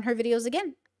comment on her videos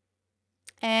again.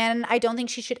 And I don't think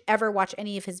she should ever watch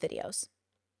any of his videos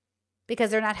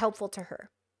because they're not helpful to her.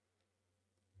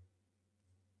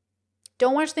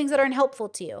 Don't watch things that aren't helpful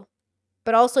to you.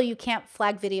 But also, you can't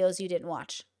flag videos you didn't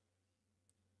watch.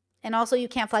 And also, you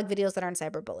can't flag videos that aren't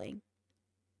cyberbullying.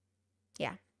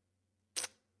 Yeah.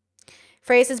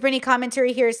 Freya says, Brittany,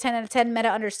 commentary here is 10 out of 10 meta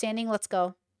understanding. Let's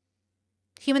go.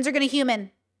 Humans are going to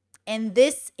human. And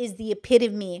this is the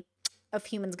epitome of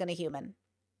humans gonna human,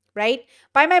 right?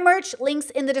 Buy my merch,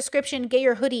 links in the description. Get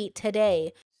your hoodie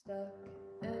today. Stuck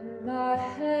in my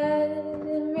head,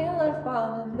 in real life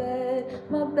I'm in bed.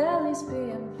 My belly's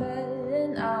being fed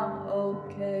and I'm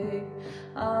okay.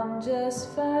 I'm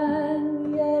just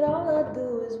fine, yet all I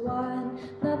do is whine.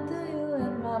 Not to you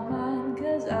in my mind,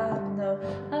 cause I know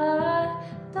I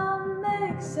don't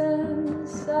make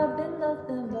sense. I've been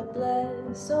nothing but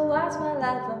blessed. So why's my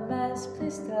life a mess?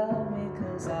 Please tell me,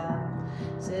 cause I'm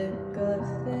sick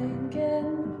of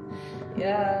thinking.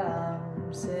 Yeah,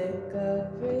 I'm sick of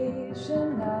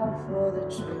reaching out for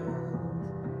the truth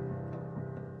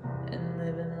and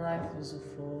living life as a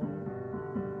fool.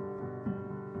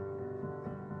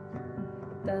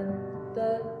 Dun,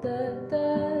 dun, dun,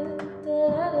 dun.